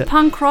do They're a set.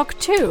 punk rock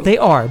too. They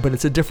are, but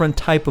it's a different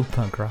type of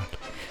punk rock.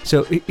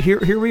 So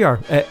here we are,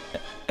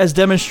 as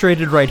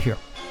demonstrated right here.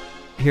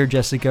 Here,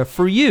 Jessica,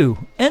 for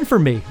you and for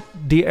me,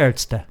 Die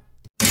Ärtze.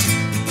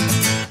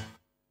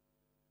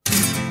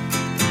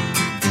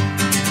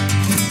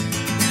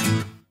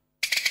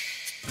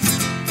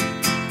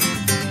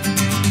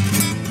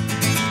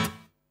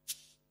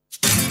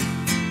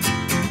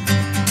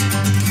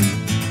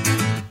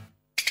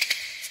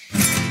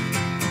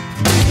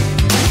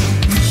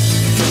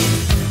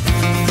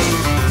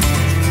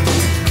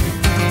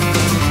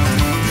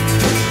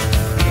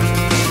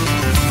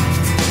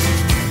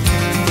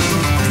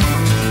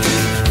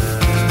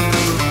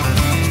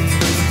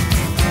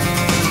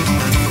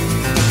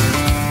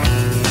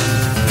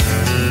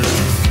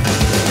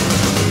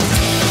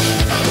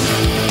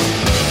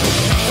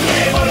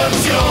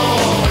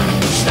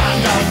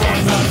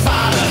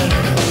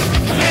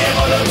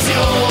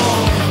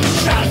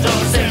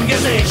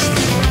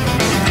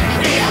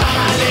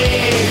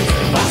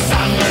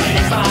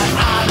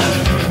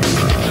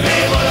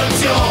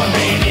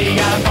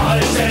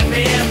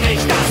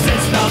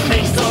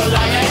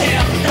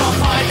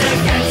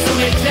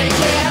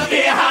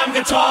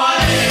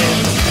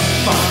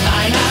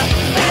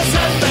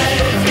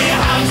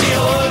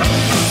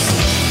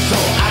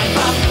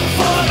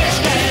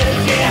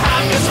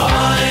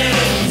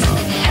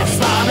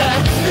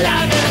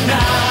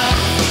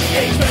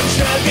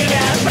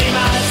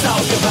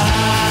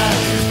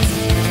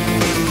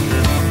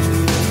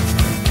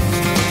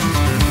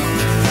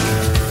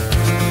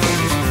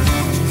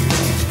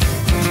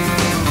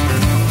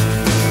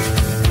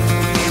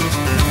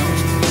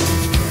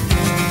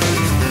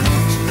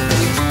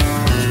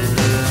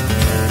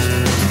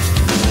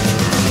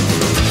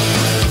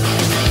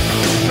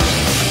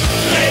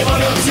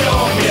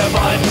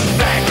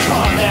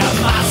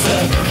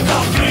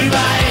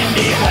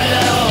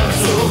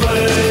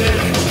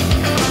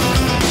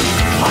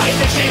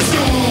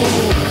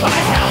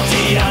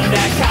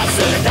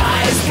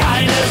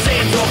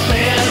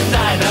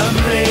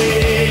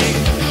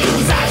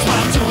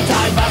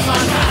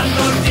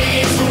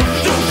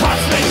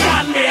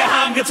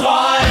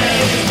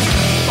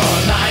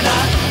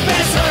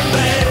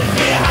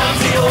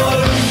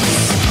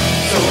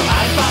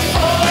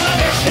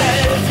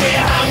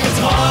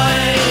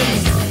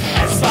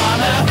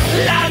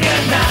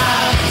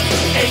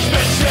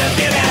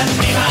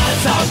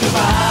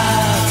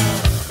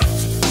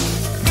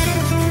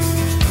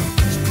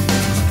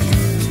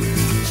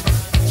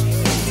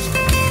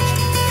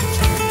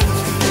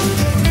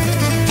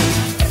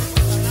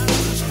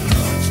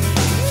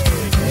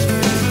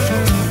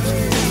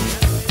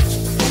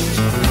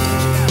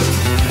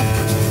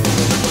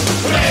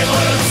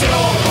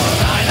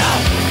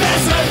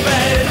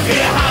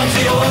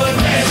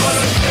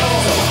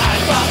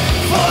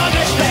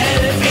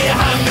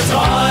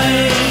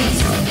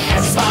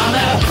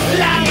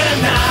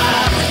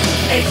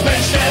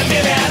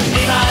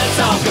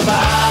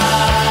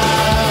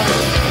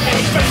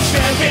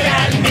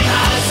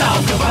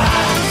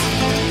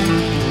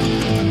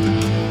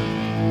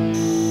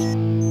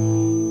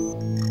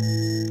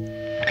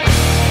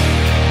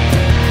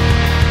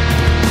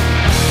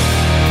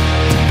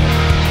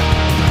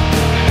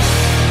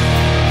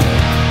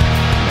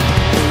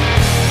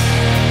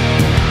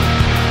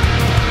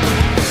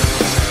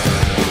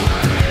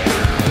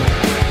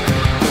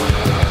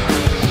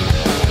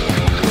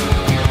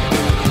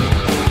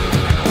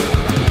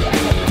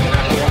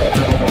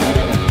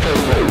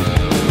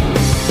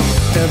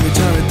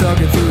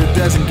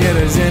 doesn't get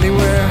us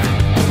anywhere.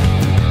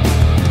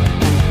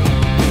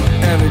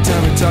 Every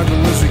time we talk, the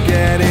words we're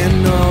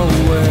getting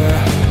nowhere.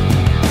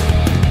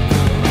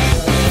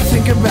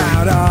 Think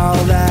about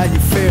all that you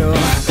feel.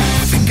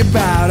 Think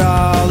about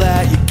all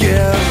that you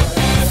give.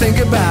 Think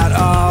about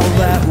all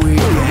that we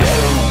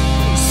give.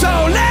 So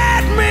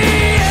let me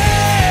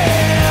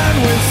in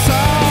with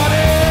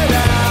sorted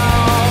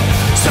out.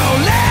 So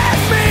let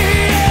me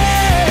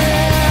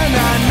in.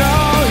 I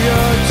know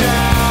you're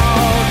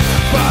down,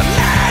 but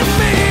let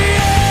me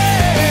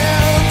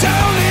in.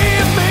 Don't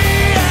leave me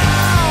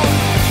out.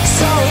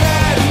 So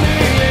let me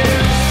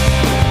in.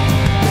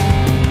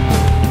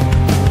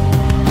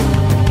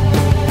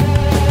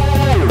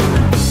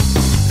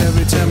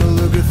 Every time I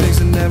look at things,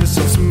 it never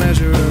seems to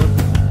measure up.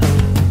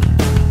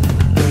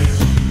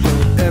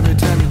 Every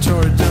time you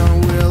tore it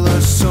down, will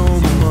hurt so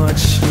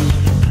much.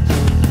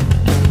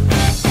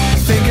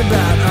 Think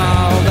about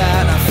all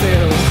that I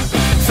feel.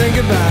 Think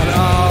about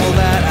all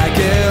that I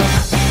give.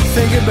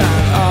 Think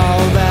about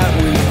all that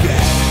we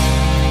get.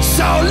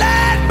 So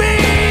let me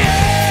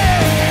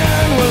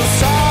in. We'll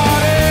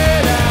sort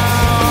it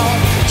out.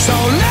 So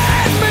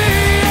let me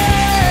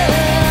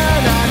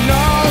in. I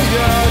know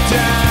you're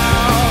down.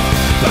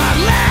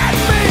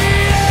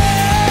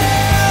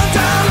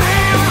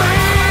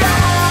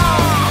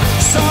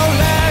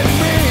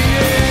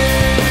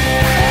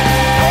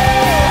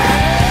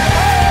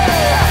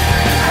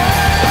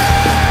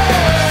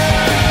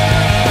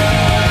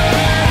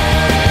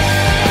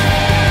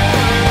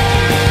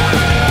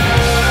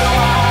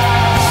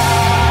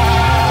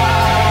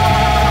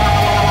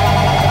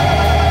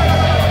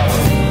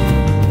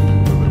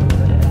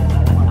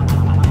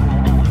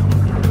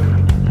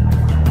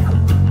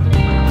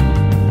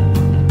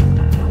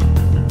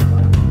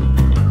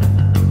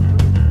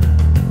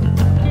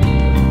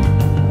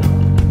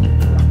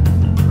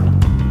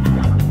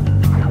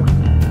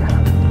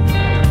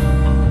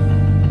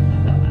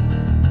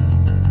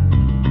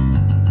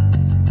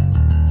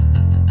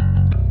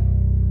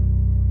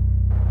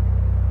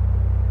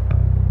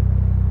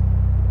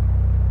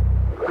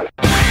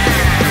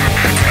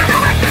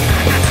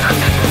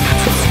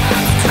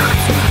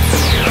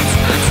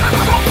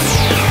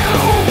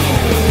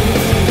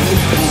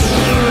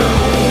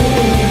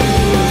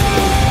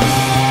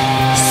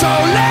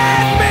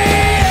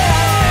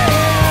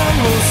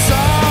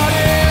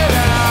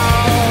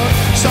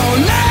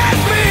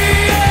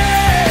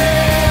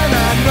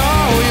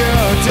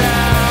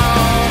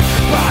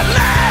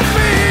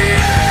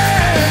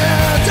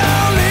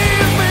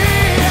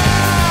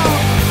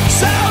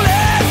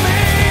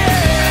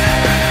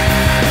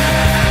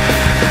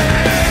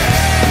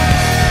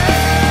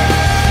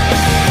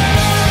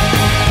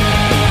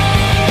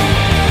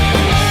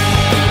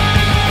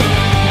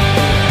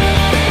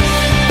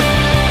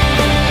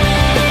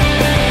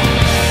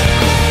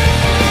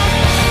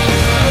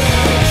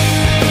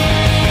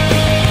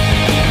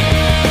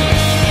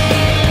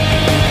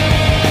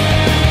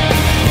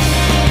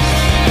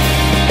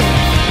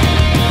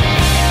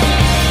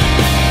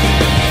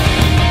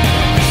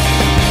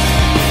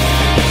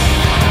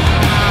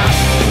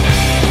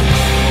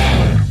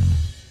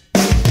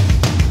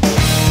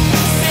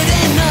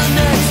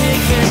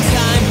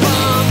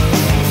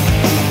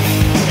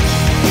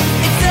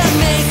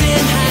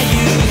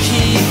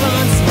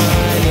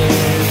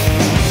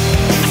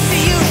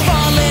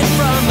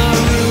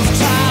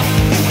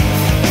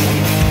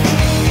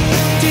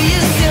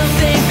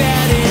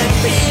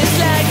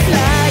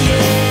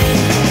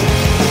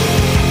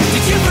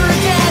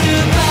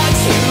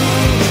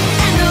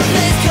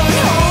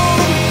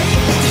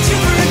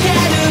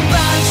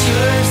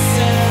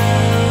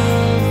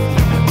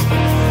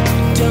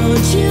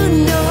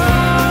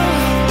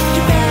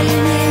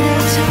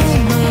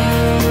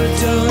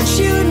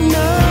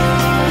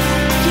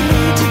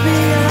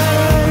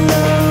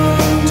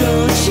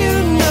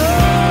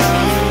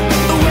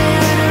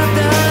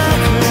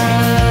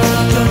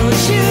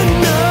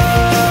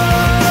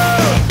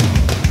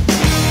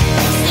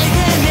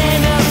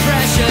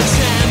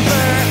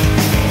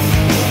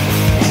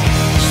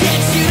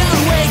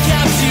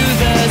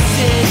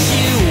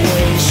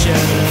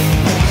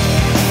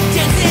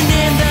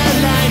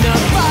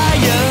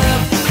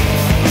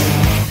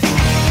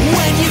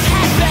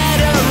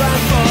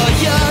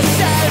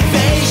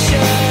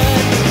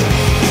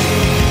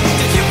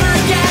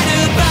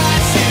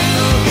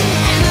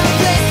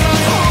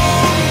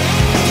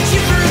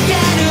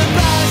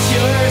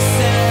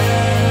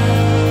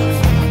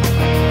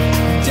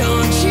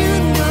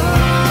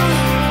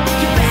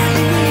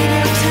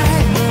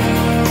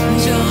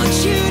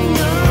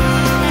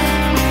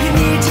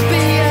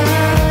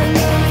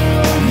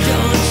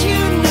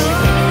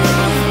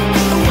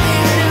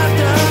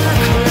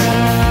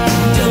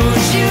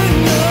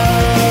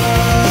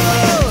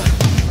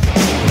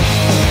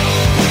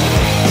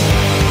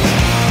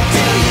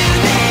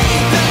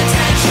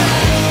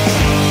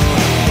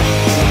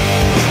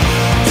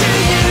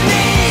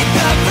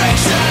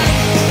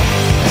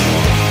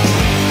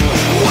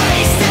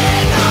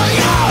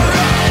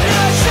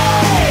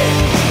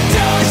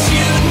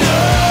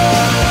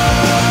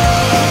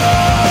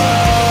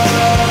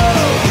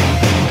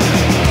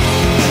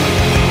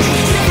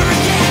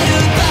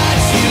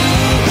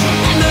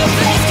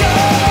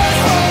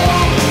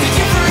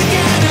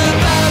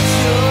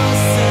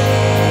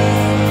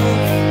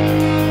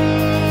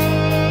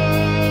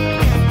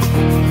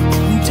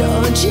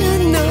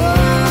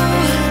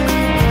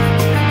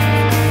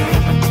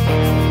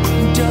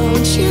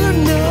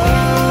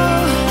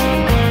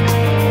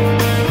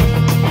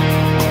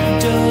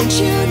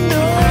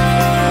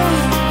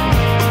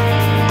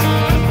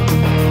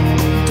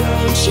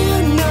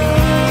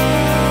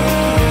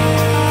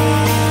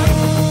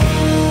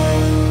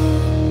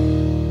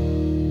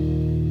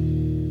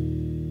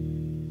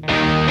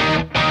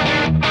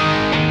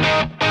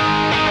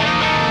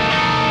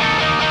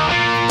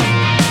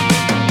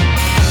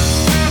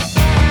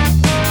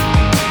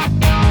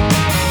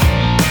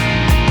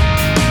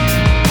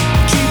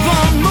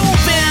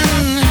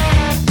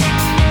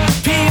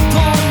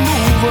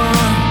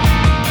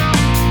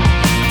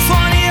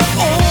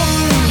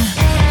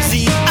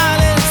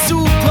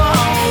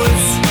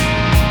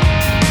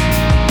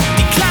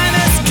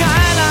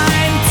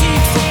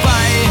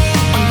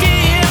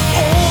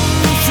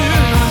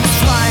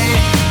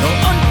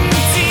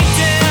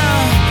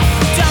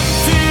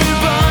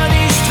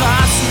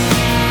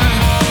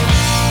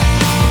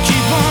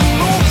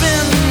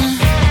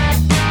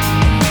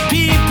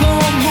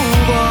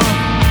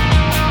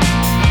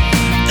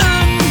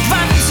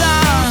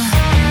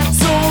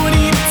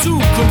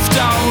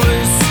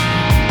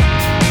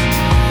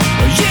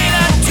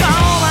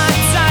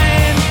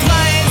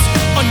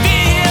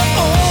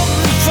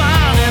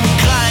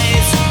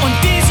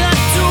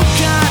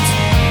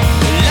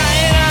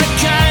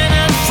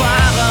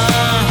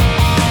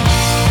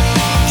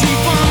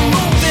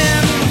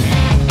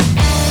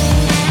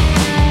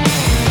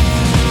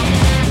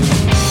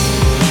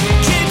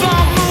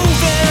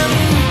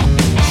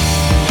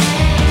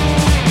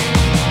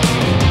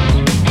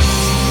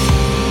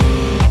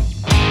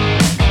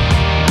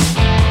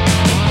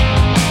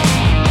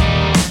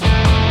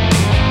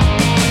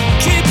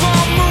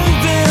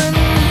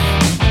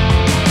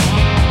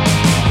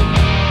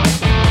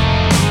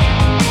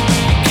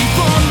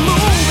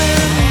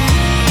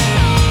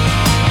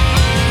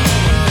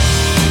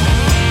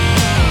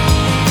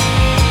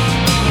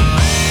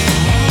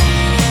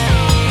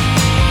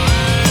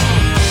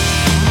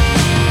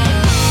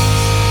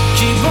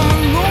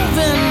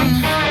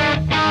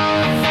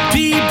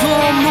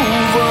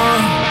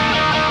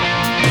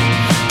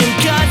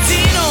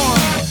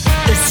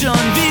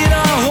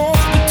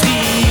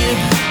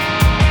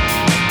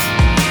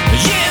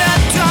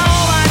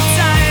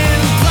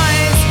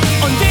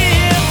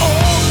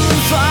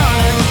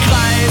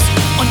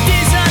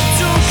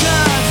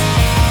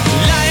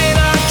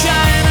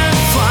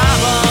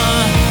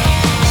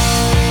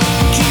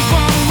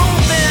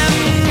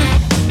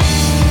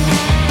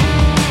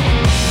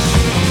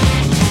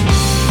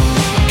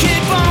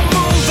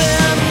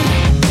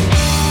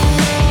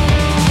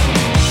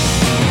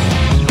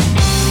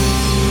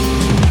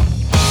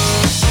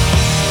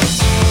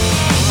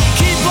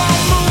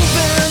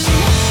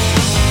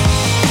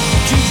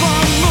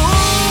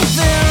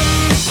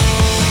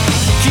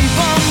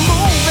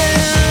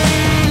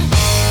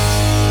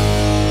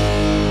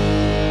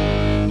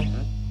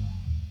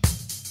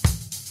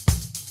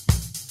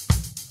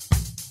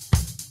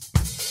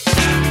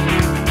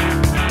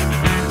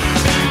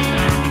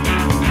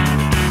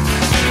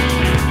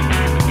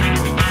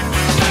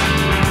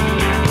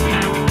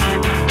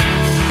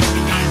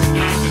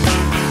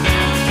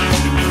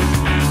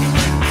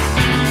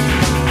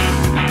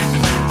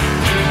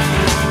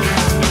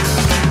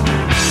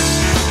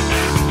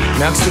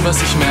 Merkst du, was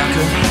ich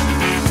merke,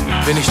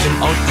 wenn ich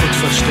den Output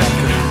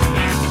verstärke?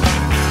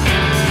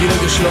 Jeder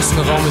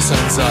geschlossene Raum ist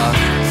ein Sarg.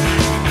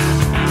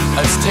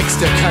 Als Text,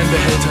 der kein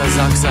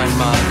Behälter-Sarg sein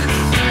mag,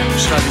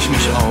 schreibe ich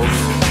mich auf.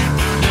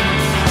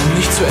 Um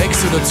nicht zu ex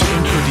oder zu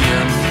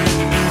implodieren,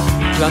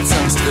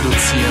 Platzangst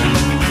reduzieren,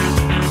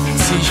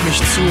 ziehe ich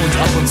mich zu und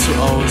ab und zu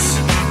aus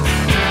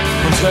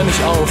und hör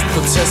nicht auf,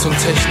 Prozess und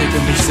Technik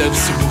und mich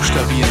selbst zu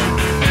buchstabieren.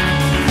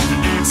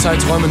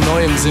 Zeiträume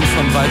neu im Sinn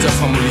von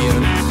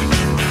weiterformulieren,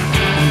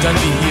 um dann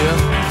wie hier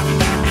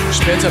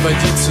später bei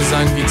dir zu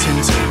sein wie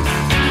Tinte,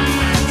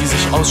 die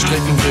sich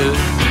ausstrecken will,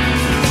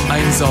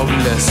 einsaugen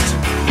lässt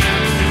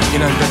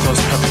in ein Bett aus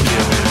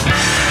Papier.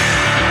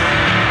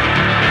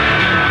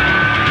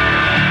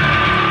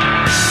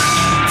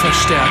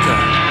 Verstärker.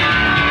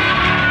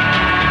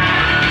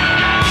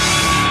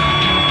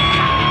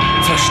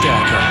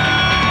 Verstärker.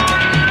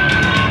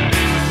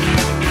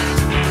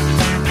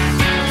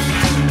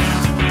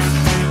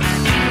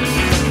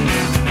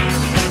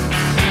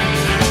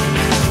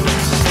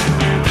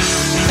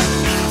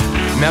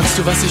 Merkst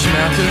du, was ich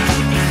merke?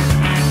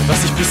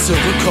 Was ich bis zur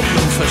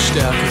Rückkopplung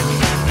verstärke.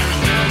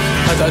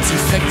 Hat als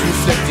Effekt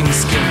Reflecting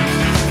Skin.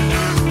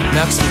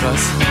 Merkst du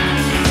was?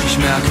 Ich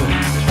merke.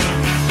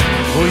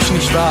 Wo ich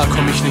nicht war,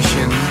 komm ich nicht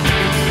hin.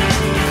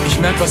 Ich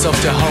merk was auf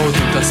der Haut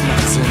und das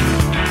macht Sinn.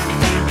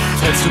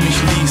 Falls du mich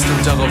liest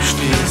und darauf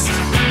stehst,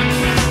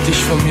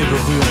 dich von mir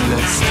berühren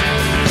lässt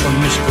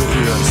und mich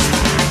berührst.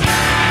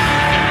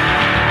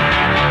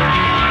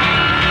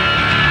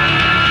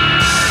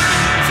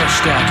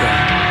 Verstärker.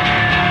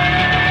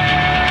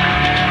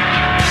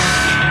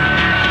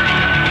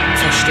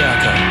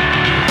 Verstärker.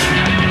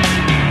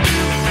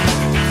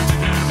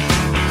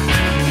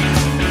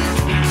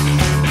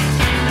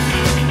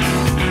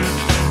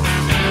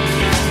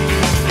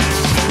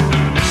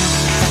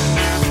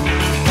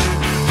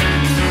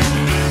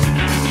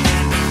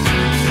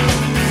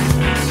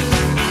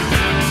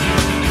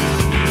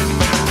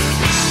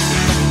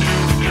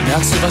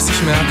 Merkst du, was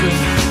ich merke?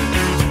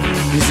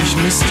 Wie sich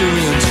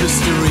Mystery und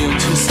History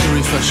und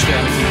History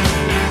verstärken.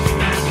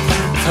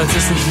 Falls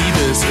es nicht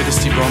Liebe ist, wird es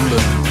die Bombe,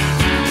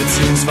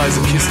 beziehungsweise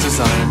Kiste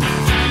sein.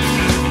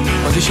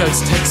 Und ich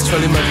als Text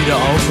fall immer wieder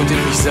auf und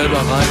in mich selber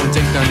rein und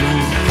denk,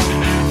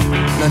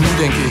 na nu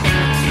denk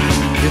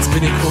ich, jetzt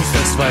bin ich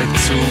hochfest weit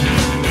zu.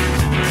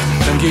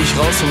 Dann geh ich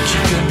raus und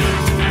kicke,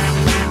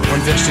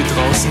 und wer steht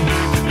draußen?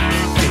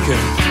 Dicke.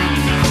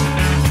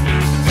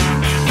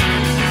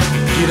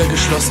 Jeder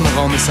geschlossene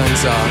Raum ist ein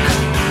Sarg.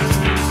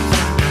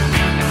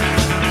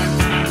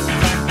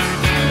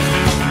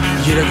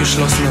 Jeder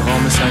geschlossene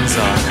Raum ist ein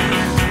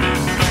Sarg.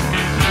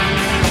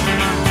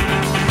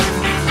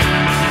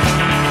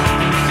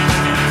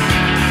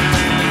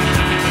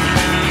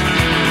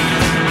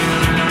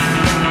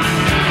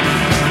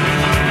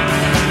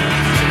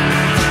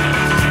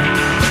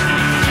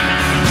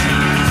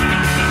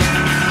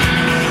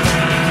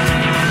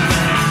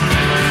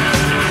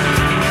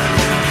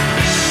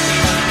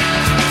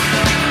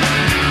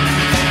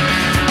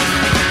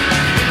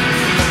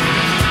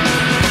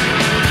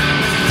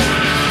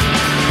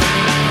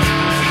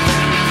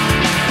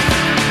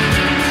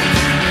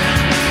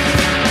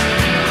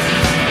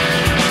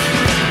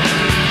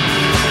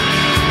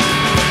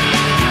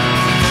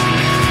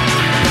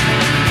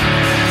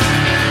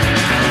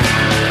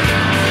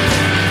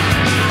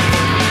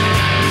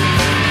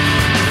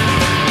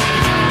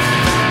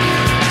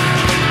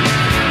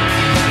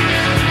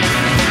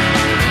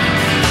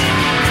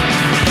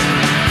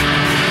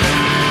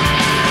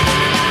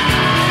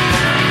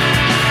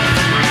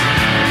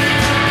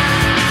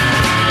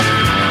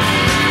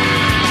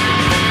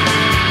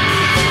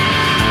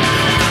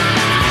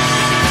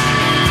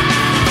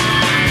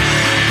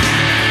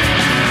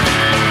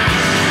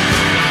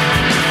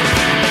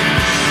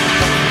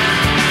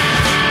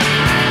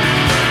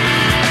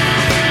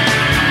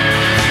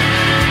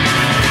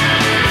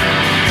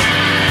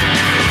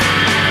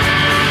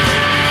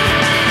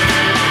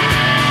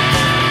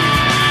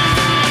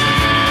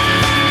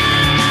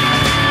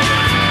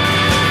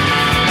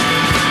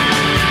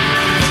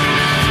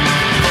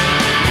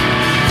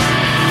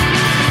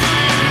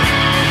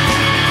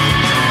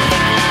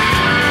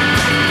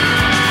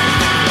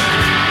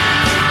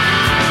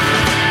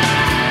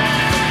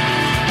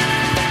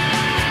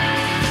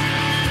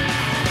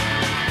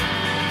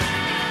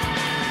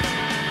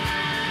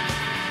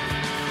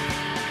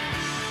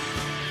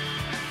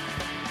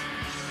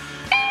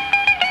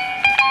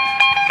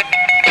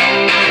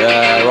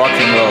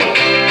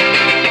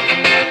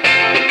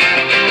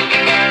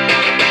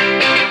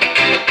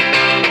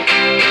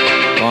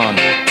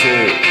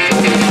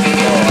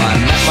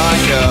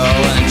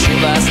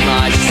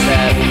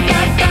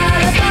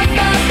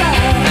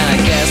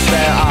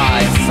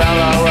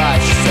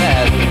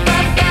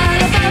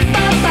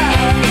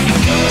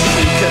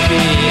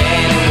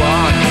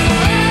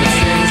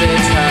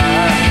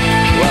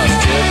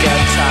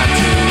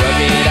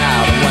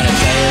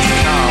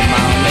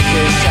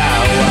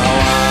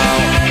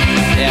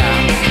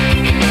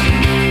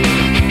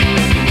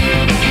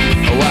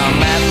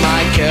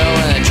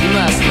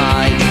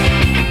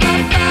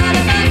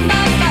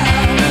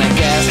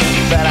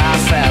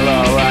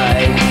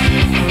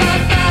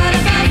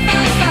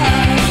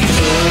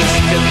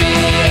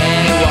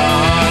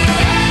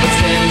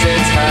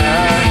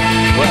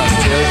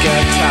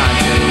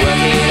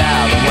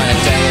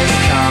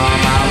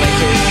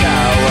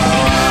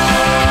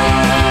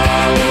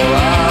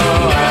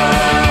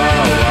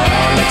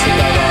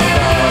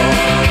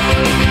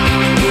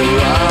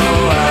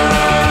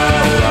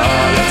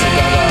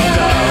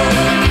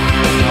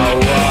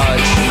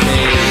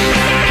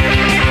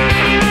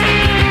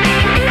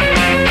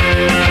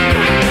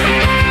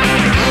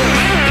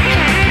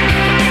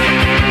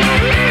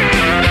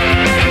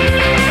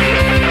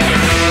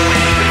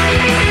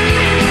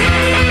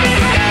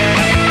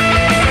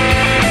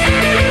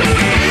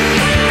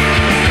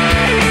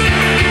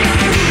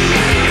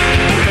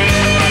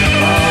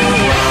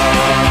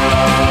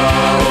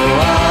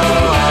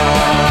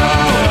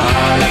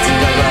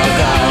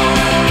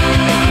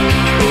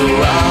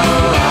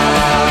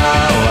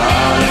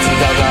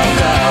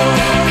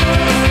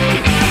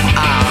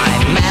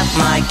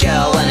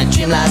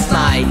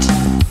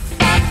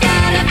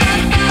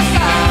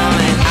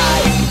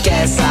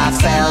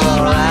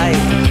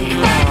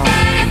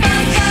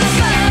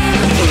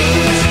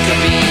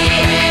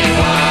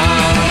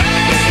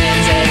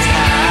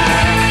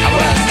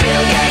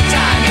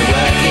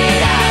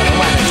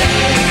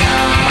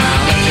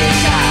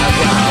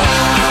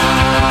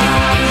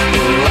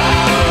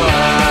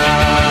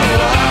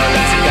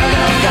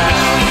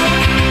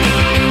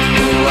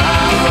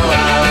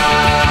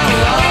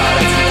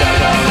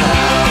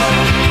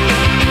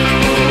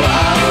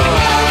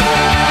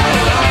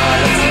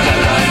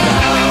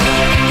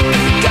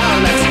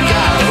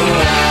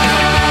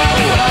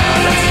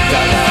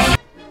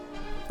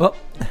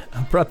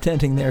 abrupt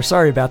ending there.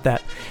 Sorry about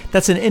that.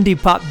 That's an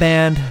indie pop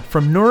band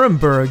from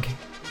Nuremberg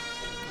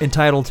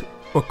entitled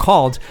or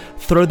called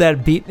Throw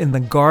That Beat in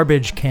the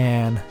Garbage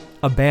Can,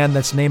 a band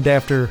that's named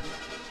after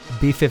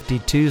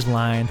B-52's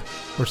line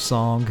or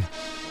song.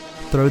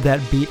 Throw that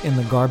beat in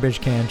the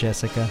garbage can,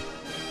 Jessica.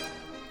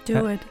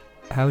 Do it.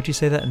 How would you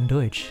say that in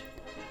Deutsch?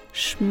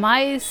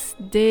 Schmeiß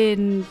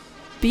den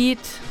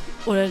Beat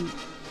oder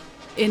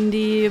in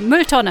die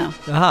Mülltonne.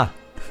 Aha.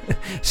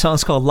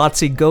 Song's called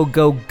Lotsi Go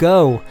Go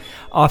Go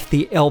off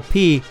the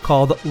LP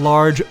called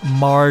Large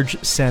Marge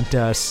Sent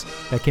Us.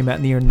 That came out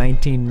in the year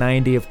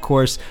 1990, of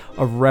course,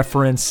 a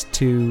reference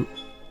to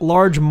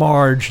Large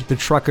Marge, the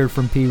trucker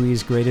from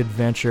Pee-wee's Great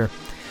Adventure.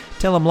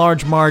 Tell him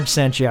Large Marge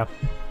sent ya.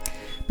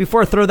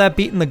 Before I Throw That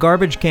Beat in the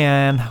Garbage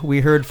Can,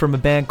 we heard from a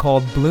band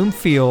called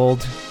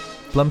Bloomfield.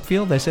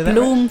 Bloomfield, did I say that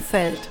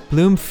Bloomfeld. Right?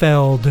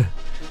 Bloomfeld.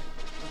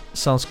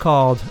 Song's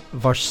called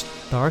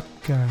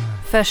Verstärker.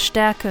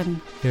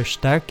 Verstärken.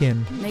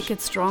 Verstärken. Make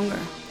it stronger.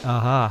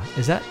 Aha.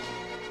 Is that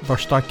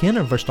Verstärken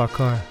or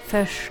Verstärker?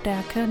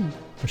 Verstärken.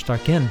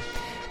 Verstärken.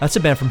 That's a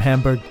band from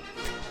Hamburg.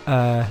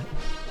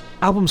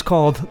 Album's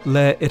called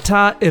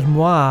Et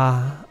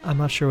Moi. I'm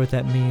not sure what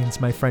that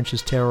means. My French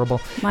is terrible.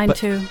 Mine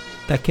too.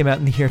 That came out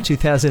in the year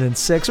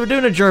 2006. We're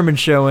doing a German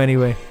show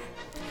anyway.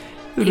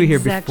 Who did we hear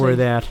before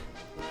that?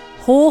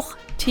 Hoch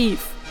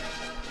Tief.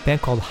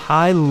 Band called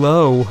High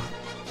Low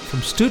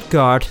from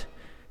Stuttgart.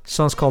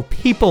 Song's called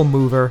People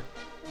Mover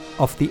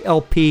off the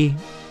LP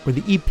or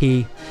the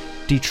EP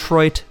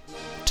Detroit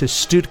to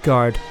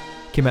Stuttgart.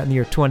 Came out in the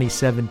year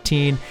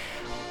 2017.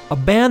 A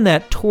band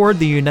that toured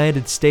the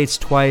United States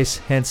twice,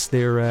 hence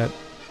their they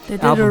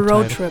did album a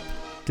road title. trip.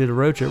 Did a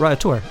road trip, right? A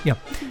tour, yeah.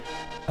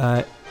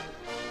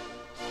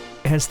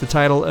 Hence the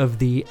title of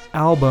the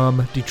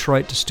album,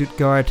 Detroit to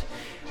Stuttgart.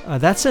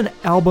 That's an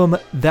album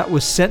that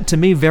was sent to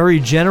me very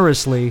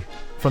generously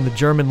from the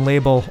German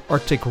label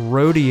Arctic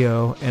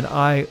Rodeo, and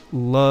I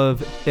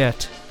love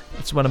it.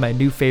 It's one of my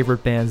new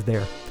favorite bands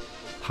there.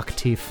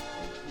 Hochtief.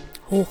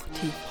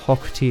 Hochtief.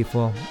 Hochtief.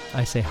 Well,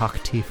 I say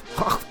Hochtief.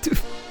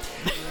 Hochtief.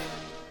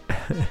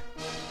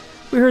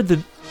 We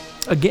heard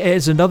again,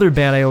 it's another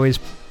band I always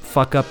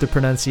fuck up the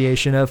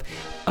pronunciation of.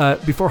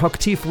 Before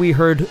Hochtief, we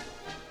heard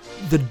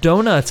the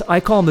Donuts. I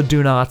call them the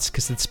Donuts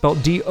because it's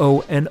spelled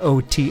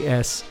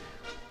D-O-N-O-T-S.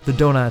 The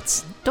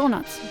Donuts.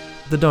 Donuts.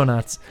 The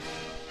Donuts.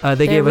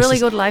 They're a really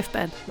good live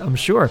band. I'm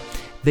sure.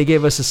 They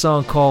gave us a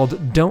song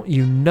called Don't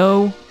You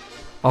Know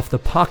off the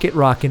Pocket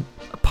Rock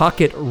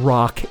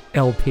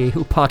LP.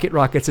 Pocket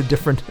Rock, it's a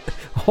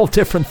whole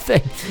different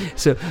thing.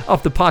 So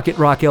off the Pocket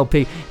Rock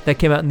LP that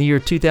came out in the year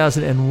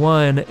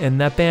 2001,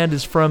 and that band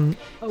is from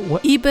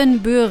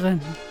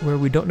Ibbenbüren, where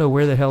we don't know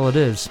where the hell it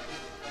is.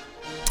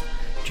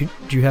 Do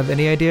you have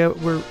any idea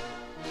where?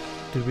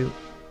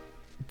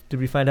 Did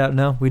we find out?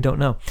 No, we don't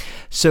know.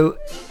 So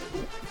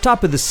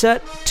top of the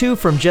set, 2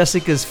 from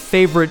Jessica's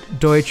favorite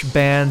Deutsch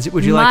bands.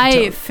 Would you like to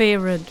tell? My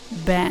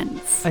favorite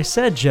bands. I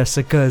said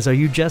Jessica's. Are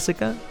you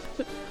Jessica?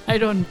 I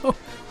don't know.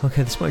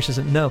 Okay, this much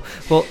doesn't know.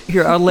 Well,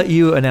 here, I'll let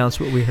you announce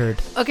what we heard.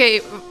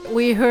 Okay,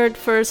 we heard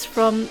first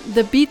from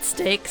the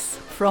Beatsteaks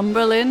from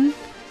Berlin,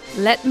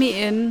 Let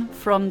Me In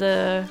from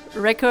the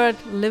record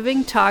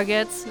Living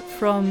Targets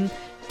from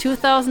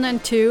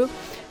 2002.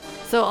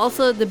 So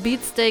also the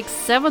Beatsteaks'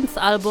 7th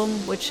album,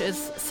 which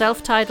is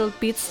self-titled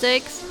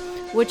Beatsteaks,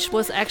 which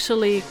was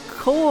actually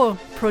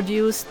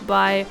co-produced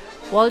by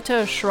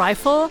Walter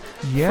Schreifel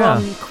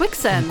from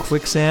Quicksand. From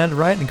Quicksand,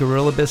 right, and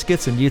Gorilla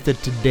Biscuits and Youth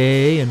of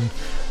Today and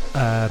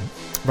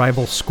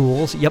Rival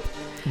Schools. Yep,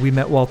 we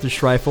met Walter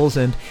Schreifels,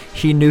 and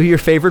he knew your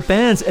favorite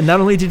bands, and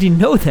not only did he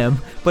know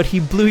them, but he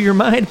blew your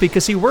mind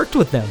because he worked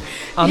with them.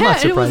 I'm not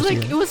surprised.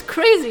 It was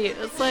crazy.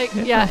 It's like,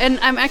 and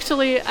I'm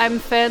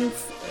fans,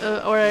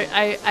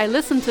 I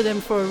listened to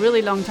them for a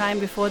really long time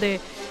before they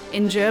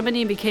in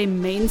Germany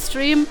became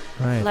mainstream,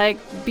 right. Like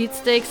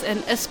Beatsteaks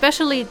and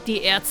especially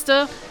Die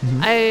Ärtze.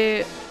 Mm-hmm.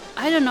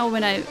 I don't know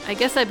when I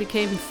guess I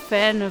became a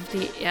fan of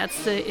Die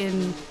Ärtze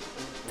in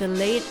the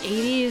late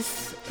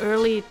 80s,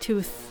 early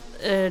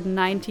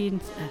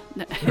 19th,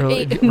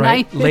 late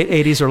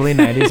 80s, early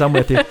 90s. I'm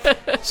with you.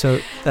 So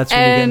that's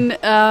really good.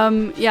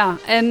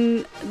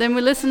 And then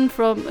we listened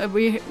from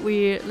we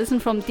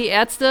listened from Die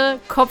Ärtze,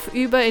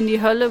 Kopfüber in die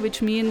Hölle,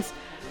 which means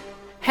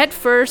head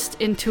first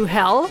into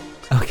hell.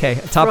 Okay,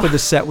 top of the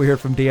set, we heard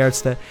from Die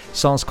Ärtze. The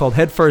song's called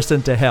Head First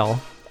into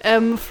Hell.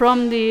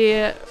 From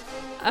the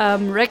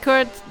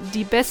record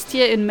Die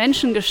Bestie in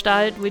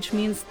Menschengestalt, which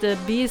means the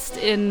beast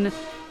in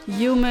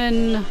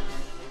human...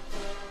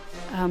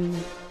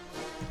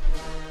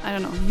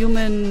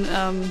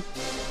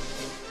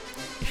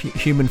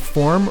 human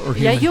form or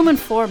human? Yeah, human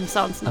form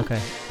sounds nice. Okay.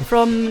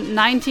 From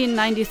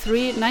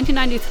 1993.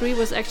 1993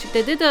 was actually...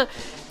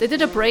 They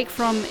did a break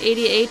from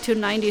 88 to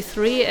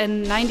 93,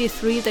 and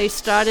 93 they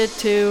started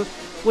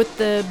with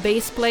the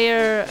bass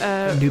player,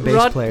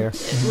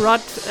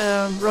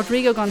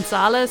 Rodrigo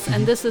Gonzalez,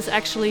 and this is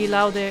actually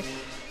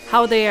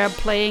how they are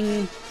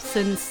playing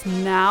since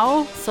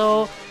now.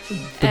 So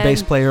the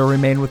bass player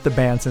remained with the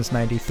band since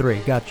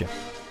 93. Gotcha.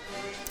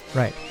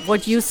 Right.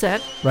 what you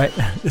said. Right.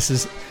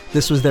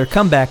 This was their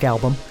comeback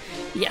album.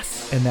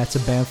 Yes. And that's a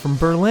band from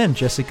Berlin,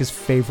 Jessica's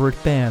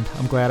favorite band.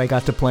 I'm glad I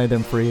got to play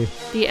them for you.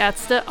 Die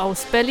Ärtze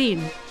aus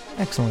Berlin.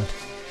 Excellent.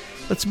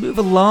 Let's move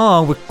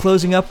along. We're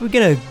closing up. We're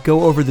going to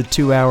go over the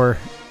 2-hour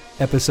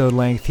episode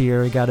length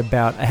here. I got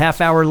about a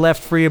half hour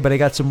left for you, but I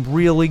got some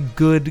really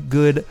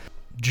good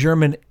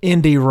German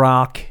indie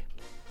rock.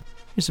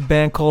 Here's a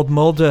band called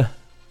Mulde.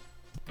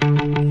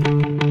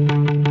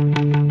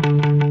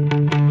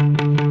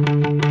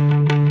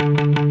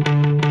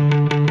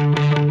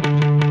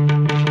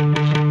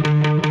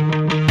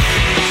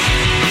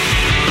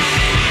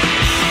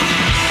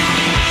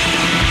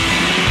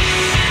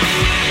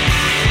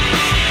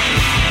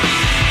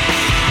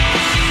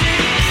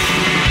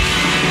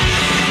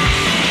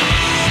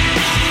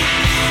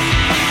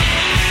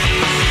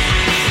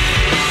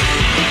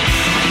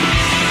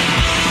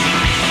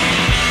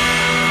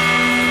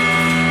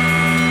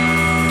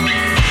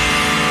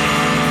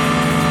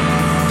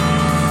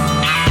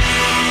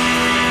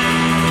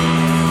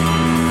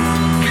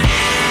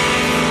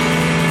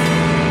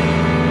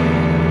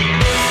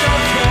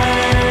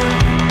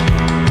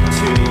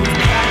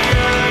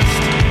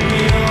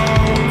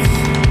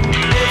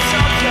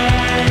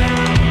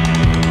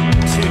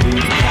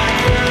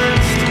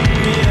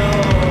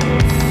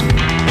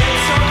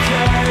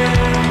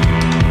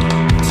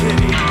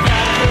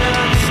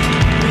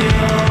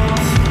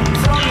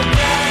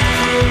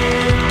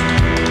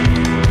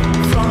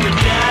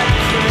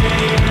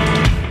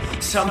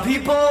 Some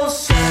people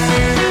say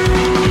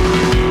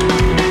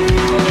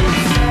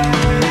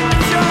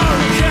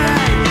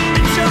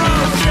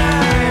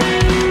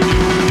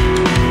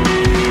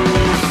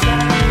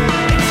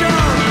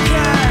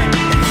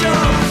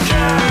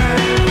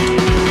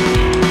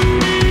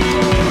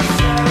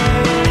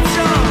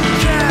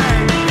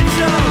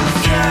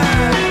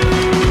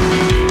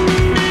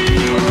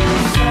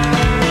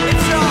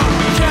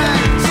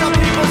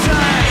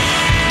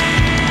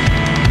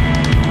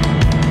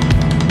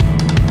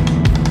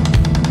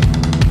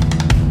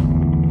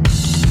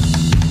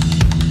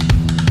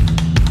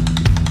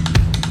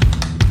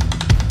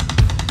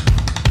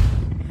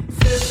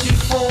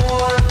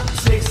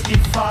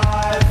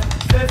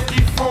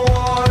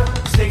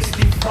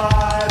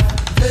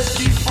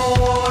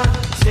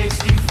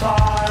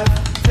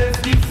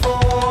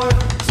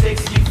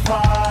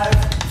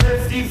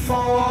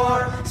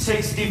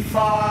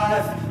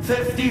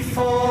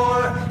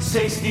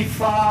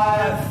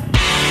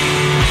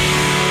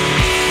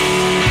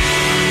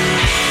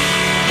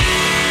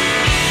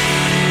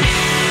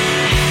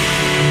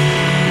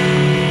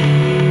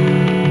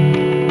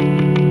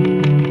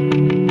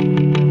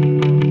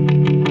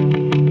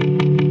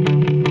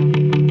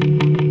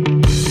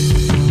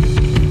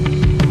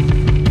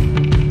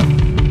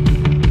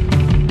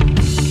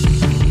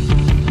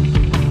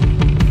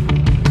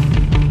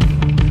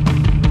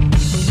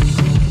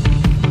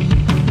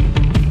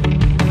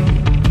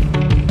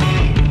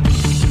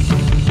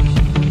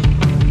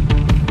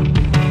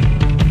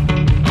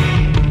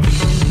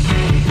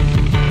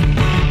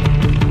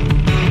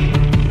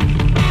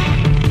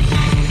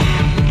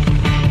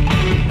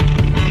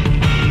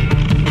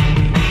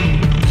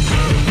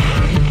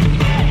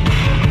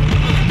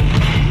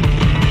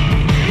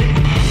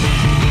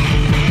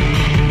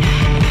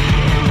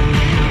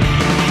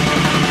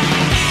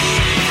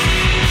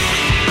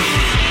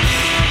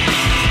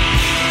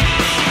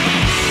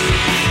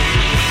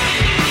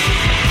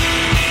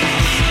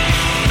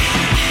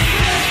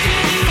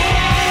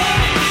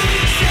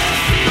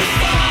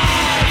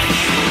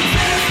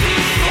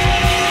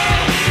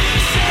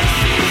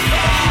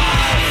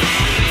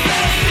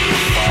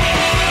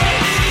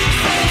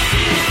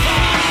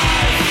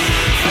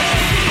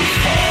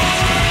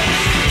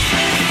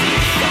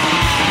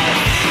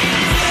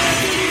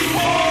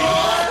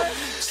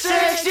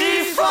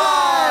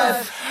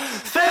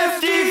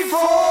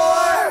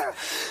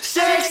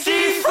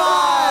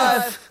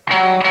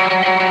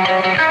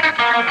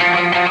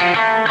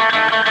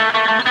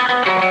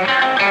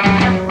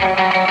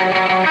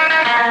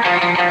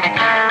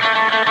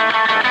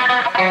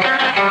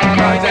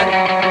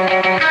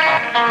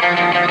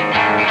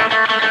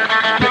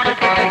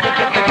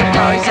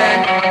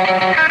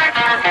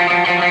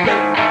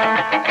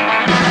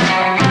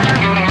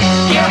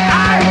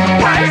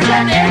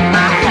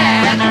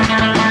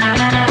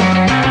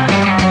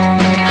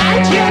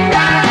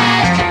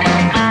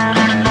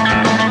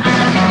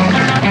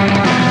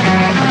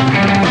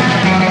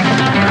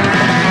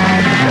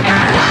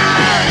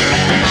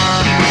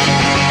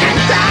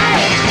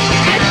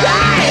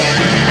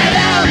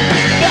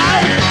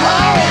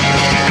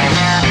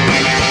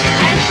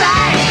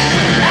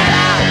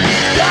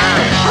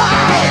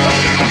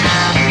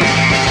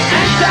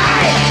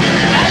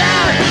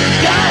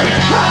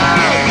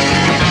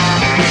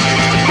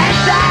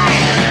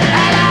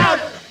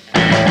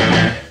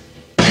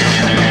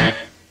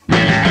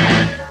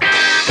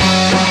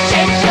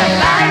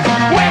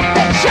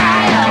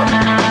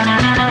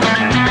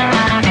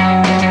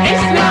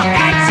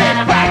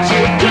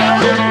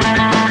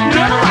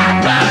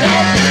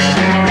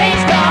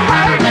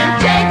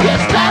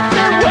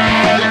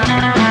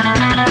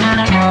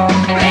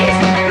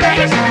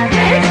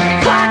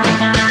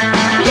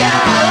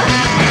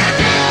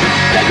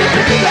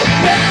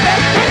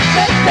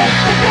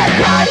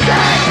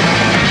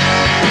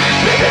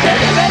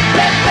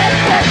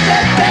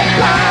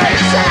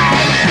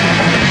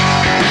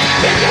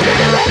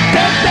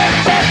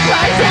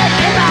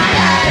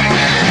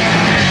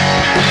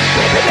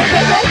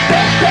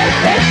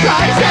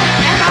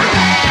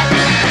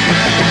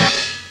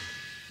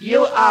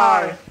You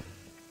are.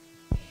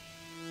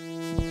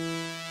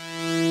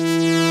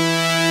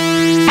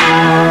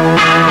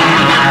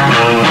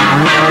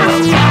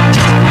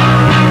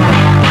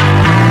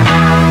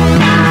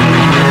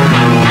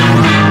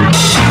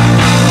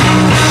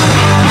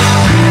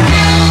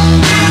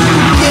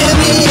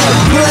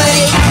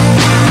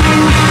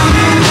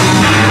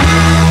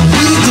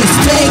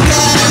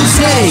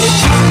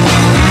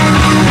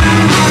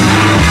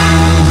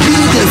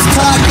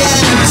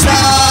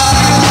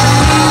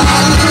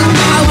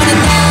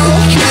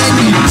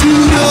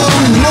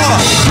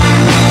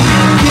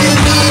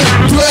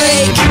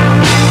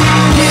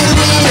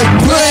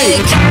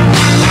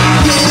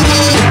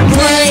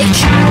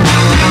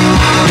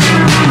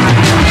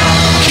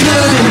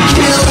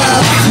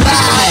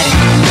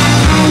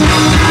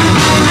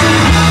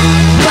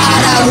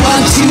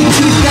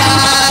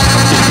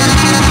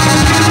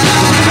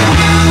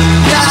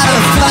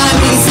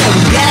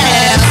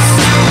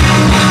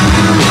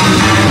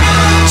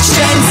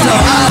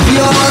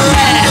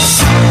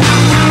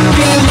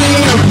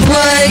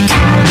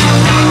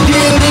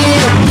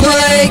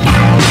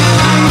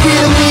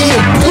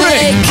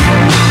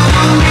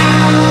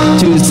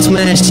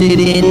 It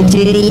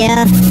into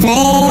your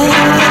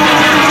face.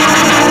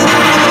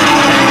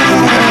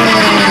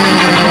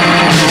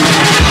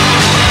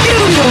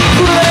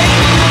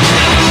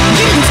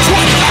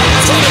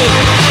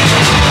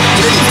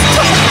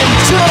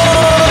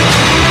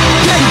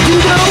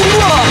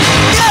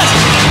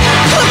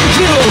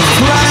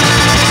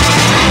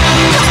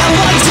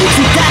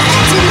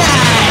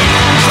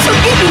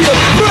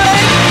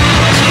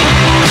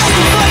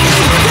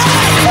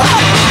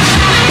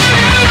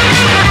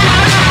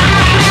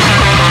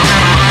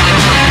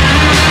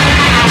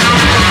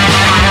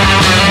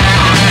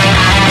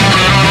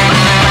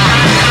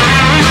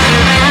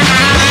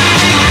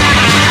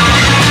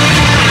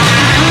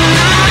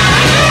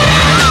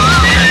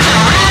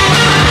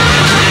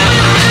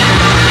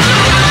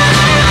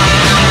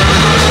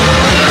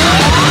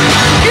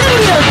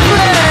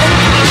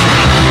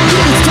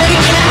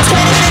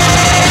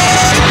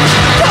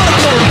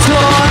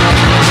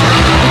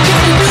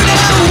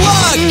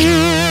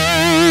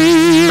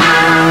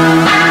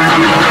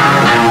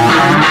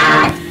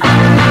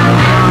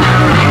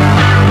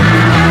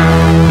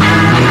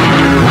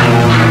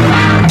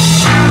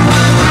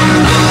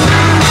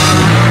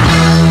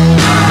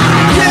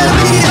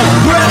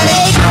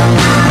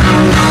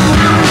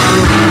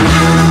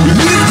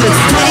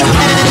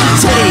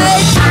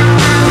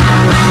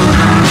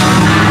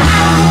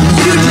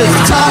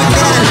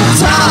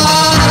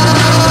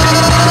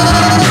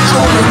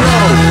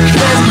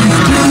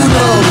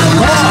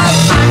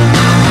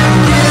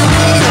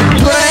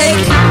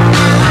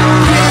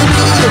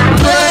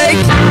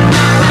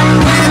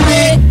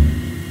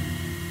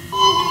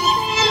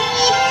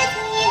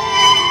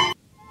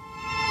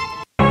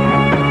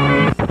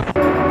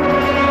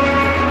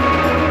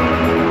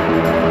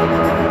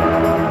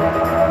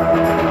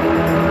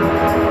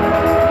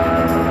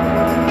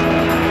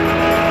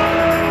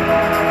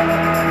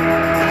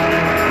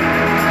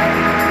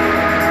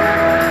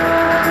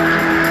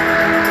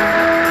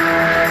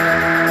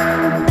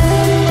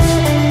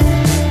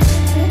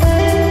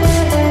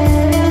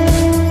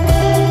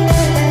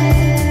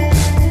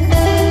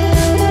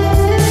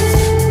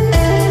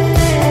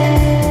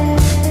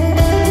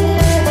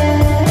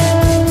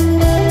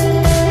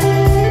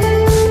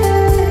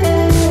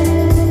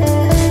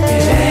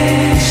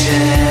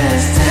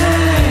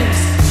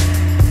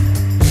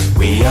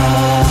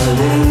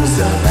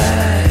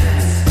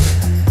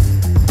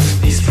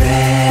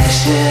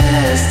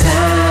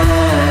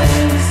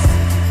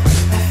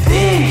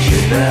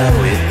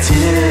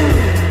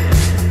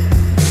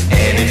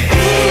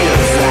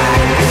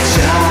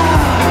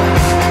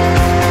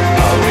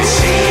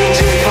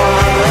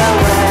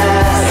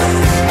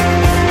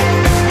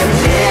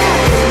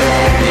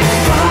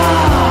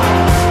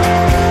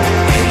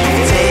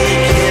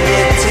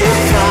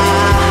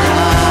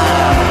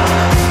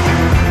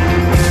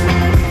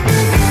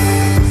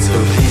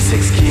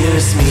 Excuse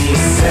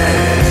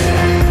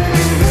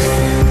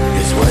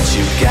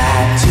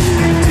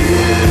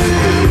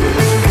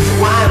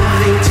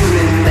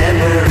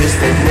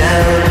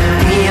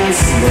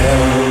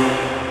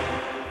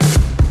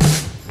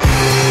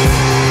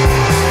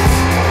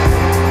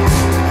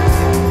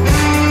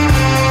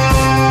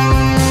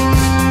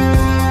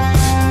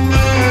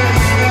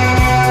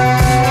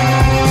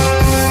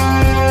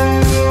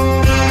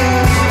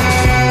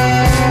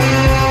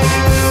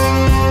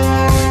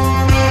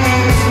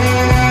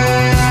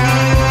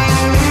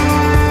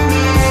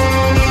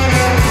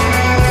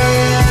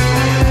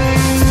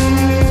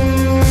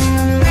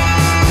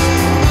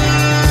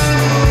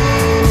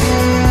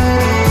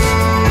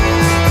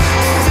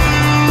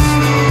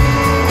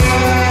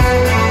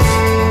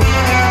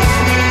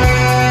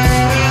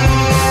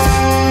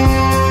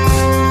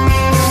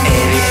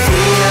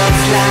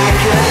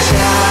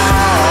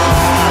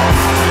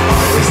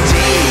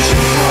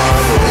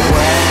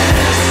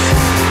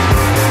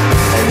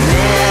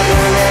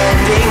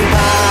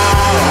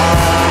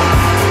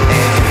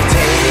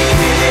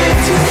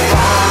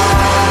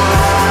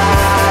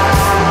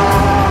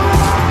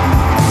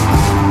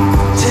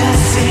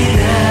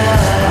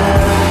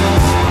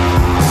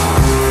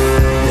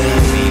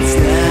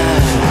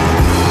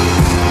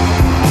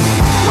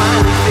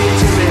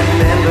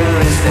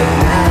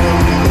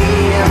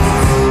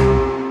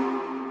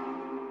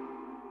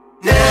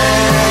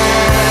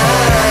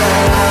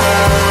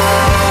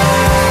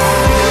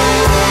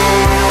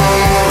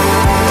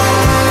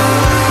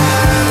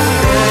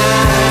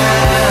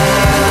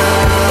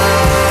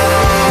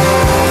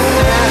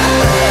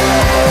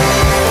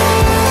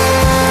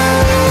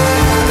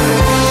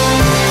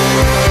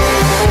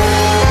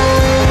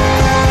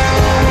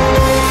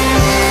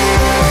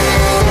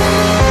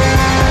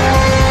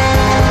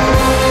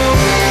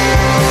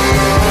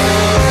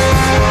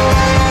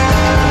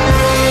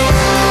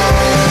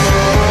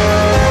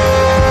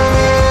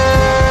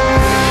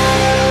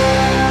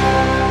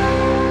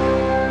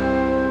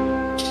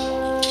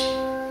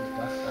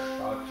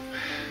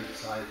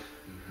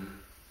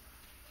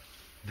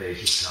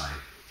Welche Zeit?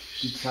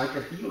 Die Zeit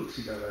der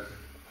Bio-Zigarette.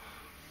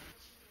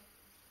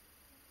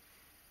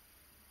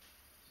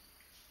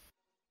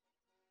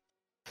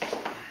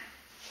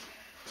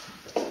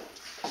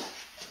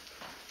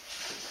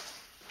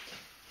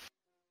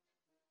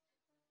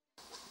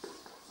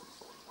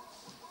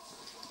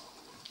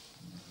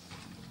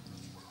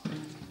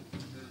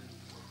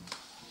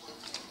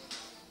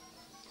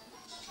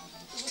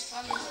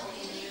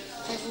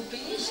 Wo bin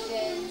ich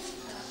denn?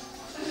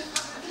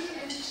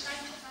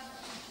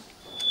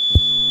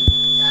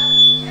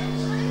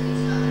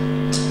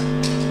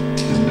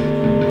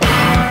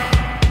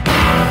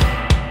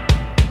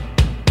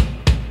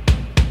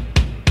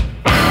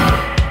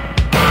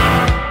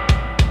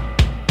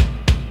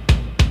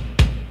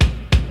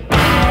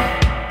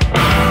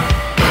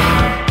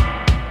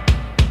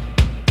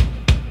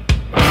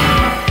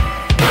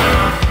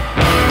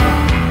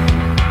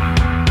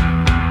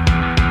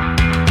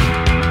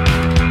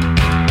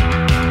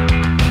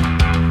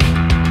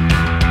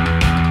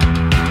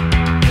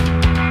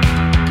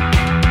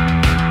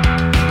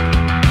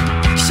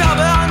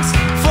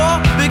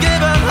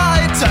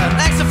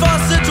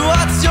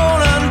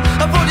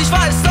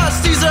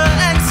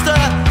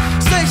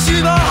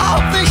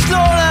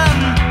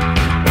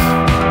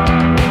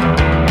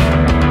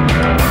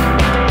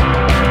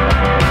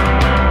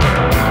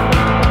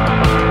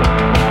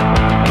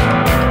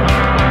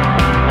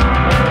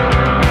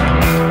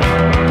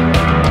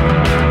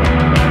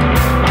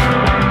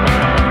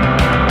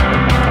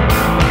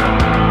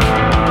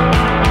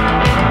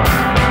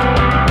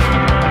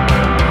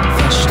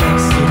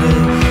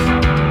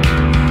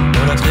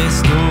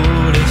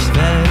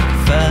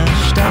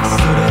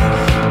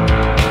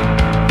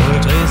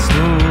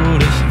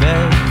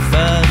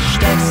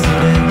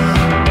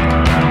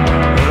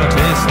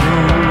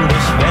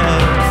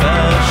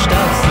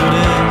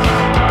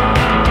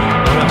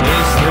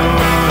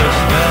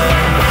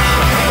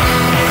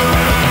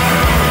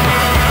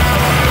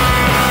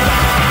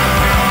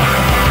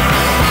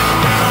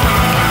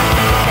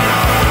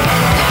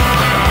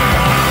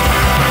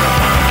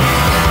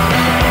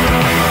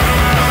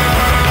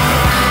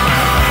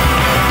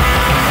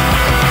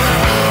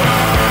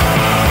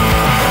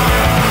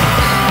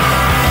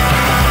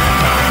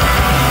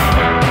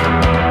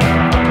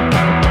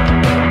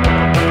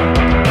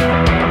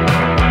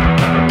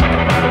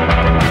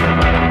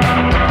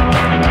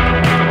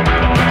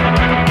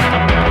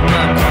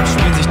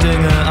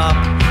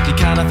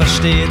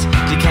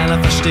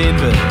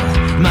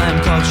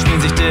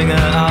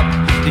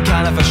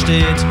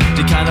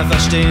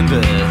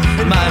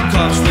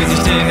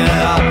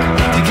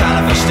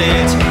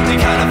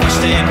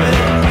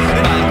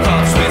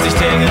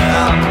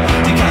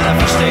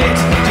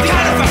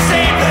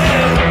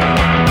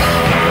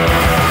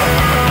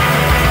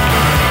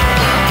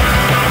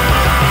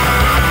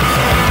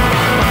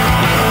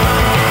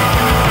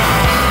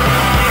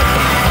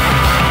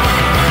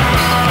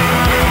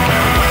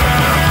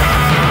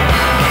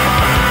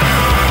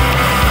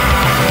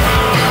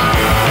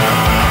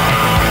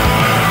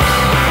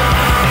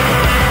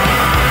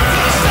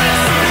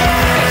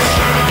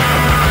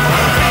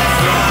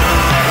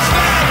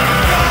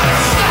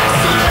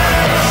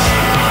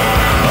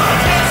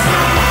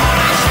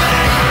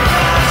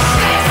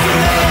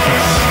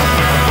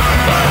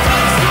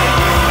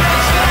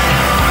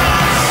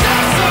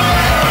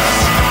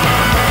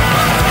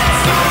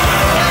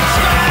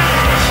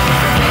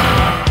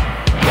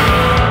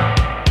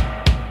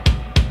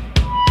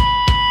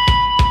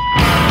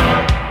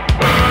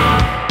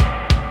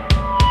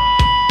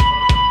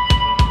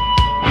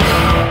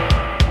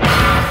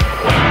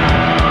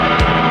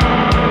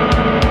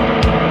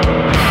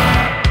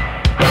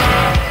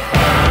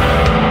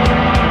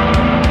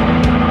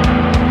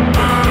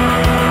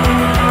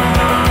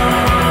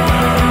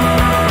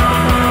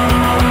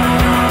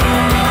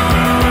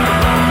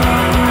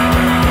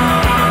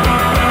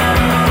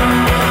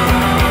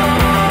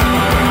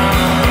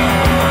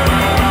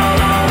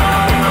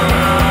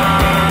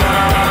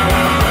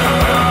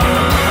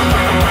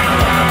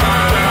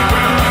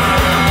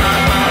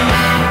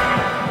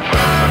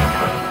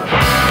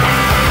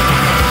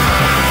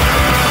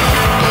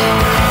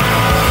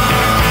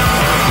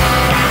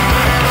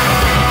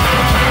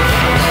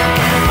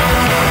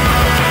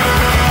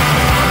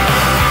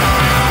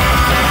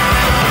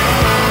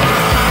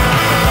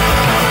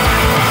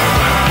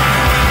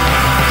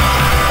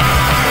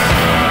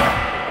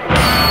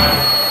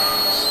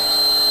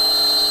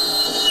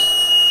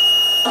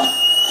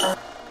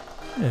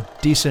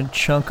 Decent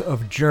chunk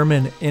of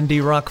German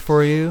indie rock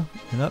for you.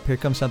 And up here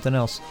comes something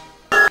else.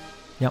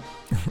 Yep.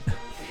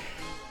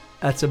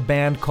 That's a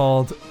band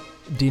called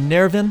Die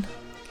Nerven.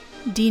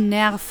 Die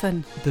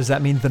Nerven. Does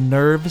that mean the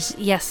nerves?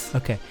 Yes.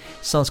 Okay.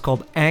 Song's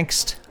called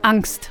Angst.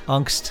 Angst.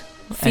 Angst.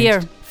 Fear.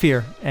 Angst.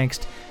 Fear.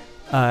 Angst.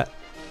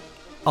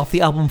 Off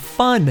the album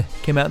Fun.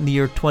 Came out in the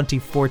year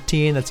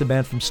 2014. That's a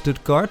band from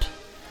Stuttgart.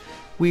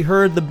 We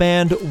heard the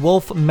band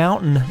Wolf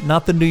Mountain.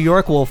 Not the New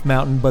York Wolf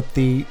Mountain, but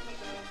the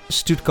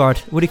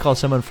Stuttgart. What do you call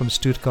someone from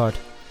Stuttgart?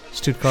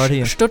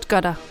 Stuttgartian.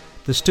 Stuttgarter.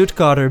 The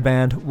Stuttgarter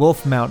band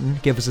Wolf Mountain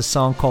gave us a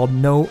song called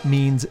No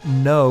Means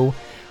No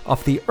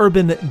off the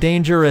Urban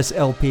Dangerous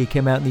LP,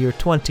 came out in the year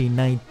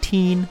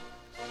 2019.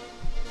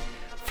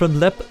 From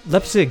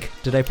Leipzig,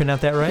 did I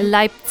pronounce that right?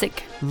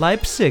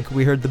 Leipzig,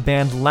 we heard the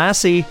band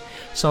Lassie.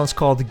 Song's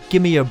called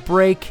Gimme A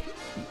Break.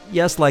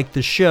 Yes, like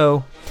the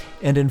show.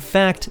 And in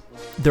fact,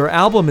 their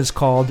album is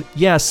called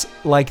Yes,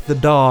 Like the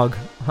Dog.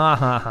 Ha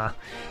ha ha.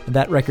 And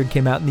that record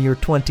came out in the year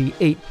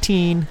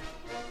 2018.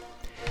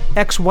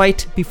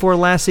 X-White before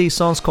Lassie,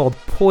 song's called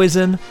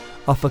Poison,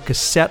 off a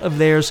cassette of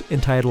theirs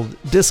entitled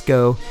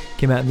Disco,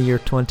 came out in the year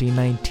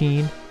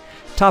 2019.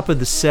 Top of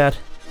the set,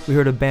 we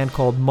heard a band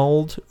called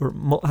Mold, or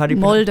how do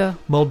you pronounce it?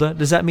 Molde.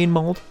 Does that mean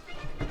mold?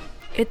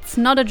 It's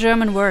not a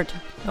German word.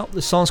 No,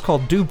 the song's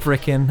called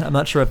Dubrücken. I'm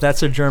not sure if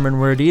that's a German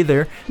word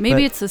either.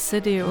 Maybe it's a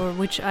city, or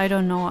which I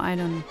don't know.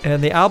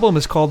 And the album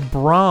is called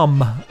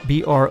Brom,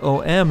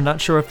 B-R-O-M.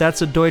 Not sure if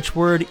that's a Deutsch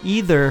word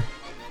either.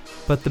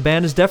 But the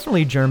band is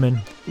definitely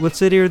German. What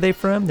city are they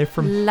from? They're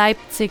from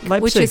Leipzig,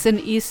 which is in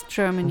East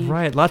Germany.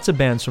 Right, lots of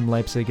bands from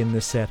Leipzig in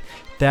this set.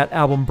 That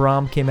album,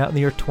 Brom, came out in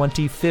the year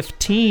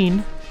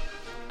 2015.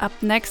 Up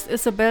next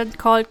is a band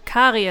called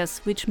Karies,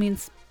 which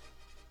means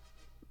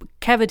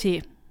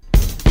cavity.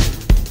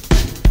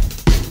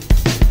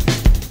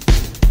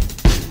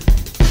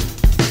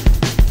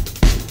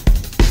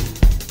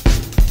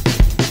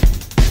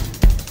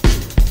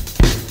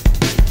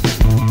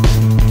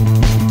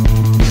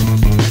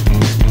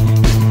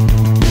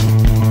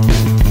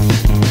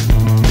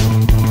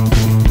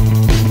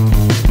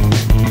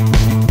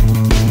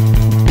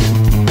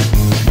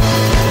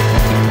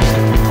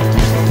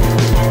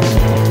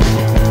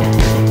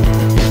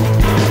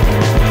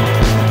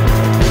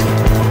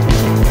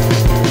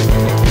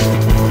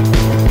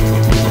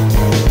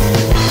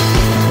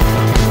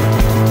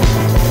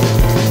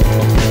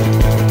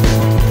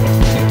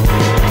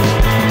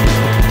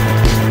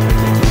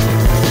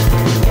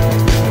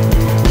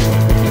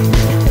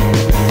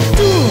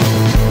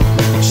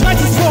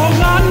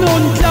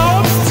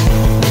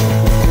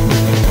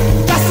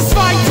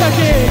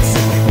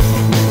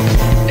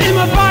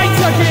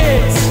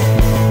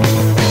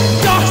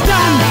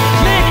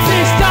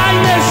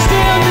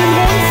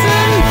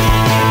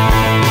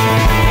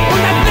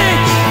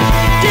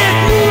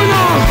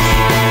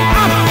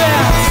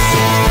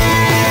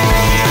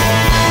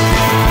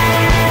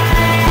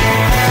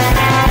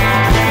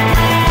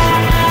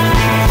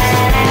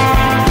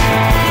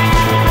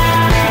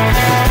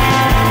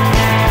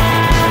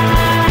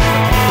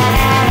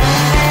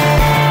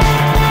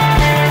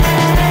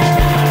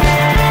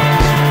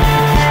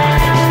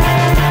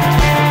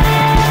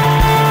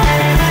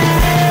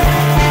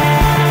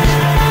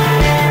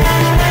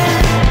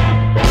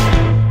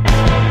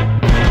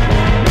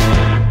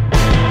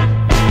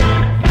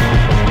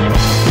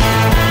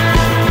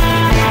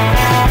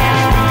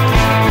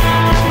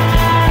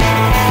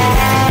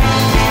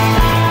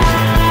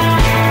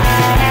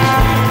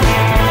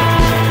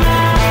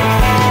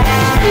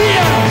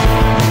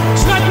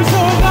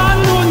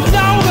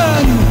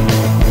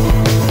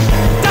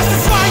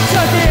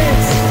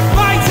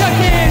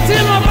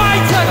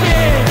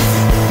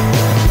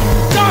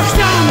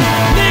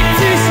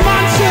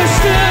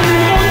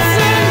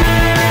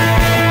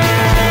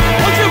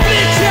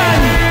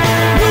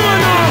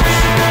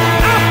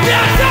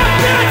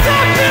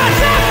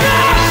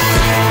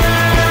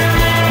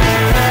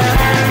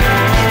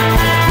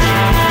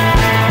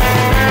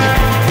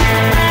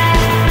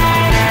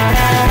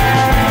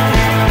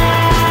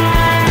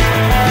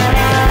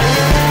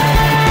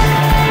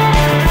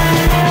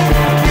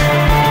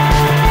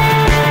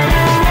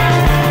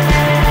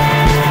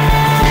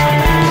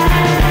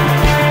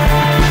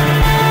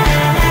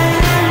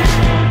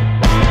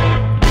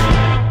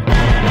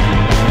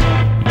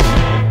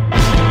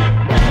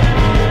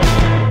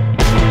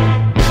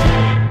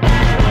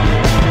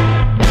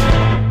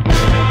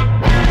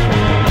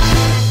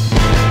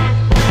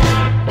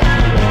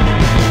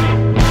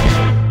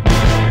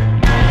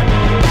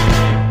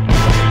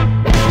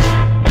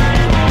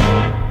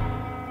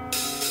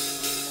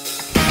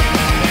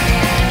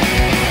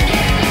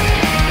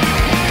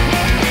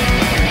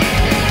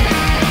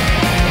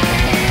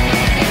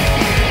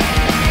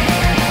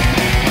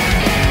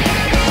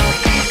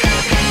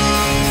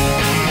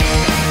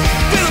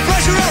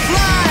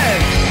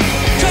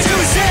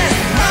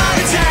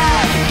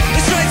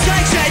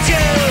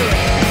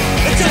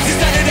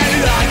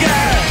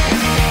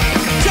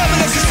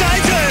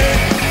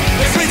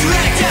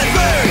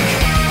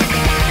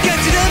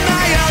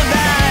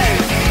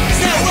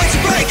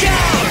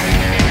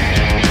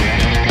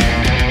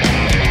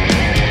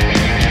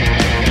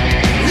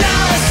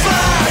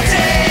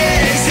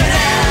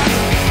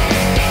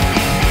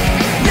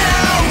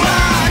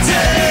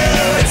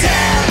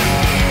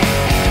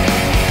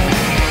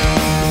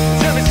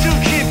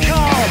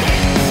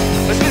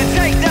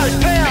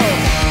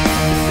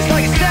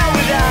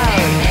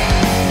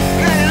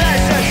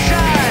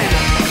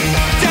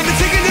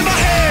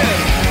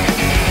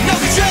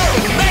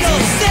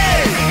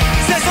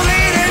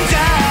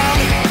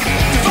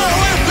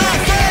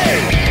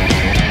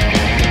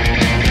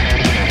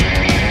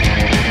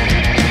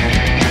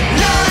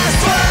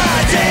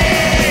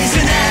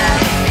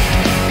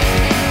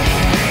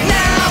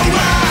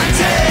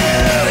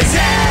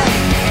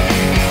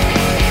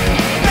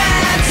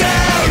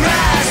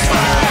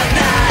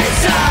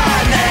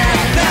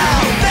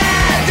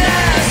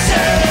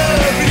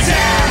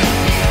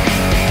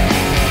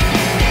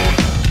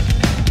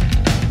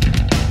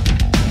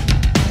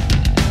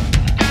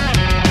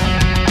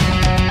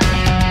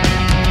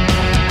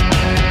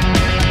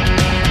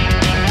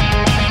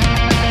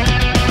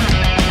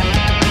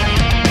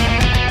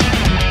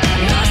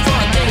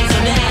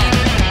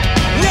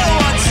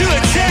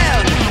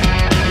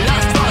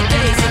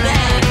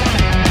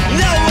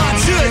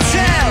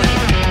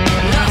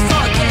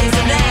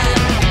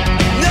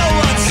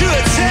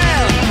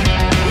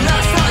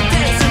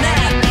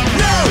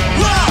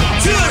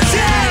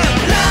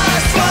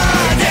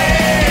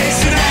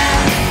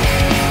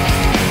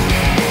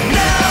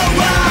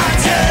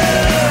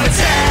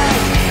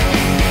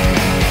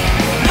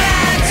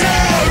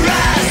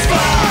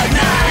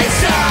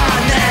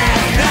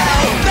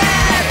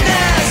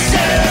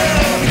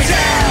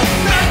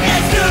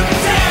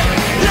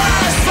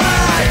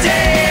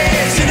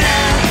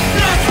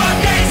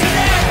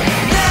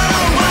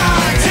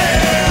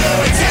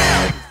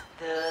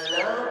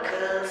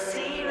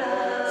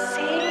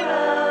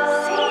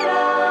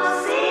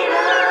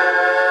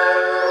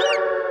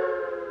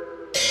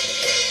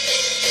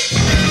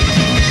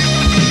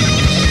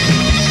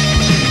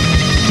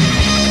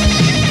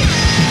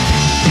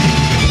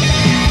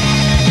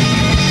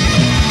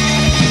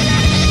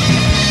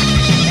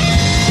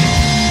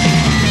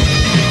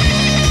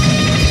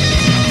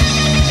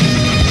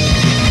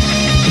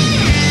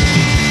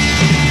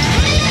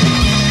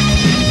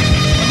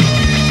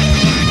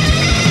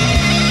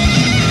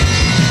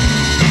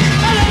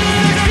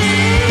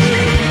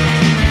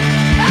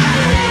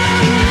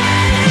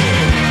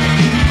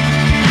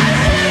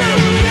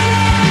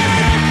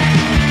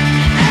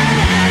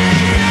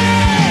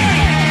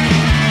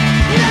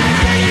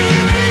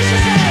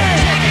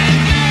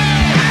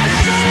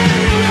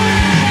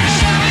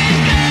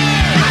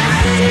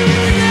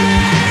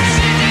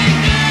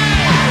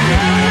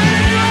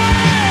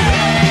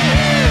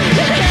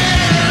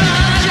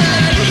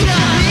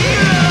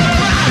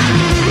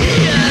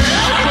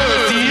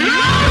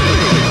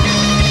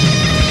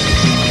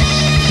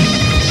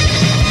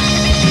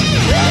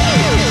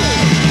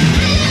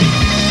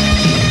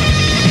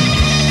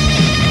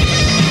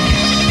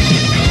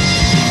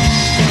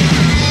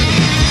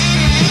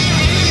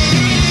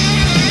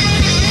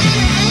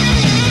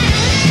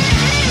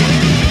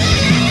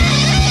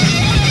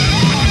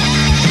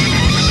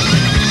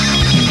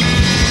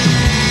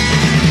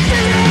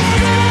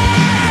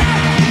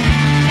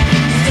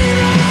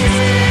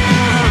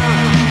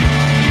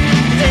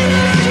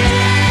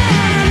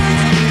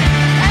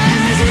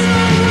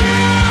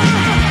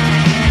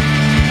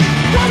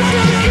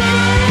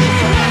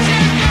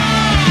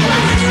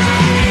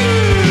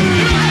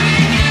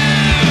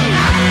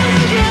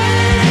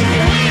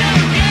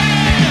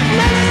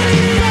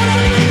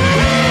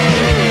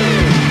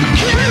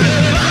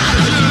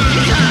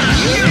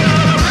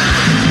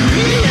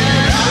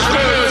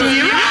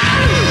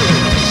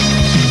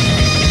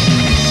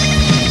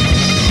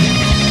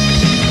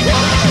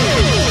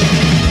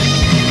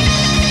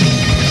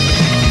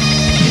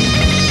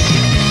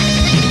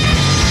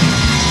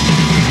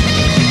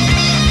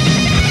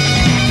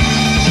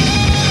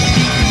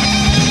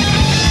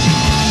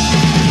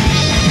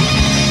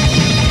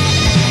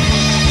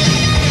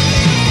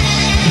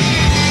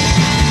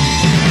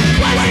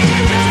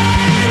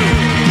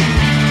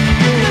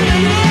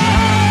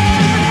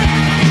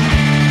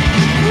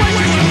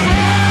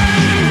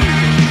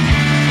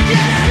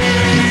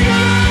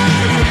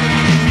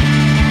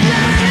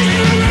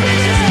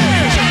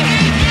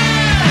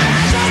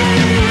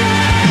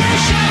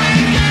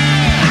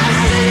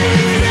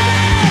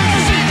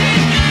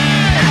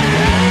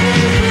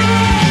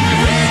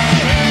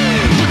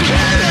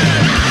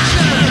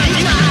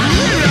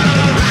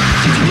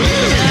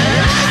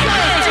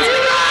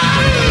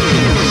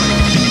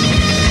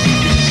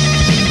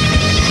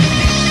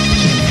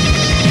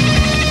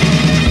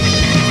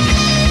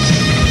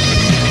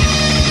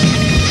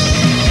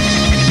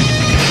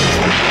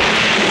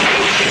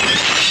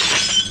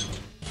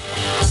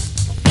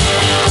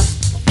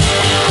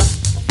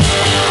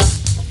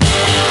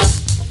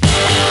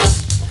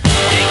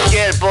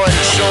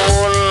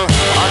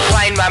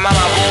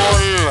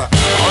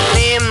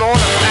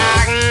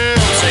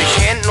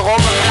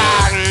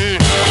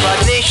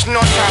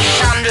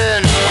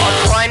 handeln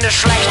und Freunde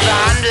schlecht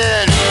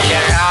behandeln.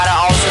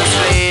 Geradeaus ins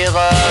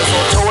Leere, so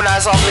tun,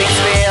 als ob nichts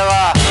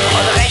wäre.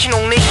 Und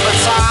Rechnung nicht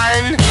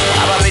bezahlen,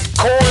 aber mit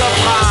Kohle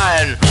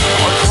prahlen.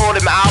 Und vor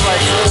dem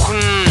Arbeit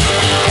suchen,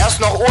 erst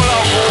noch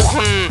Urlaub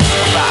buchen.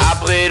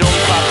 Verabredung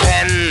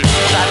verpennen,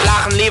 statt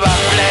lachen lieber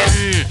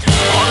flennen.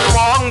 Und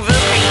morgen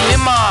wirklich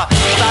nimmer,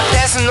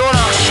 stattdessen nur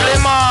noch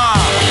schlimmer.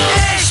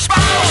 Ich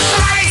bau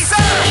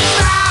Scheisse,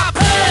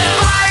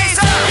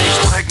 stapelweise. Nicht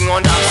drücken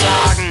und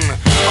absagen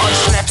und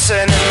Schnäpse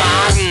in den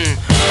Magen.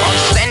 Und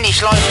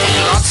ständig läuft die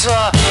Glotze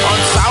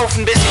und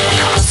saufen bis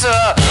ich kotze.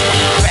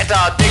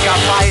 Fetter, dicker,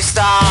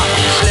 feister,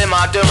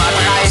 schlimmer, dümmer,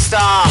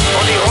 dreister.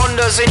 Und die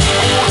Hunde sind die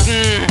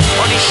Guten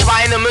und die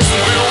Schweine müssen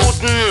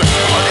bluten.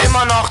 Und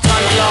immer noch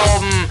dran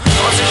glauben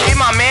und sich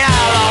immer mehr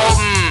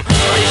erlauben.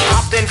 Und ich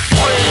hab den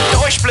vollen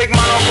Durchblick,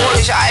 Mann, obwohl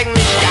ich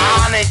eigentlich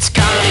gar nichts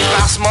kann. Und ich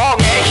mach's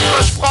morgen echt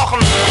versprochen.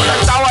 Und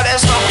dann dauert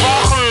es noch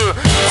Wochen.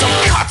 Zum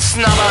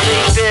Kotzen aber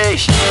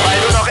richtig, weil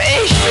nur noch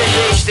ich bin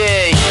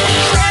wichtig.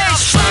 Ich bau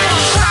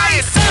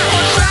Scheisse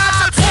und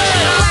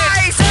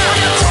stapelweise.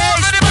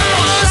 Ich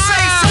bau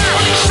Scheisse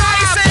und die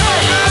Scheiße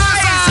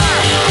leise.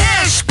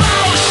 Ich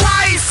bau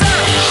Scheisse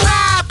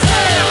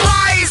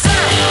stapelweise.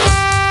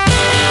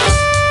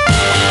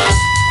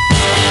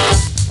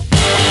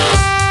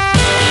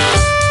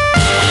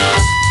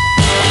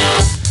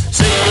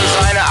 Sich für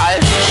seine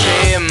Alten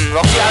schämen,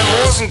 noch die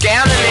Almosen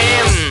gerne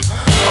nehmen.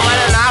 Und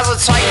meine Nase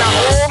zeigt nach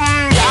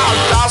oben, ja,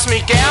 du darfst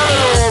mich gerne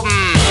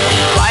loben.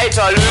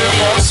 Weiter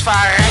lügen ums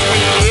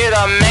Verrecken,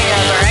 jede Menge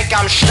Dreck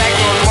am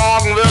Stecken und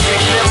morgen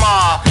wirklich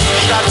nimmer.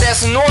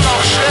 Stattdessen nur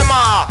noch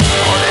schlimmer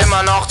und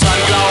immer noch dran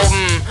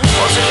glauben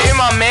und sich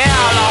immer mehr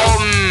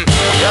erlauben.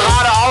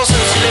 Geradeaus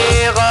ins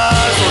Leere,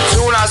 so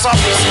tun, als ob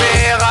nichts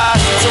wäre.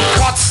 Zum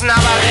Kotzen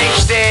aber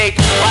richtig,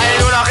 weil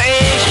nur noch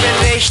ich bin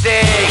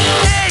wichtig.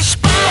 Ich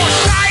bau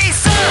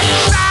Scheisse,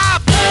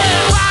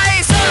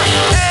 stapelweise.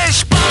 Ich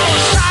bau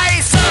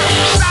Scheisse,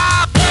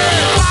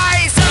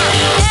 stapelweise.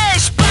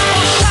 Ich bau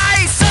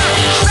Scheisse,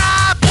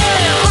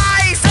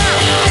 stapelweise.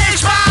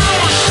 Ich bau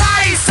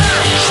Scheisse,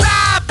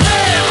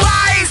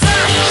 stapelweise.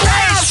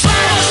 Ich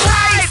bau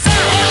Scheisse,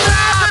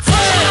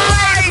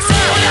 stapelweise.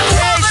 Ich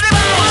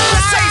bau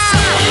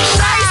Scheisse,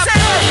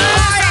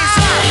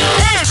 stapelweise.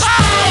 Ich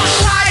bau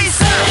Scheisse,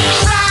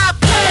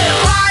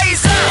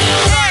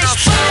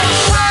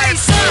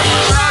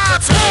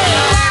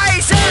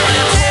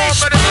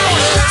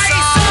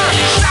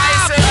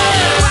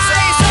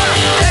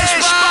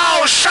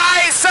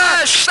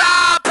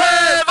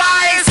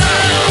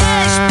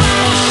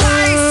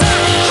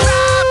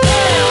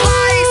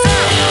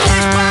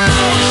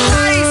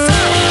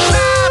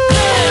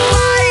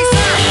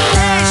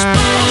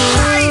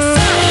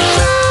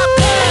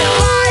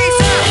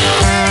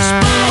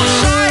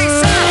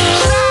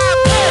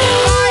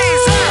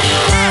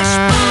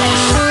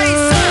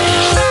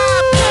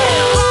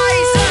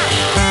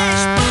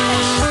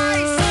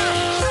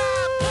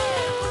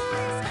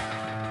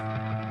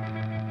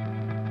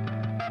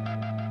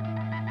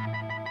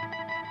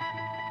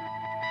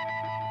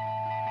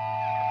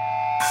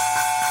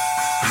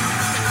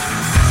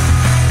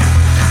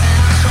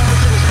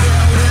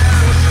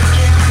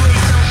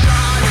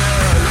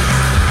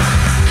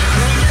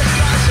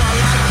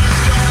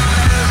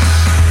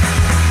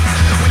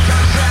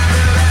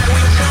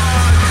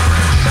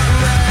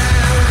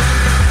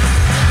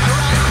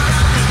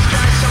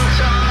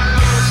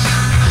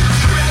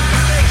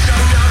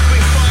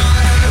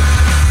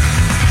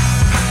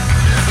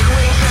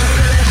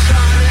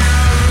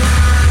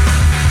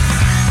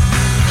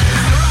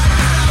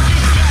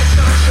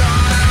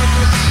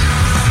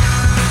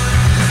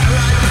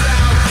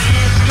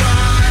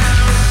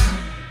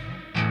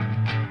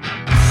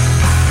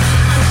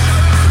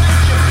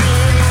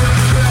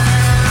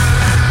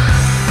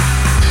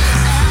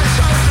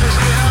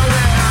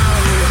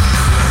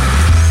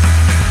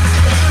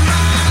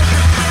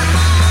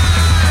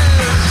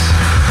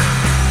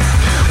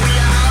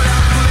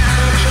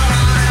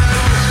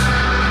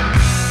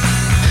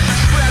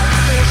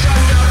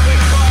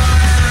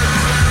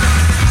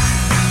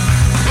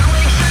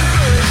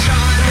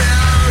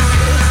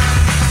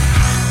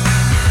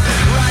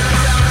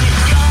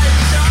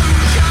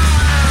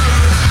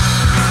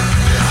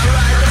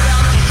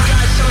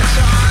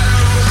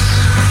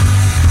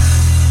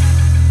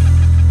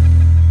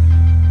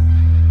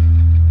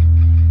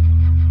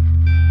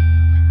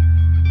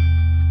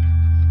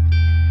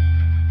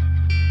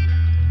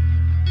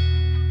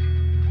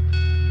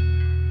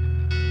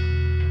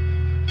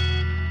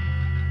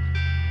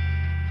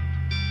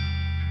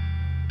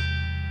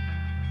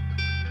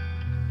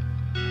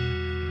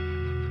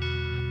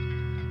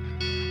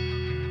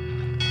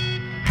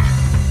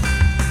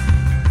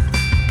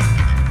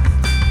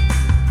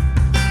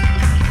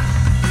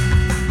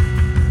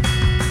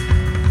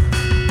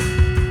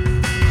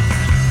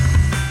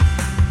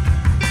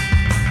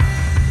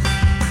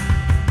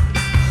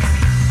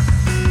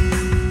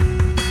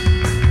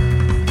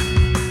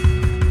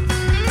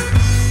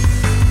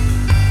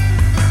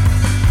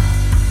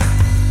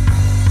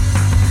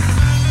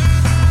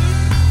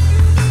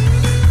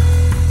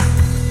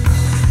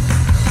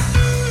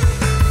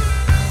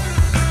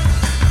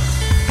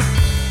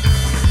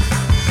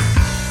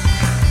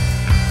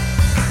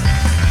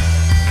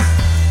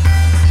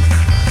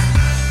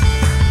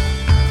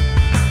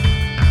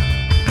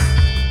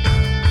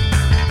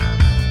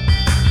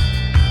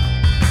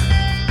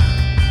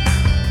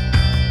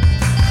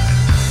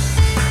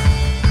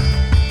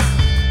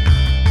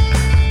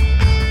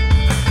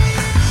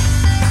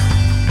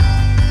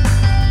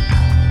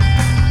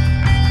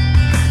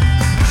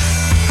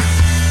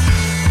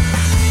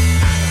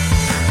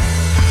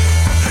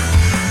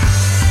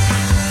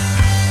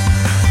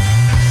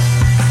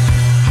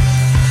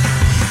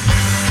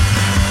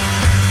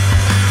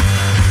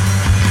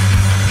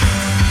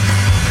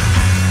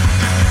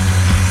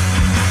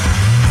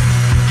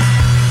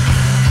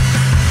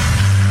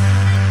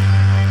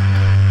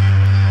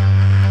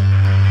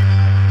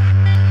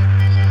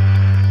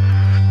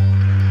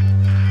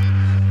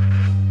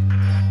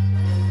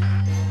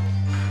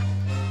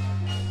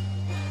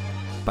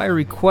 By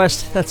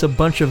request, that's a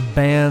bunch of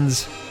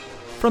bands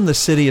from the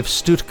city of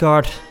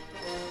Stuttgart,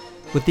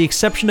 with the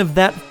exception of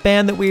that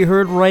band that we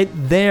heard right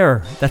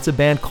there. That's a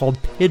band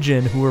called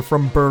Pigeon, who are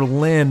from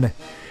Berlin. The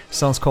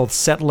song's called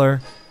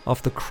Settler,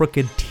 off the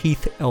Crooked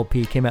Teeth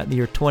LP, came out in the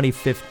year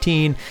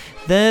 2015.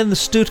 Then the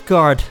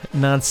Stuttgart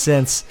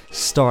nonsense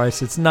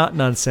starts. It's not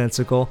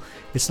nonsensical.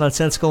 It's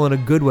nonsensical in a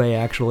good way,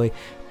 actually,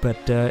 but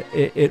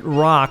it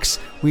rocks.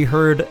 We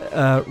heard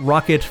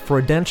Rocket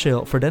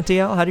Freudental.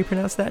 How do you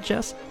pronounce that,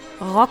 Jess?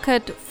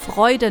 Rocket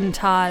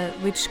Freudental,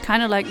 which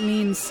kind of like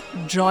means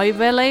Joy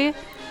Valley.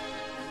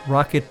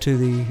 Rocket to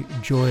the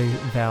Joy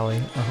Valley.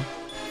 Uh-huh.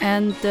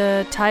 And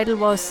the title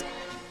was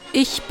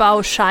Ich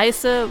Bau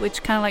Scheisse,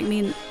 which kind of like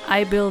mean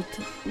I build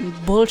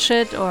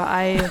bullshit or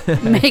I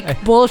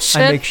make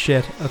bullshit. I make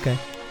shit, okay.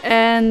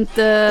 And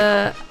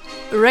the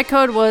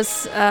record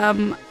was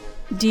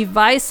Die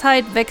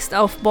Weisheit Wächst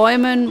Auf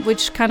Bäumen,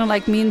 which kind of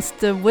like means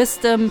the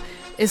wisdom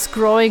is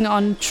growing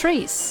on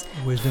trees.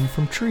 Wisdom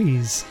from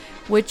trees.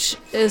 Which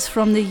is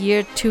from the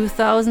year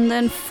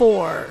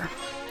 2004.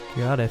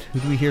 Got it. Who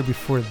do we hear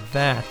before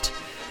that?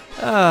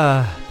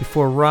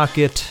 Before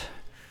Rocket,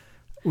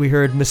 we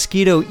heard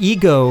Mosquito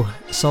Ego.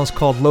 A song's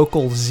called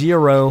Local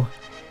Zero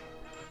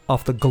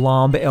off the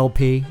Glomb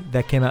LP.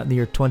 That came out in the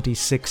year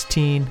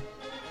 2016.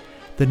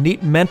 The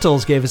Neat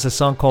Mentals gave us a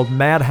song called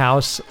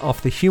Madhouse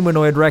off the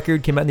Humanoid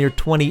record. Came out in the year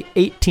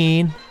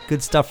 2018.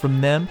 Good stuff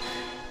from them.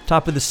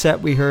 Top of the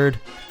set, we heard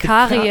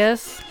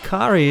Karies.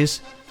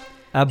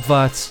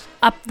 Abwärts.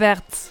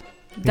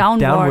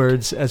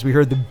 Downwards, as we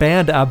heard the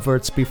band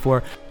Abwärts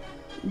before.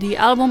 The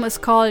album is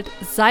called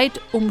Seid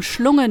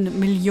Umschlungen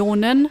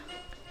Millionen.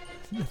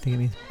 I think it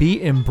means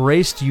Be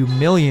Embraced You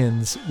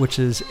Millions, which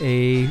is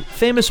a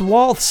famous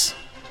waltz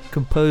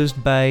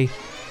composed by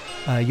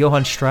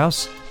Johann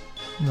Strauss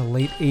in the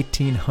late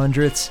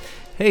 1800s.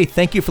 Hey,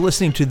 thank you for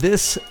listening to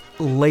this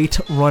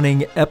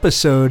late-running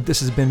episode.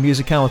 This has been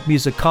Music On with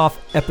Music Off,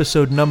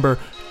 episode number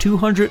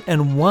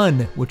 201,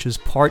 which is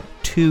part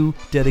 2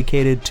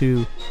 dedicated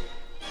to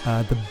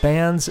the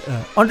bands,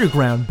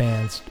 underground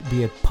bands,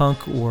 be it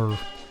punk or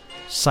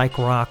psych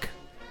rock.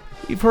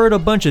 We've heard a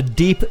bunch of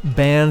deep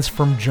bands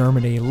from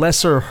Germany,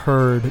 lesser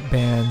heard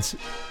bands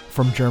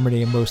from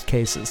Germany in most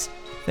cases.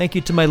 Thank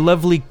you to my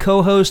lovely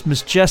co-host,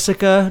 Miss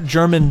Jessica,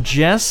 German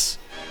Jess,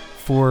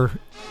 for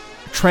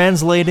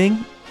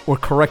translating or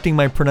correcting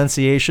my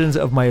pronunciations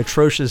of my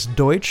atrocious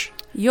Deutsch.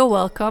 You're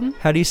welcome.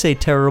 How do you say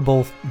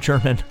terrible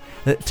German?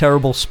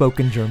 Terrible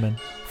spoken German.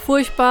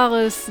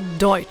 Furchtbares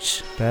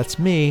Deutsch. That's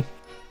me.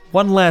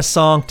 One last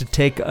song to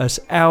take us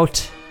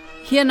out.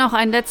 Hier noch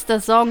ein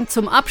letzter Song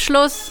zum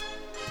Abschluss.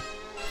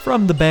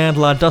 From the band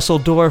La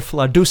Dusseldorf.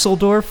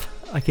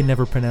 I can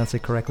never pronounce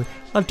it correctly.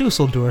 La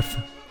Dusseldorf.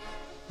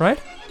 Right?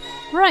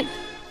 Right.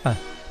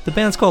 The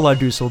band's called La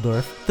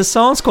Dusseldorf. The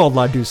song's called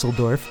La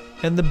Dusseldorf.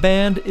 And the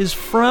band is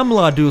from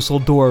La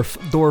Dusseldorf.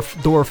 Dorf.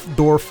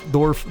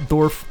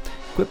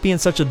 Quit being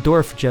such a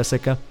dorf,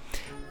 Jessica.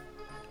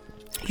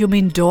 You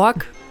mean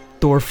dork?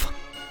 Dorf.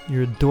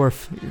 You're a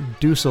dorf.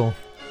 You're Dussel.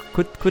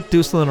 Quit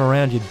doosling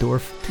around, you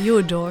dorf. You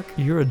a dork.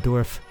 You're a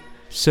dorf.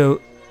 So,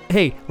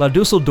 hey, La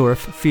Dusseldorf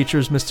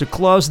features Mr.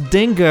 Klaus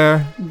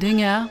Dinger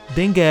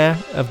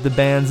of the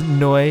bands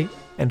Neu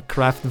and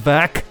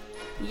Kraftwerk.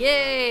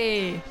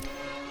 Yay!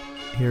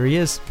 Here he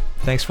is.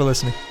 Thanks for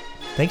listening.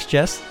 Thanks,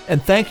 Jess.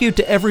 And thank you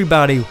to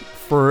everybody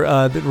for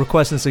the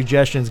requests and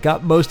suggestions.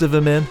 Got most of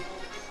them in.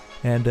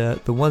 And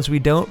the ones we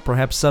don't,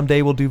 perhaps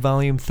someday we'll do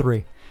volume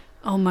 3.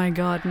 Oh my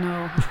god,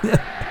 no.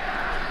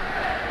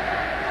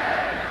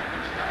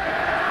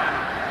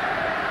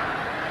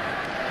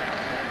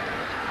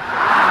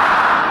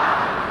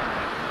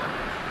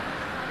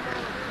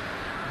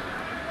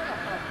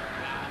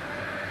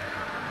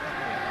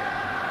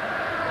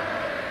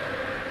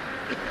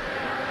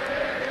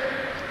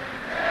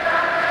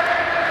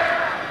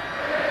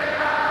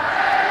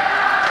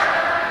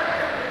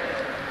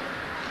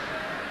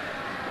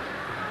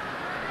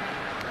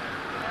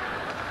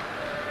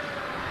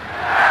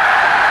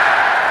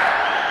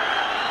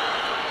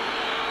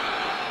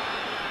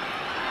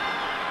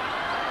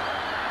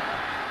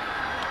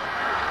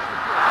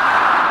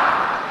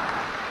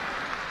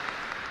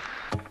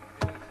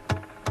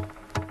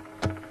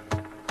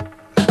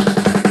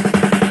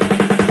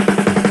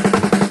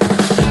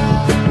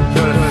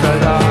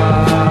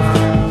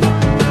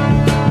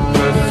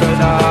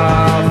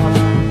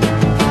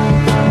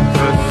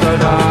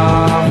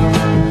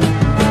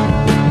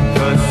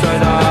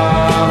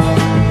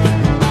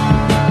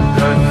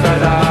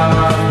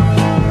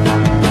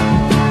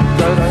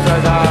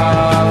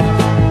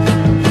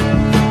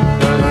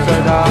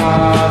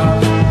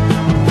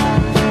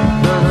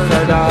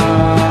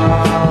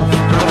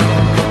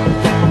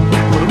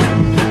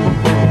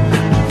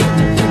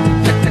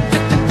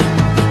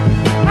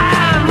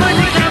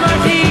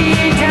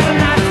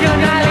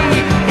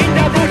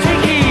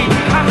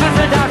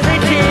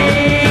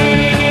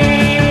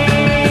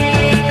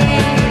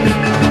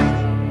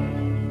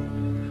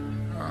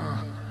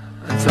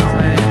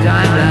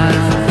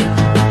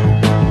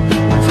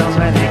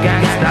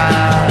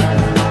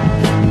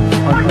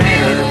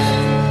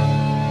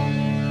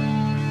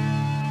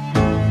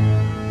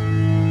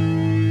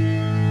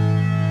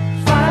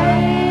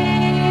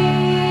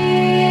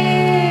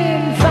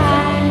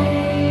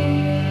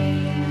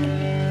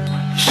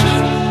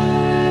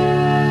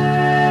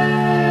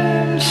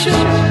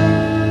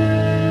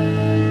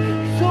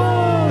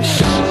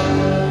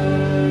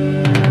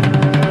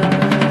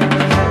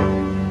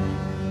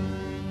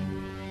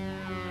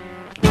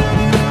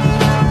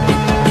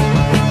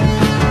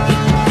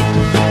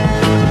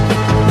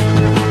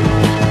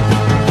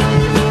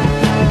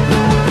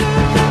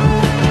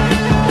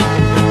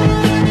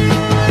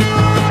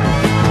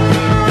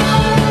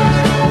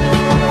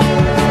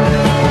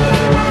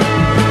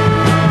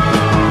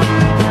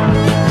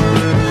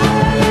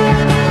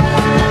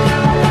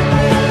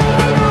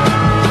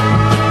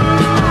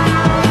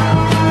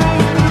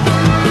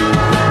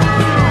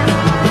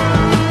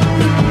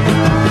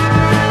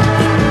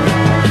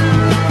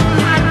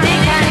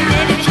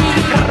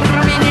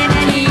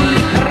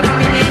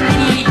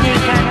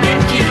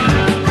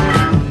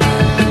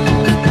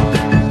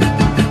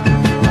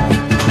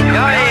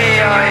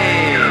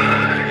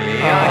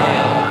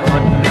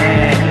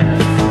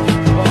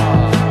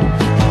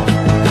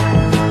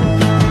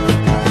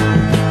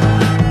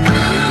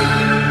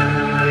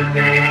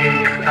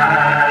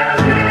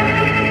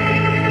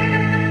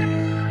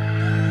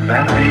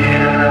 Wenn wir